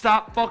to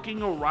stop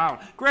fucking around.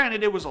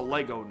 Granted, it was a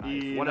Lego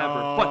knife, whatever,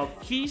 but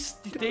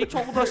they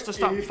told us to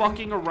stop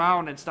fucking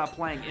around and stop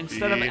playing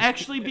instead of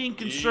actually being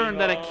concerned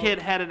that a kid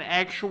had an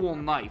actual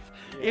knife.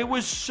 It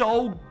was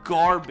so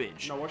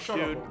garbage. No, shut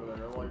up over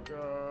there. Like,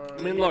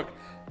 I mean, look,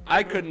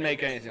 I couldn't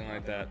make anything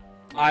like that.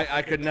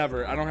 I could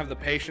never. I don't have the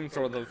patience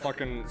or the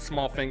fucking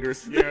small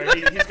fingers. Yeah,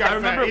 he's got.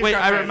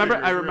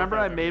 I remember.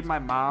 I made my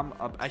mom.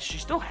 She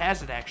still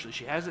has it actually.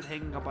 She has it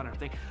hanging up on her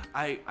thing.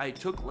 I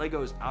took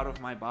Legos out of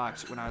my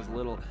box when I was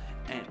little,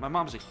 and my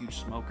mom's a huge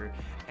smoker,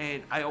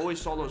 and I always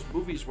saw those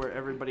movies where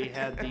everybody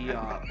had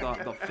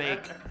the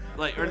fake,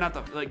 like, or not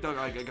the like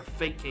a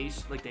fake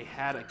case, like they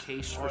had a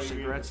case for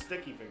cigarettes.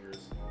 Sticky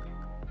fingers.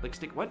 Like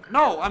stick what?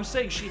 No, I'm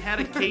saying she had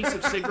a case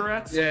of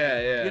cigarettes.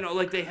 Yeah. You know,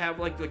 like they have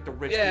like the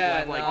rich people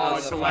have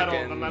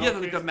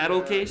like the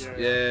metal case.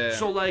 Yeah.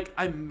 So like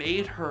I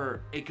made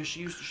her because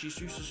she used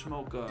to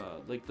smoke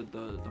like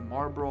the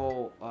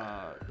Marlboro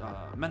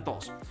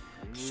menthols.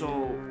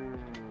 So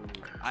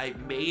I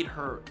made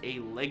her a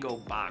Lego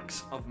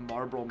box of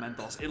Marlboro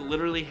menthols. It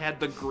literally had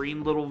the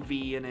green little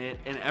V in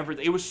it and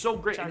everything. It was so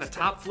great. And the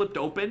top flipped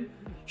open.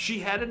 She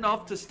had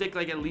enough to stick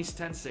like at least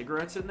 10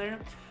 cigarettes in there.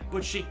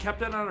 But she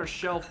kept it on her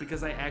shelf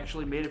because I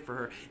actually made it for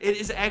her. It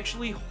is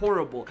actually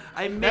horrible.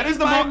 I made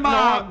my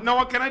mom.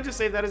 Noah, can I just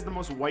say that is the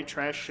most white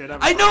trash shit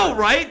I've ever I know,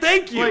 right?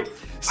 Thank you. Like,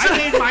 I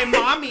made my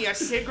mommy a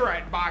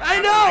cigarette box. I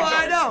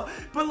know.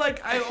 But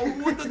like,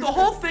 the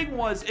whole thing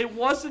was, it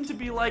wasn't to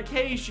be like,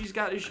 hey, she's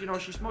got,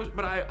 she smokes.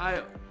 But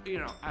I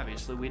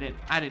obviously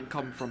I didn't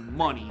come from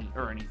money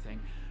or anything.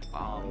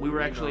 We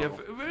were actually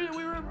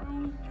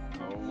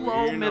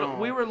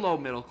we were low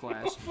middle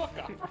class,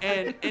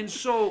 and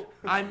so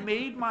I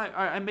made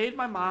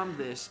my mom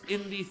this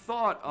in the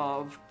thought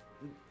of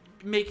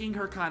making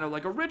her kind of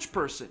like a rich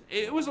person.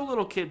 It was a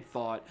little kid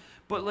thought,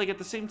 but like at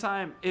the same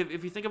time,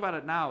 if you think about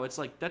it now, it's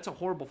like that's a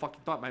horrible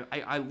fucking thought.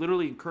 I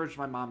literally encouraged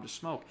my mom to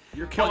smoke.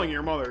 You're killing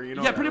your mother, you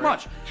know. Yeah, pretty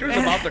much. She was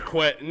about to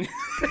quit. She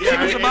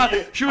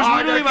was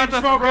literally about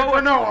to throw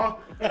for Noah.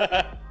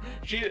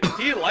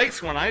 He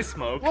likes when I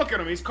smoke. Look at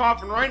him, he's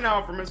coughing right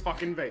now from his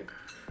fucking vape.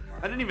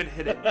 I didn't even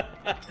hit it. So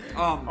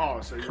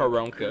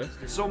Karonka.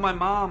 So my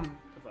mom,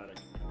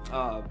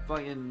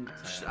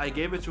 I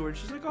gave it to her, and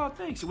she's like, "Oh,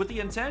 thanks," with the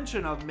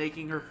intention of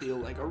making her feel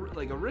like a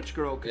rich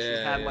girl because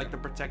she had like the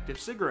protective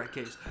cigarette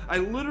case. I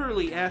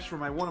literally asked for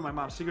one of my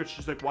mom's cigarettes.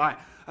 She's like, "Why?"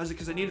 I was like,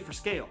 "Because I need it for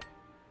scale."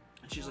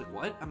 And she's like,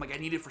 "What?" I'm like, "I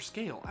need it for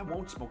scale. I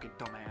won't smoke it,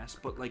 dumbass.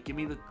 But like, give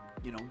me it."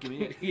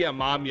 Yeah,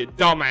 mom, you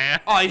dumbass.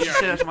 Oh, I used to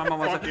say that to my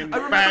mom. I was like, "I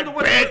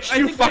remember the bitch,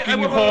 you fucking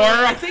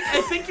whore." I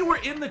think you were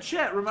in the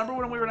chat. Remember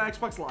when we were on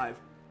Xbox Live?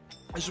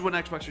 This is when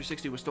Xbox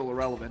 360 was still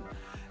irrelevant,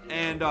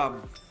 and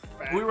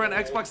we were on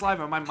Xbox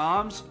Live. And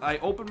I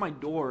opened my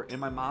door,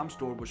 and my mom's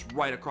door was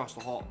right across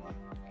the hall.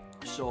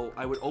 So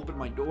I would open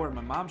my door, and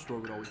my mom's door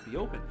would always be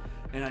open.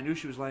 And I knew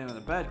she was laying on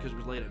the bed because it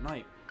was late at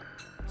night.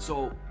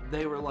 So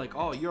they were like,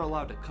 "Oh, you're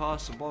allowed to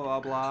cuss and blah blah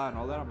blah and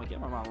all that." I'm like, "Yeah,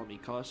 my mom let me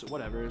cuss.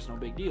 Whatever, it's no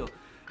big deal."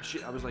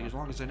 I was like, as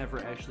long as I never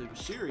actually was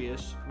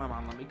serious, my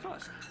mom let me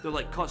cuss. They're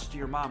like, "Cuss to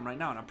your mom right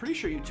now." And I'm pretty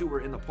sure you two were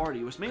in the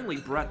party. It was mainly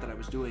Brett that I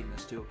was doing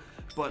this to,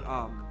 but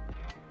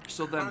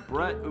so then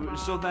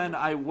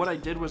what I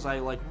did was I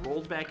like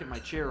rolled back in my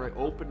chair. I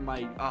opened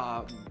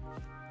my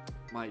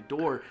my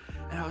door,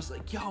 and I was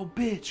like, "Yo,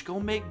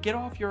 bitch, get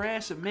off your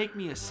ass and make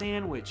me a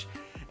sandwich."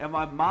 And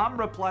my mom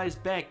replies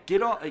back,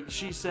 "Get off."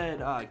 She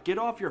said, "Get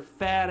off your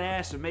fat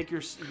ass and make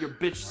your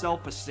bitch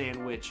self a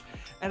sandwich."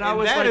 And I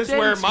was like, "That is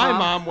where my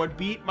mom would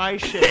beat my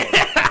shit."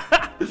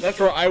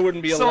 That's where I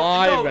wouldn't be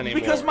alive anymore.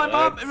 Because my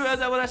mom,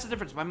 that's the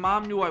difference. My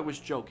mom knew I was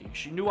joking.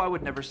 She knew I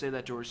would never say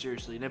that to her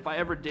seriously. And if I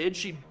ever did,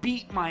 she'd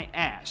beat my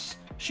ass.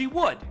 She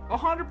would,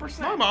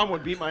 100%. My mom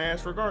would beat my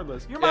ass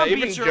regardless. Your mom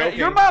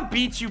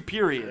beats you,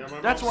 period.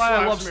 Yeah, that's why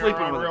I love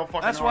sleeping with her.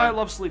 That's why I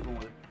love sleeping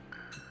with her.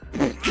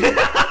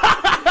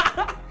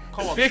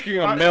 Speaking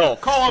of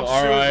MILF, call up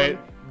all Susan.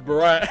 right,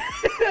 Brett.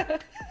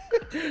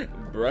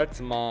 Brett's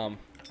mom.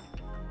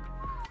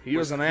 He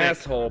was an thick.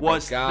 asshole.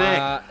 Was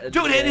but thick.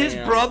 Dude, and his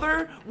goddamn.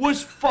 brother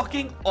was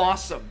fucking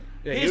awesome.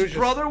 Yeah, he his was just-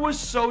 brother was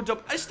so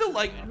dope. I still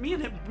like me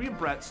and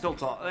Brett still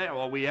talk.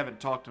 Well, we haven't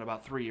talked in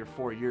about 3 or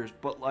 4 years,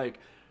 but like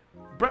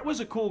Brett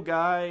was a cool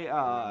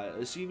guy.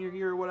 A senior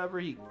year or whatever,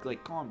 he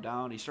like calmed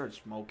down. He started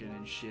smoking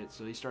and shit,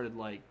 so he started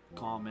like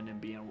calming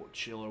and being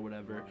chill or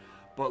whatever.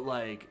 But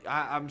like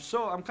I'm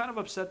kind of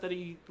upset that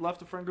he left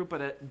the friend group.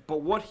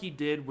 But what he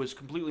did was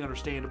completely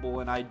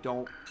understandable, and I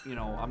don't,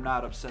 I'm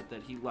not upset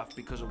that he left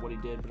because of what he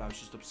did. But I was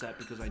just upset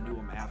because I knew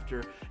him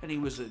after, and he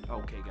was an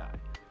okay guy.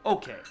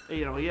 Okay,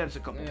 he has a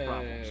couple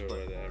problems, Yeah, but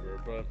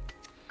whatever. But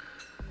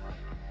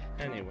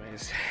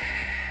anyways,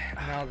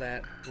 now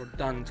that we're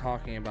done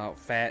talking about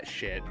fat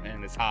shit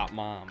and his hot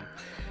mom,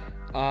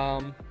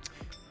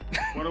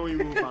 What do we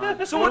move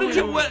on? So what did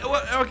you?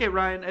 Okay,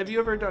 Ryan, have you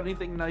ever done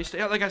anything nice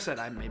to? Like I said,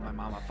 I made my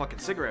mom a fucking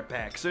cigarette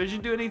pack. So did you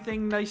do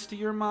anything nice to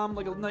your mom,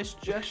 like a nice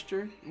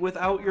gesture,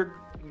 without your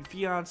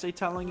fiance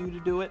telling you to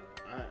do it?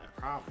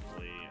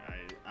 Probably.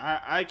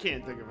 I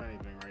can't think of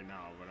anything right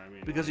now, but I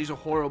mean. Because he's a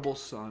horrible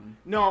son.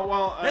 No,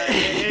 well,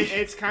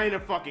 it's kind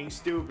of fucking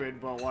stupid,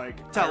 but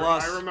like. Tell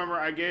us. I remember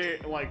I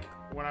gave like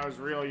when I was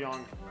real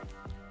young.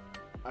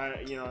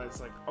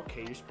 It's like,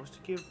 okay, you're supposed to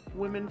give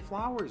women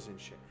flowers and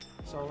shit.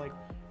 So like,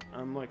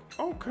 I'm like,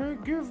 okay,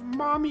 give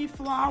mommy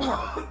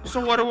flower.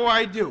 So what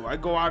do? I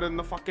go out in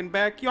the fucking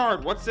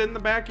backyard. What's in the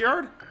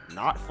backyard?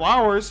 Not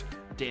flowers.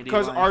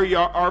 Because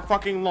our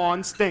fucking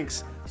lawn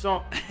stinks.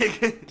 So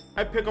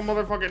I pick a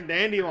motherfucking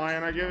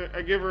dandelion. I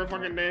give her a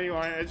fucking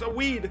dandelion. It's a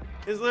weed.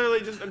 It's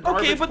literally just a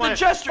garbage Okay, but plant. the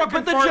gesture,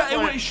 Fucking fart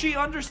plant. she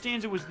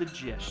understands it was the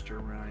gesture,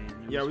 Ryan.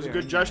 Yeah, it was a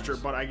very good gesture,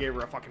 nice. but I gave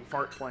her a fucking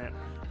fart plant.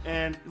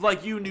 And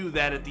Like you knew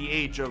that at the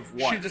age of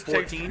what? she just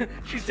 14.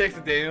 she takes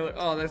the day. Like,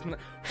 oh, that's not.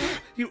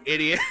 You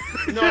idiot.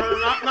 no,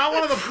 not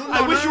one of the.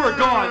 I wish you were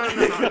gone.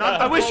 Not the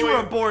I wish you were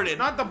blowy- aborted.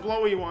 Not the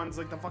blowy ones,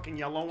 like the fucking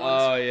yellow ones.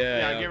 Oh, yeah,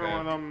 Yeah, I gave her okay.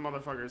 one of them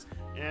motherfuckers,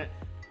 and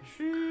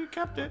she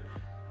kept it.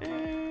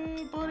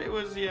 But it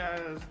was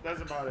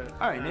that's about it.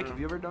 All right, Nick, have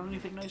you ever done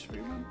anything nice for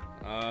your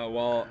mom?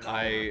 Well,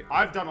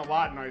 I've done a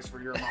lot nice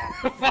for your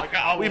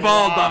mom. We've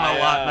all done a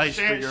lot yeah. nice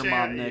for your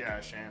mom, Nick.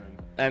 Yeah, Shannon.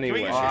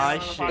 Anyway.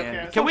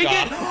 Can we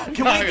get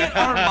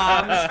our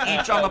moms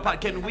each on the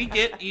pod? Can we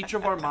get each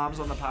of our moms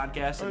on the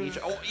podcast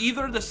and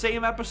either the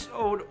same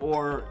episode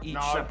or each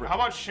No, separate? how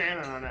about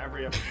Shannon on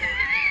every episode?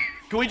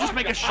 Can we just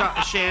make a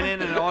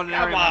Shannon an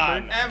ordinary Come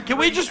on. member? Can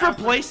we just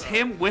replace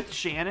him with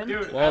Shannon?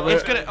 Dude, Well,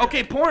 It's gonna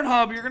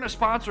Pornhub, you're gonna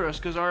sponsor us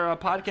because our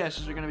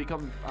podcasters are gonna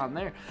become on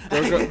there.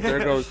 there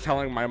goes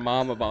telling my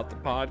mom about the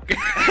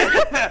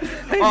podcast.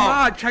 Hey,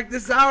 Mom, check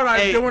this out. I'm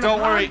Hey, doing don't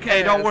a worry. podcast.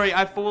 Hey, don't worry.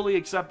 I fully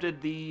accepted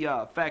the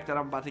fact that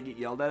I'm about to get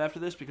yelled at after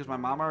this because my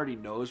mom already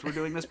knows we're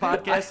doing this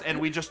podcast, and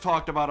we just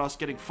talked about us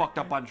getting fucked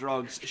up on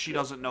drugs. She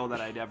doesn't know that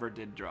I ever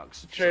did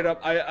drugs. Straight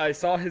up, I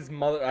saw his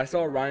mother. I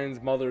saw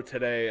Ryan's mother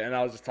today, and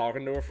I was just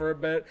talking to her for a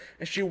bit,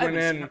 and she I went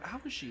haven't seen in. her.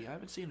 How is she? I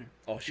haven't seen her.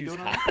 Oh, she's doing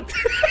hot.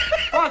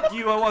 Fuck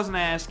you! I wasn't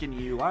asking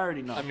you. I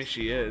already know. I mean,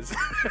 she is.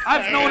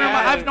 I've known her.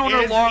 I've known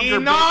her Is longer.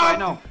 Bitch, I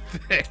know.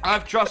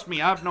 enough. Trust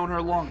me. I've known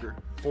her longer.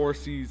 4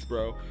 C's,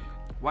 bro.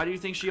 Why do you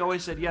think she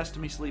always said yes to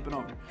me sleeping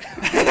over?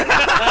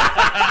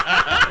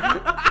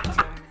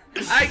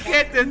 I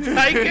get this.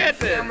 I get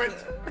Damn this.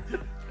 it.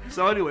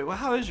 So anyway, well,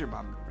 how is your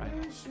mom? Right.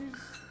 She's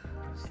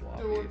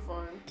doing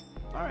fine.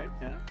 All right.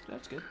 Yeah,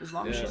 that's good. As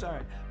long as Yeah. she's all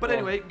right. But Well-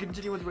 anyway,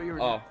 continue with what you were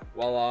doing. Oh,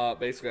 well,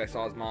 basically, I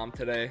saw his mom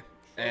today,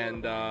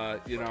 and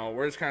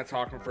we're just kind of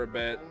talking for a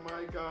bit, Oh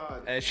my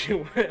god. and she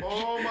went.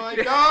 Oh my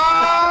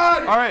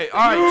god! All right,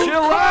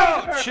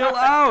 chill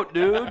out,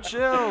 dude,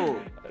 chill.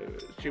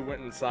 She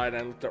went inside,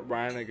 and I looked at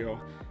Ryan and I go,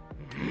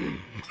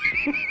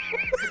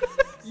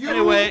 You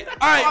Anyway,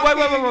 all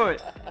right,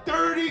 wait.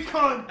 dirty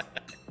cunt!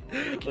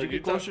 Could you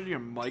get closer to your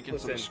mic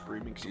instead of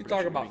screaming? You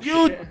talk about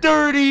You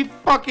dirty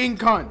fucking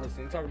cunt!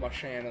 Listen, you talk about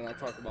Shannon, I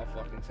talk about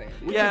fucking Sandy.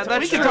 Yeah,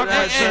 that's we can true. talk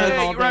about Shannon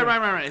all day.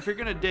 Right. If you're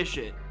gonna dish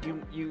it,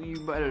 you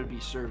better be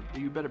served.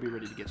 You better be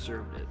ready to get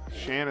served it.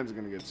 Shannon's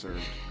gonna get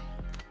served.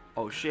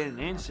 Oh, Shannon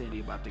and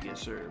Sandy about to get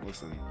served.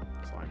 Listen,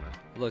 Slimer.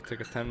 Look,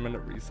 take a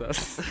 10-minute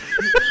recess.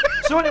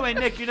 So anyway,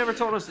 Nick, you never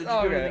told us did you do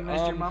Okay, anything nice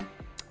to your mom?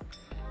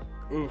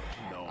 Oof.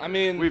 No. I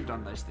mean, We've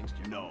done nice things to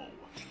you. No.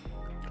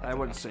 I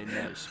wouldn't say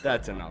nice.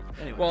 that's enough.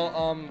 Anyway.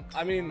 Well,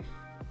 I mean,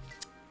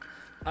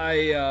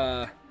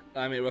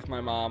 I mean, with my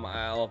mom,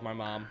 I love my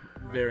mom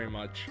very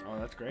much. Oh,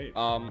 that's great.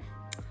 I'm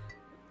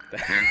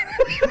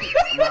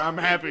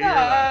happy to hear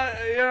that.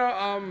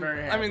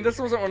 Very I mean, this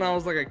wasn't when I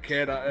was like a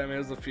kid. I mean, it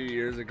was a few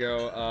years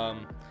ago.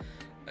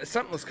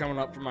 Something was coming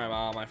up for my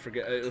mom. I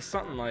forget. It was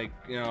something like,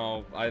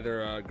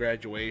 either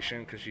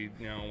graduation because she,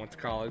 went to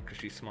college because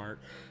she's smart.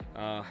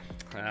 I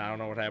don't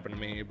know what happened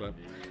to me, but,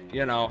 She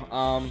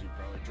probably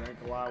drank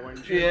a lot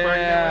when she was Yeah.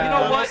 pregnant. You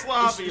know Little what?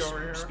 Sloppy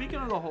over here. Speaking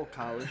of the whole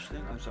college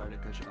thing, I'm sorry to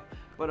cut you off,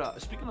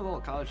 but speaking of the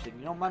whole college thing,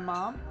 my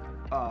mom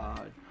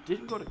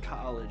didn't go to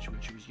college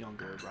when she was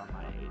younger, around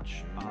my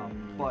age.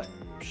 But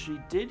she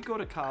did go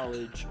to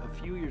college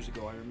a few years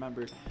ago. I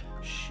remember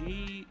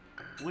she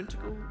went to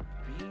go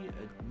be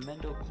a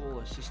medical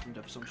assistant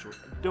of some sort.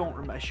 I don't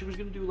remember. She was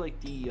gonna do like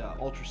the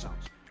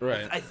ultrasounds.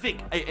 Right. I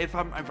think, if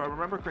I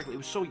remember correctly, it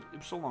was so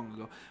long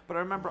ago. But I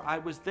remember I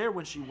was there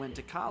when she went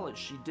to college.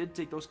 She did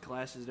take those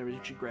classes and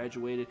everything. She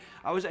graduated.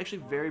 I was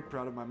actually very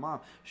proud of my mom.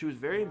 She was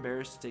very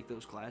embarrassed to take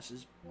those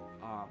classes,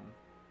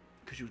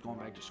 because she was going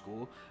back to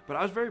school. But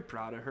I was very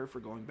proud of her for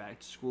going back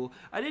to school.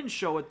 I didn't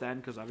show it then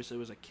because obviously I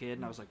was a kid,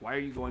 and I was like, why are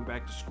you going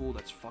back to school?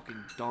 That's fucking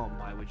dumb.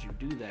 Why would you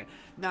do that?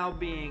 Now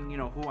being,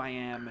 who I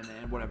am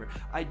and whatever,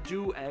 I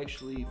do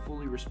actually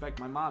fully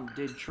respect my mom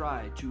did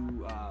try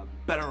to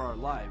better our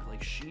lives.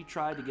 Like, she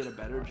tried to get a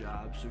better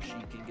job so she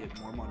can get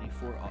more money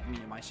for me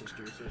and my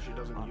sister. So she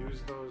doesn't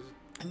use those?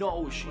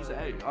 No,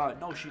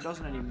 no, she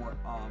doesn't anymore.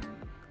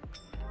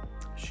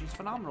 She's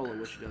phenomenal at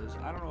what she does.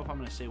 I don't know if I'm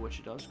gonna say what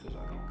she does because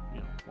I don't,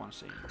 want to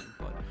say anything.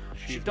 But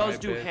she does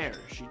do hair.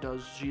 She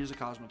is a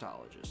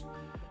cosmetologist.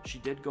 She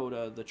did go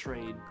to the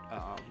trade,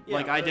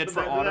 like I did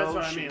for auto.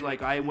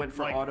 I went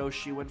for auto.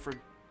 She went for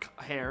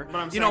hair.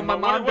 My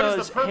mom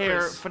does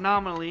hair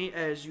phenomenally,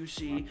 as you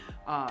see.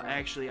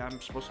 Actually,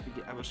 I'm supposed to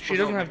be. She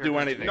doesn't have to do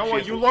anything. No,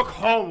 you look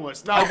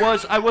homeless. No.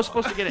 I was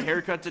supposed to get a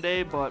haircut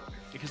today, but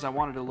because I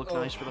wanted to look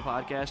nice for the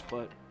podcast,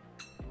 but.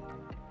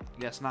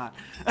 Guess not,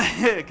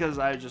 because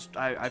I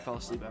fell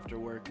asleep after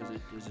work because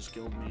it just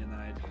killed me, and then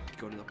I had to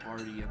go to the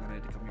party, and then I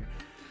had to come here.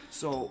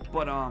 So,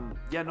 but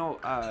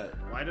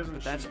why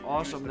doesn't that's she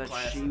awesome use the that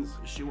classes?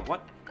 she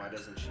what? Why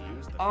doesn't she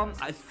use the classes?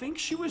 I think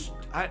she was.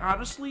 I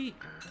honestly,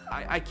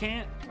 I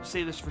can't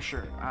say this for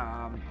sure.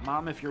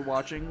 Mom, if you're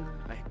watching,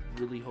 I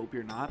really hope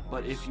you're not,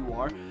 but if you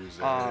are,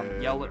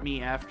 yell at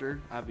me after,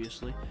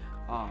 obviously.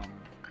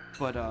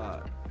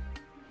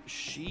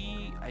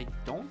 She, I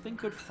don't think,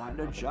 could find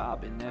a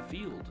job in that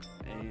field,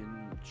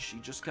 and she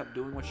just kept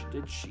doing what she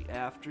did.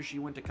 After she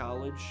went to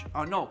college,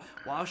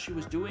 while she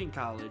was doing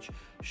college,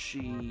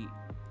 she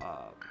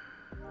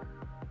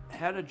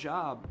had a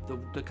job,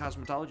 the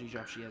cosmetology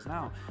job she has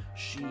now.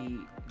 She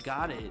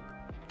got it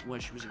when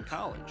she was in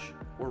college,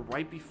 or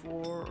right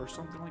before, or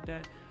something like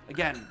that.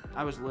 Again,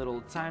 I was little,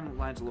 the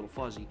timeline's a little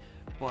fuzzy,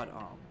 but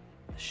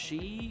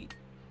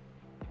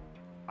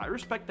I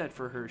respect that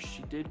for her.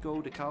 She did go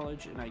to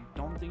college, and I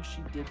don't think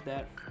she did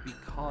that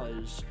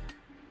because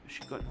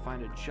she couldn't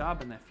find a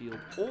job in that field,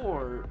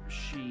 or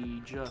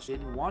she just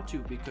didn't want to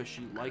because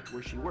she liked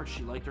where she worked.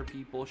 She liked her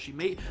people. She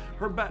made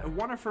her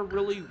one of her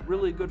really,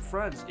 really good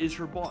friends is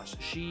her boss.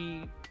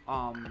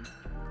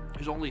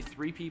 There's only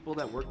 3 people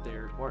that work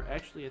there, or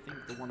actually I think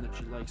the one that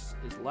she likes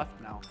is left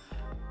now.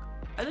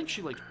 I think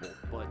she likes both,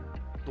 but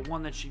the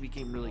one that she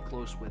became really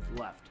close with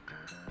left.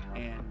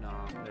 And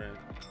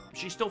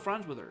she's still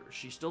friends with her.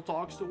 She still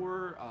talks to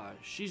her.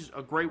 She's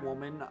a great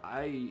woman.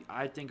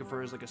 I think of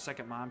her as like a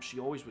second mom. She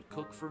always would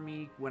cook for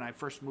me. When I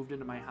first moved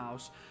into my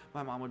house,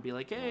 my mom would be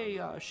like,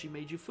 hey, she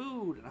made you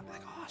food. And I'm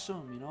like,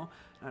 awesome,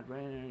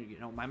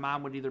 my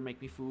mom would either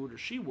make me food or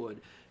she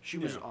would. She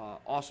was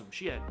awesome.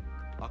 She had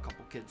a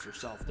couple kids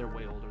herself. They're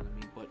way older than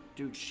me. But,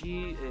 dude,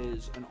 she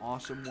is an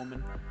awesome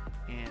woman.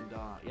 And,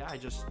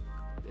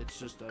 it's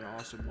just an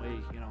awesome way,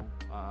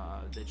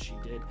 that she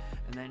did.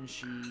 And then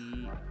she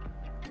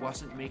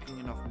wasn't making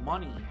enough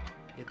money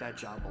at that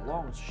job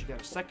alone, so she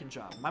got a second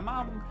job. My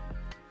mom,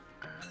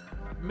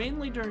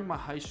 mainly during my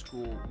high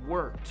school,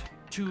 worked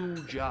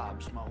 2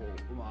 jobs my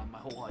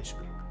whole high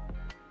school.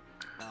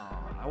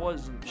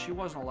 She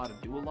wasn't allowed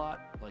to do a lot.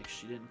 Like,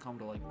 she didn't come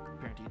to like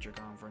parent-teacher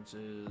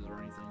conferences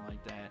or anything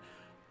like that.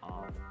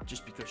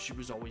 Just because she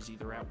was always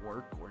either at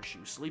work or she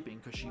was sleeping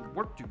because she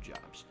worked 2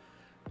 jobs.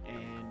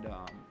 And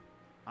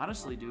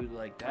honestly, dude,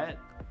 like that,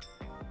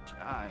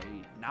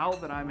 now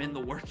that I'm in the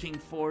working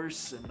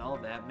force and all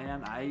that,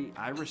 man,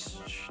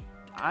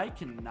 I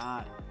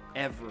cannot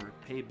ever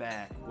pay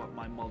back what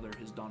my mother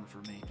has done for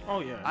me.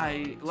 Oh yeah.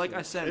 I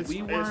said,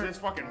 it's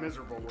fucking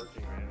miserable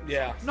working, man.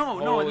 Yeah.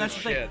 No, and that's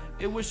the thing.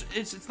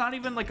 It's not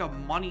even like a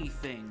money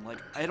thing. Like,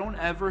 I don't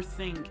ever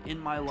think in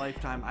my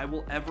lifetime I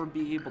will ever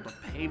be able to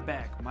pay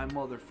back my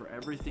mother for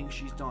everything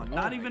she's done.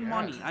 Not even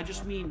money. I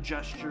just mean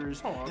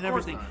gestures and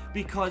everything.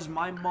 Because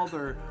my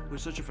mother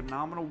was such a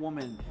phenomenal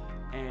woman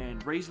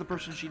and raised the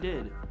person she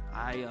did.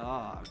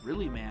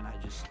 Really, man,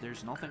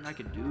 there's nothing I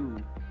could do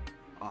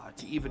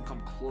to even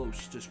come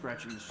close to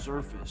scratching the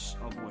surface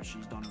of what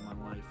she's done in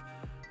my life.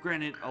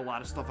 Granted, a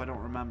lot of stuff I don't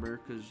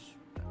remember because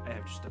I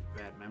have just a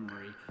bad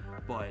memory,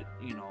 but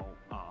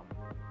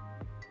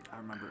I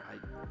remember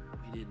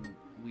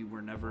we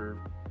were never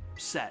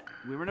set.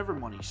 We were never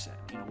money set.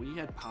 We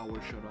had power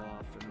shut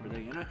off and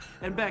everything.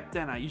 And back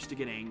then I used to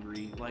get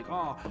angry, like,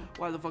 oh,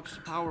 why the fuck's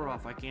the power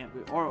off? I can't.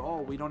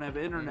 Or we don't have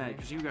internet,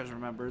 because you guys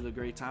remember the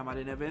great time I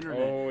didn't have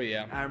internet. Oh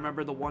yeah. I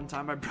remember the one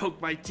time I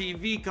broke my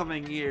TV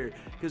coming here,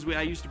 because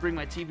I used to bring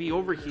my TV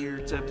over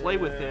here to play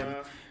with him.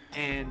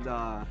 And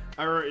that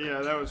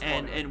was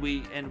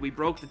funny. And we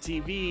broke the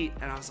TV,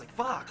 and I was like,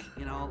 fuck,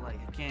 I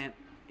can't.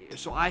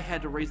 so I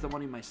had to raise the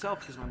money myself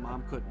because my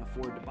mom couldn't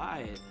afford to buy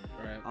it.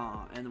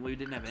 Right. And we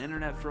didn't have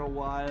internet for a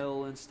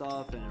while and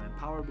stuff, and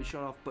power would be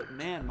shut off. But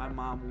man, my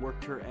mom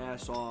worked her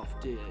ass off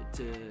to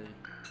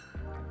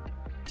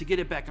get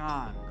it back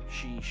on.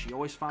 She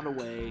always found a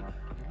way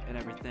and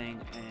everything.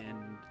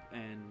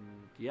 And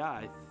yeah,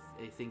 I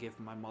think if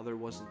my mother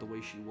wasn't the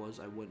way she was,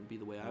 I wouldn't be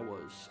the way I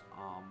was.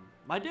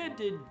 My dad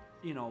did,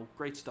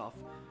 great stuff.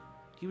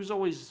 He was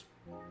always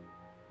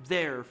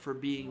there for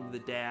being the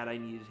dad I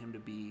needed him to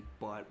be,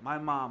 but my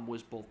mom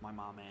was both my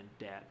mom and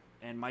dad.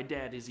 And my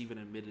dad has even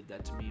admitted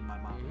that to me. My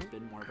mom has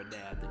been more of a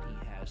dad than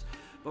he has.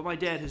 But my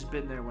dad has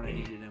been there when I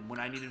needed him. When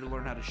I needed to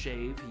learn how to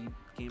shave, he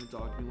came and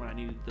talked to me. When I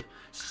needed the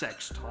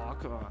sex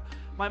talk,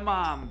 my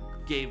mom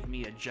gave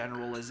me a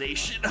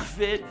generalization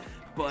of it,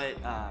 but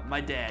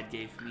my dad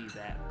gave me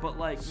that. But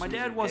like, my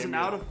dad wasn't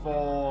out of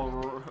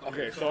full.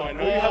 Okay, so I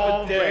know you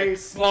have a dick,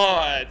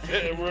 but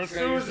we're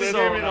Susan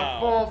gave me the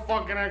full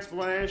fucking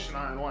explanation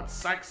on what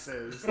sex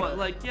is. But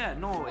like, yeah,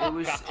 no,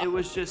 it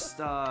was just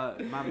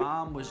my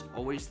mom was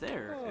always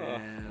there,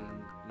 and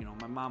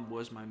my mom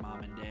was my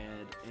mom and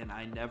dad, and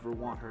I never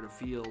want her to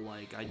feel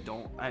like I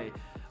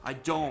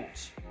don't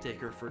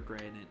take her for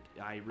granted.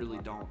 I really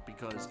don't,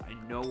 because I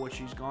know what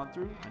she's gone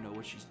through. I know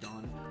what she's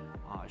done.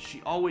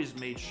 She always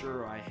made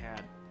sure I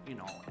had,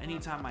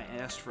 anytime I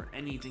asked for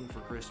anything for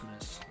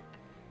Christmas,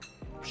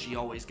 she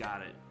always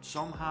got it.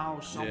 Somehow,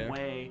 some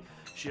way.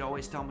 She'd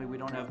always tell me, we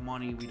don't have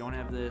money, we don't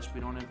have this, we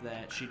don't have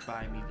that. She'd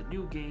buy me the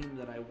new game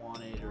that I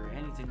wanted or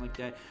anything like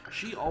that.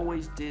 She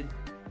always did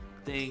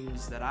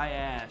things that I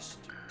asked,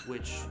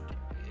 which,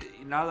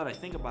 now that I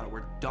think about it,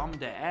 were dumb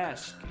to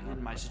ask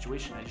in my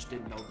situation. I just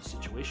didn't know the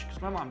situation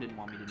because my mom didn't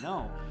want me to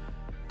know.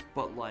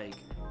 But like,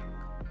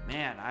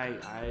 man,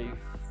 I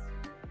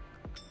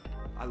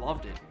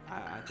loved it.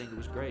 I think it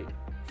was great.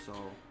 So,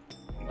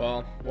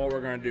 well, what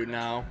we're gonna do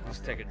now is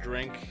take a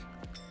drink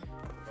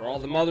for all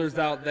the mothers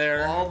out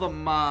there. All the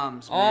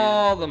moms, man.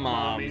 All the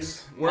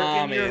moms.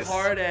 Working your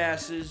hard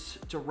asses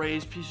to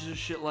raise pieces of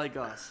shit like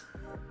us.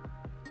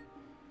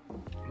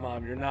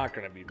 Mom, you're not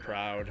gonna be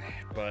proud,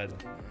 but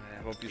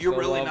I hope you You're still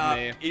really love not.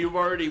 me. You've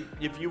already,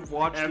 if you've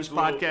watched this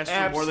podcast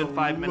for more than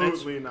 5 minutes,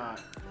 Absolutely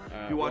not.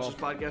 if you watch this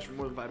podcast for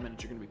more than 5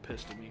 minutes, you're gonna be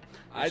pissed at me.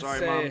 I'm I'd sorry,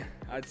 say, Mom.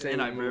 I'd say,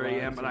 And we I move very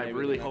on am, to and I maybe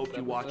really the hope next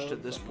you watched episode,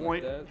 at this something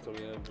point. like that, so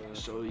we have,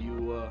 So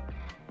you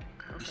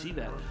see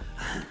that.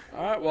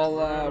 All right,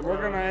 well,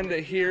 we're gonna end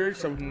it here,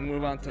 so we can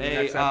move on to the Hey,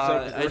 next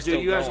episode. 'cause we're do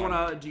still you guys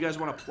going. do you guys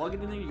wanna plug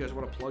anything? You guys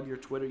wanna plug your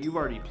Twitter? You've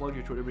already plugged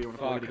your Twitter, but you wanna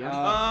plug it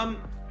again?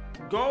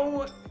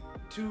 Go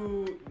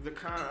to the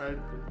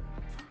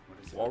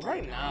Well,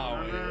 right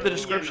now, The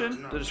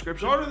description? No. The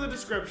description? Go to the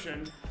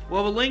description.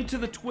 We'll have a link to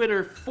the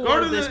Twitter for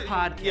Go to this the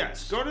podcast.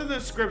 Yes, go to the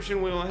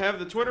description. We will have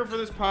the Twitter for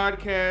this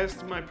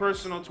podcast, my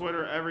personal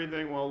Twitter,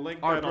 everything. We'll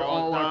link that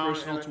all our down,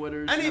 personal and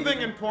Twitters. Anything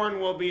everything.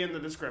 important will be in the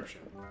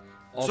description.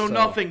 also, So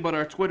nothing but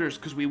our Twitters,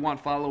 because we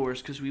want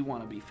followers, because we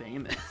want to be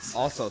famous.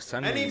 Also,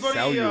 send me Anybody,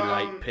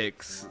 cellulite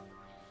pics.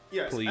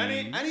 Yes. Please.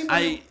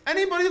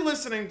 Anybody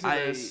listening to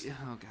this?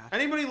 Oh god.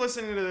 Anybody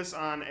listening to this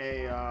on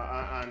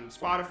on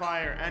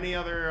Spotify or any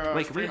other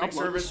Wait, can we streaming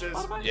upload this to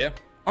services? Spotify? Yeah.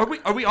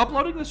 Are we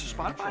uploading this to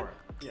Spotify? Sure.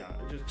 Yeah.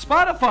 Just,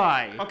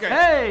 Spotify. Okay.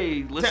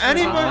 Hey, listen to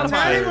anybody,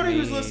 Spotify.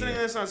 who's listening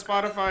to this on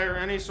Spotify or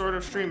any sort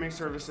of streaming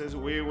services,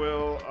 we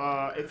will.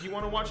 If you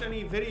want to watch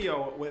any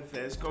video with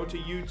this, go to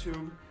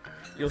YouTube.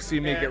 You'll see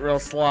me And- get real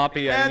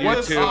sloppy on and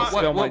YouTube, the-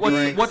 spill my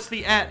drinks. What's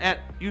the at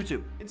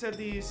YouTube? It's at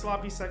the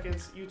Sloppy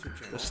Seconds YouTube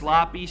channel. The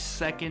Sloppy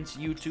Seconds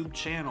YouTube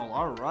channel.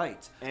 All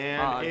right.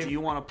 And if do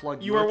you want to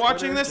plug? You your are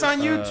watching Twitter? this on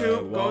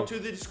YouTube, well- go to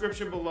the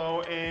description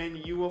below, and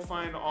you will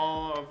find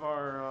all of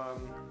our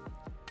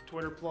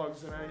Twitter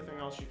plugs and anything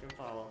else you can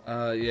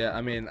follow. Yeah,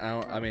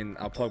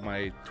 I'll plug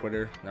my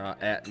Twitter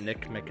at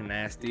Nick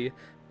McNasty,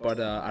 but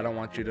I don't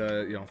want you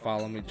to,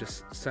 follow me.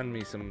 Just send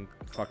me some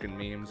fucking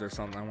memes or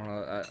something.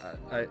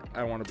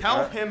 I want to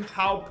Tell him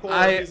how poor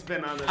he's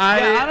been on this.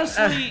 Yeah,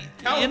 honestly,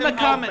 Tell in the him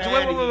how comments.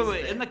 bad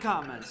Wait. he's In the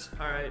comments.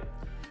 All right.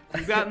 If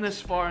you've gotten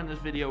this far in this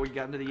video, we've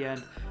gotten to the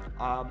end.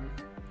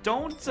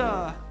 Don't.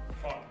 Fuck,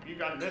 you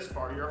got this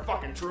far. You're a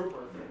fucking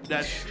trooper.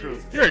 That's true.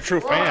 You're a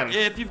true fan.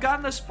 If you've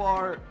gotten this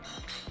far,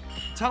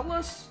 tell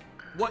us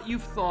what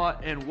you've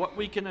thought and what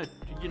we can,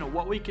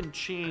 what we can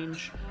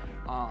change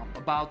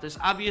about this.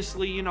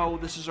 Obviously,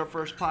 this is our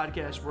first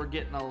podcast. We're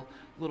getting a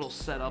little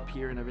set up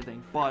here and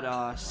everything. But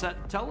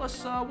tell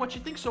us what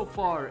you think so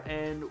far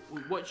and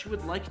what you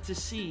would like to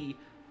see.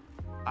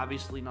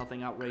 Obviously,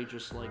 nothing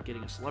outrageous like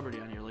getting a celebrity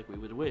on here like we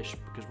would wish,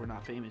 because we're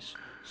not famous.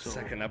 So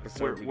Second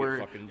episode, we we're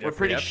get fucking we're Jeffrey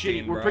pretty Epstein,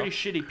 shitty. bro. We're pretty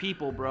shitty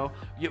people, bro.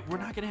 Yeah, we're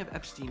not gonna have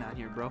Epstein on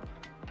here, bro.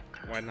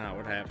 Why not?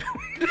 What happened?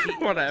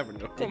 What happened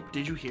to him?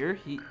 Did you hear?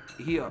 He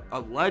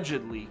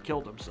allegedly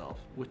killed himself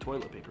with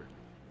toilet paper.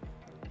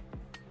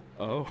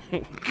 Oh.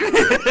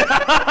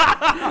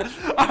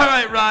 All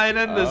right, Ryan,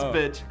 end this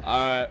bitch. All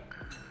right,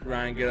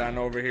 Ryan, get on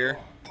over here.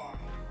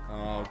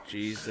 Oh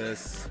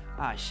Jesus.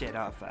 Ah, shit,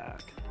 oh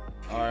fuck.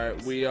 All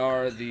right, we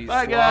are the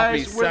Bye, Sloppy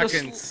guys. We're the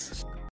Seconds.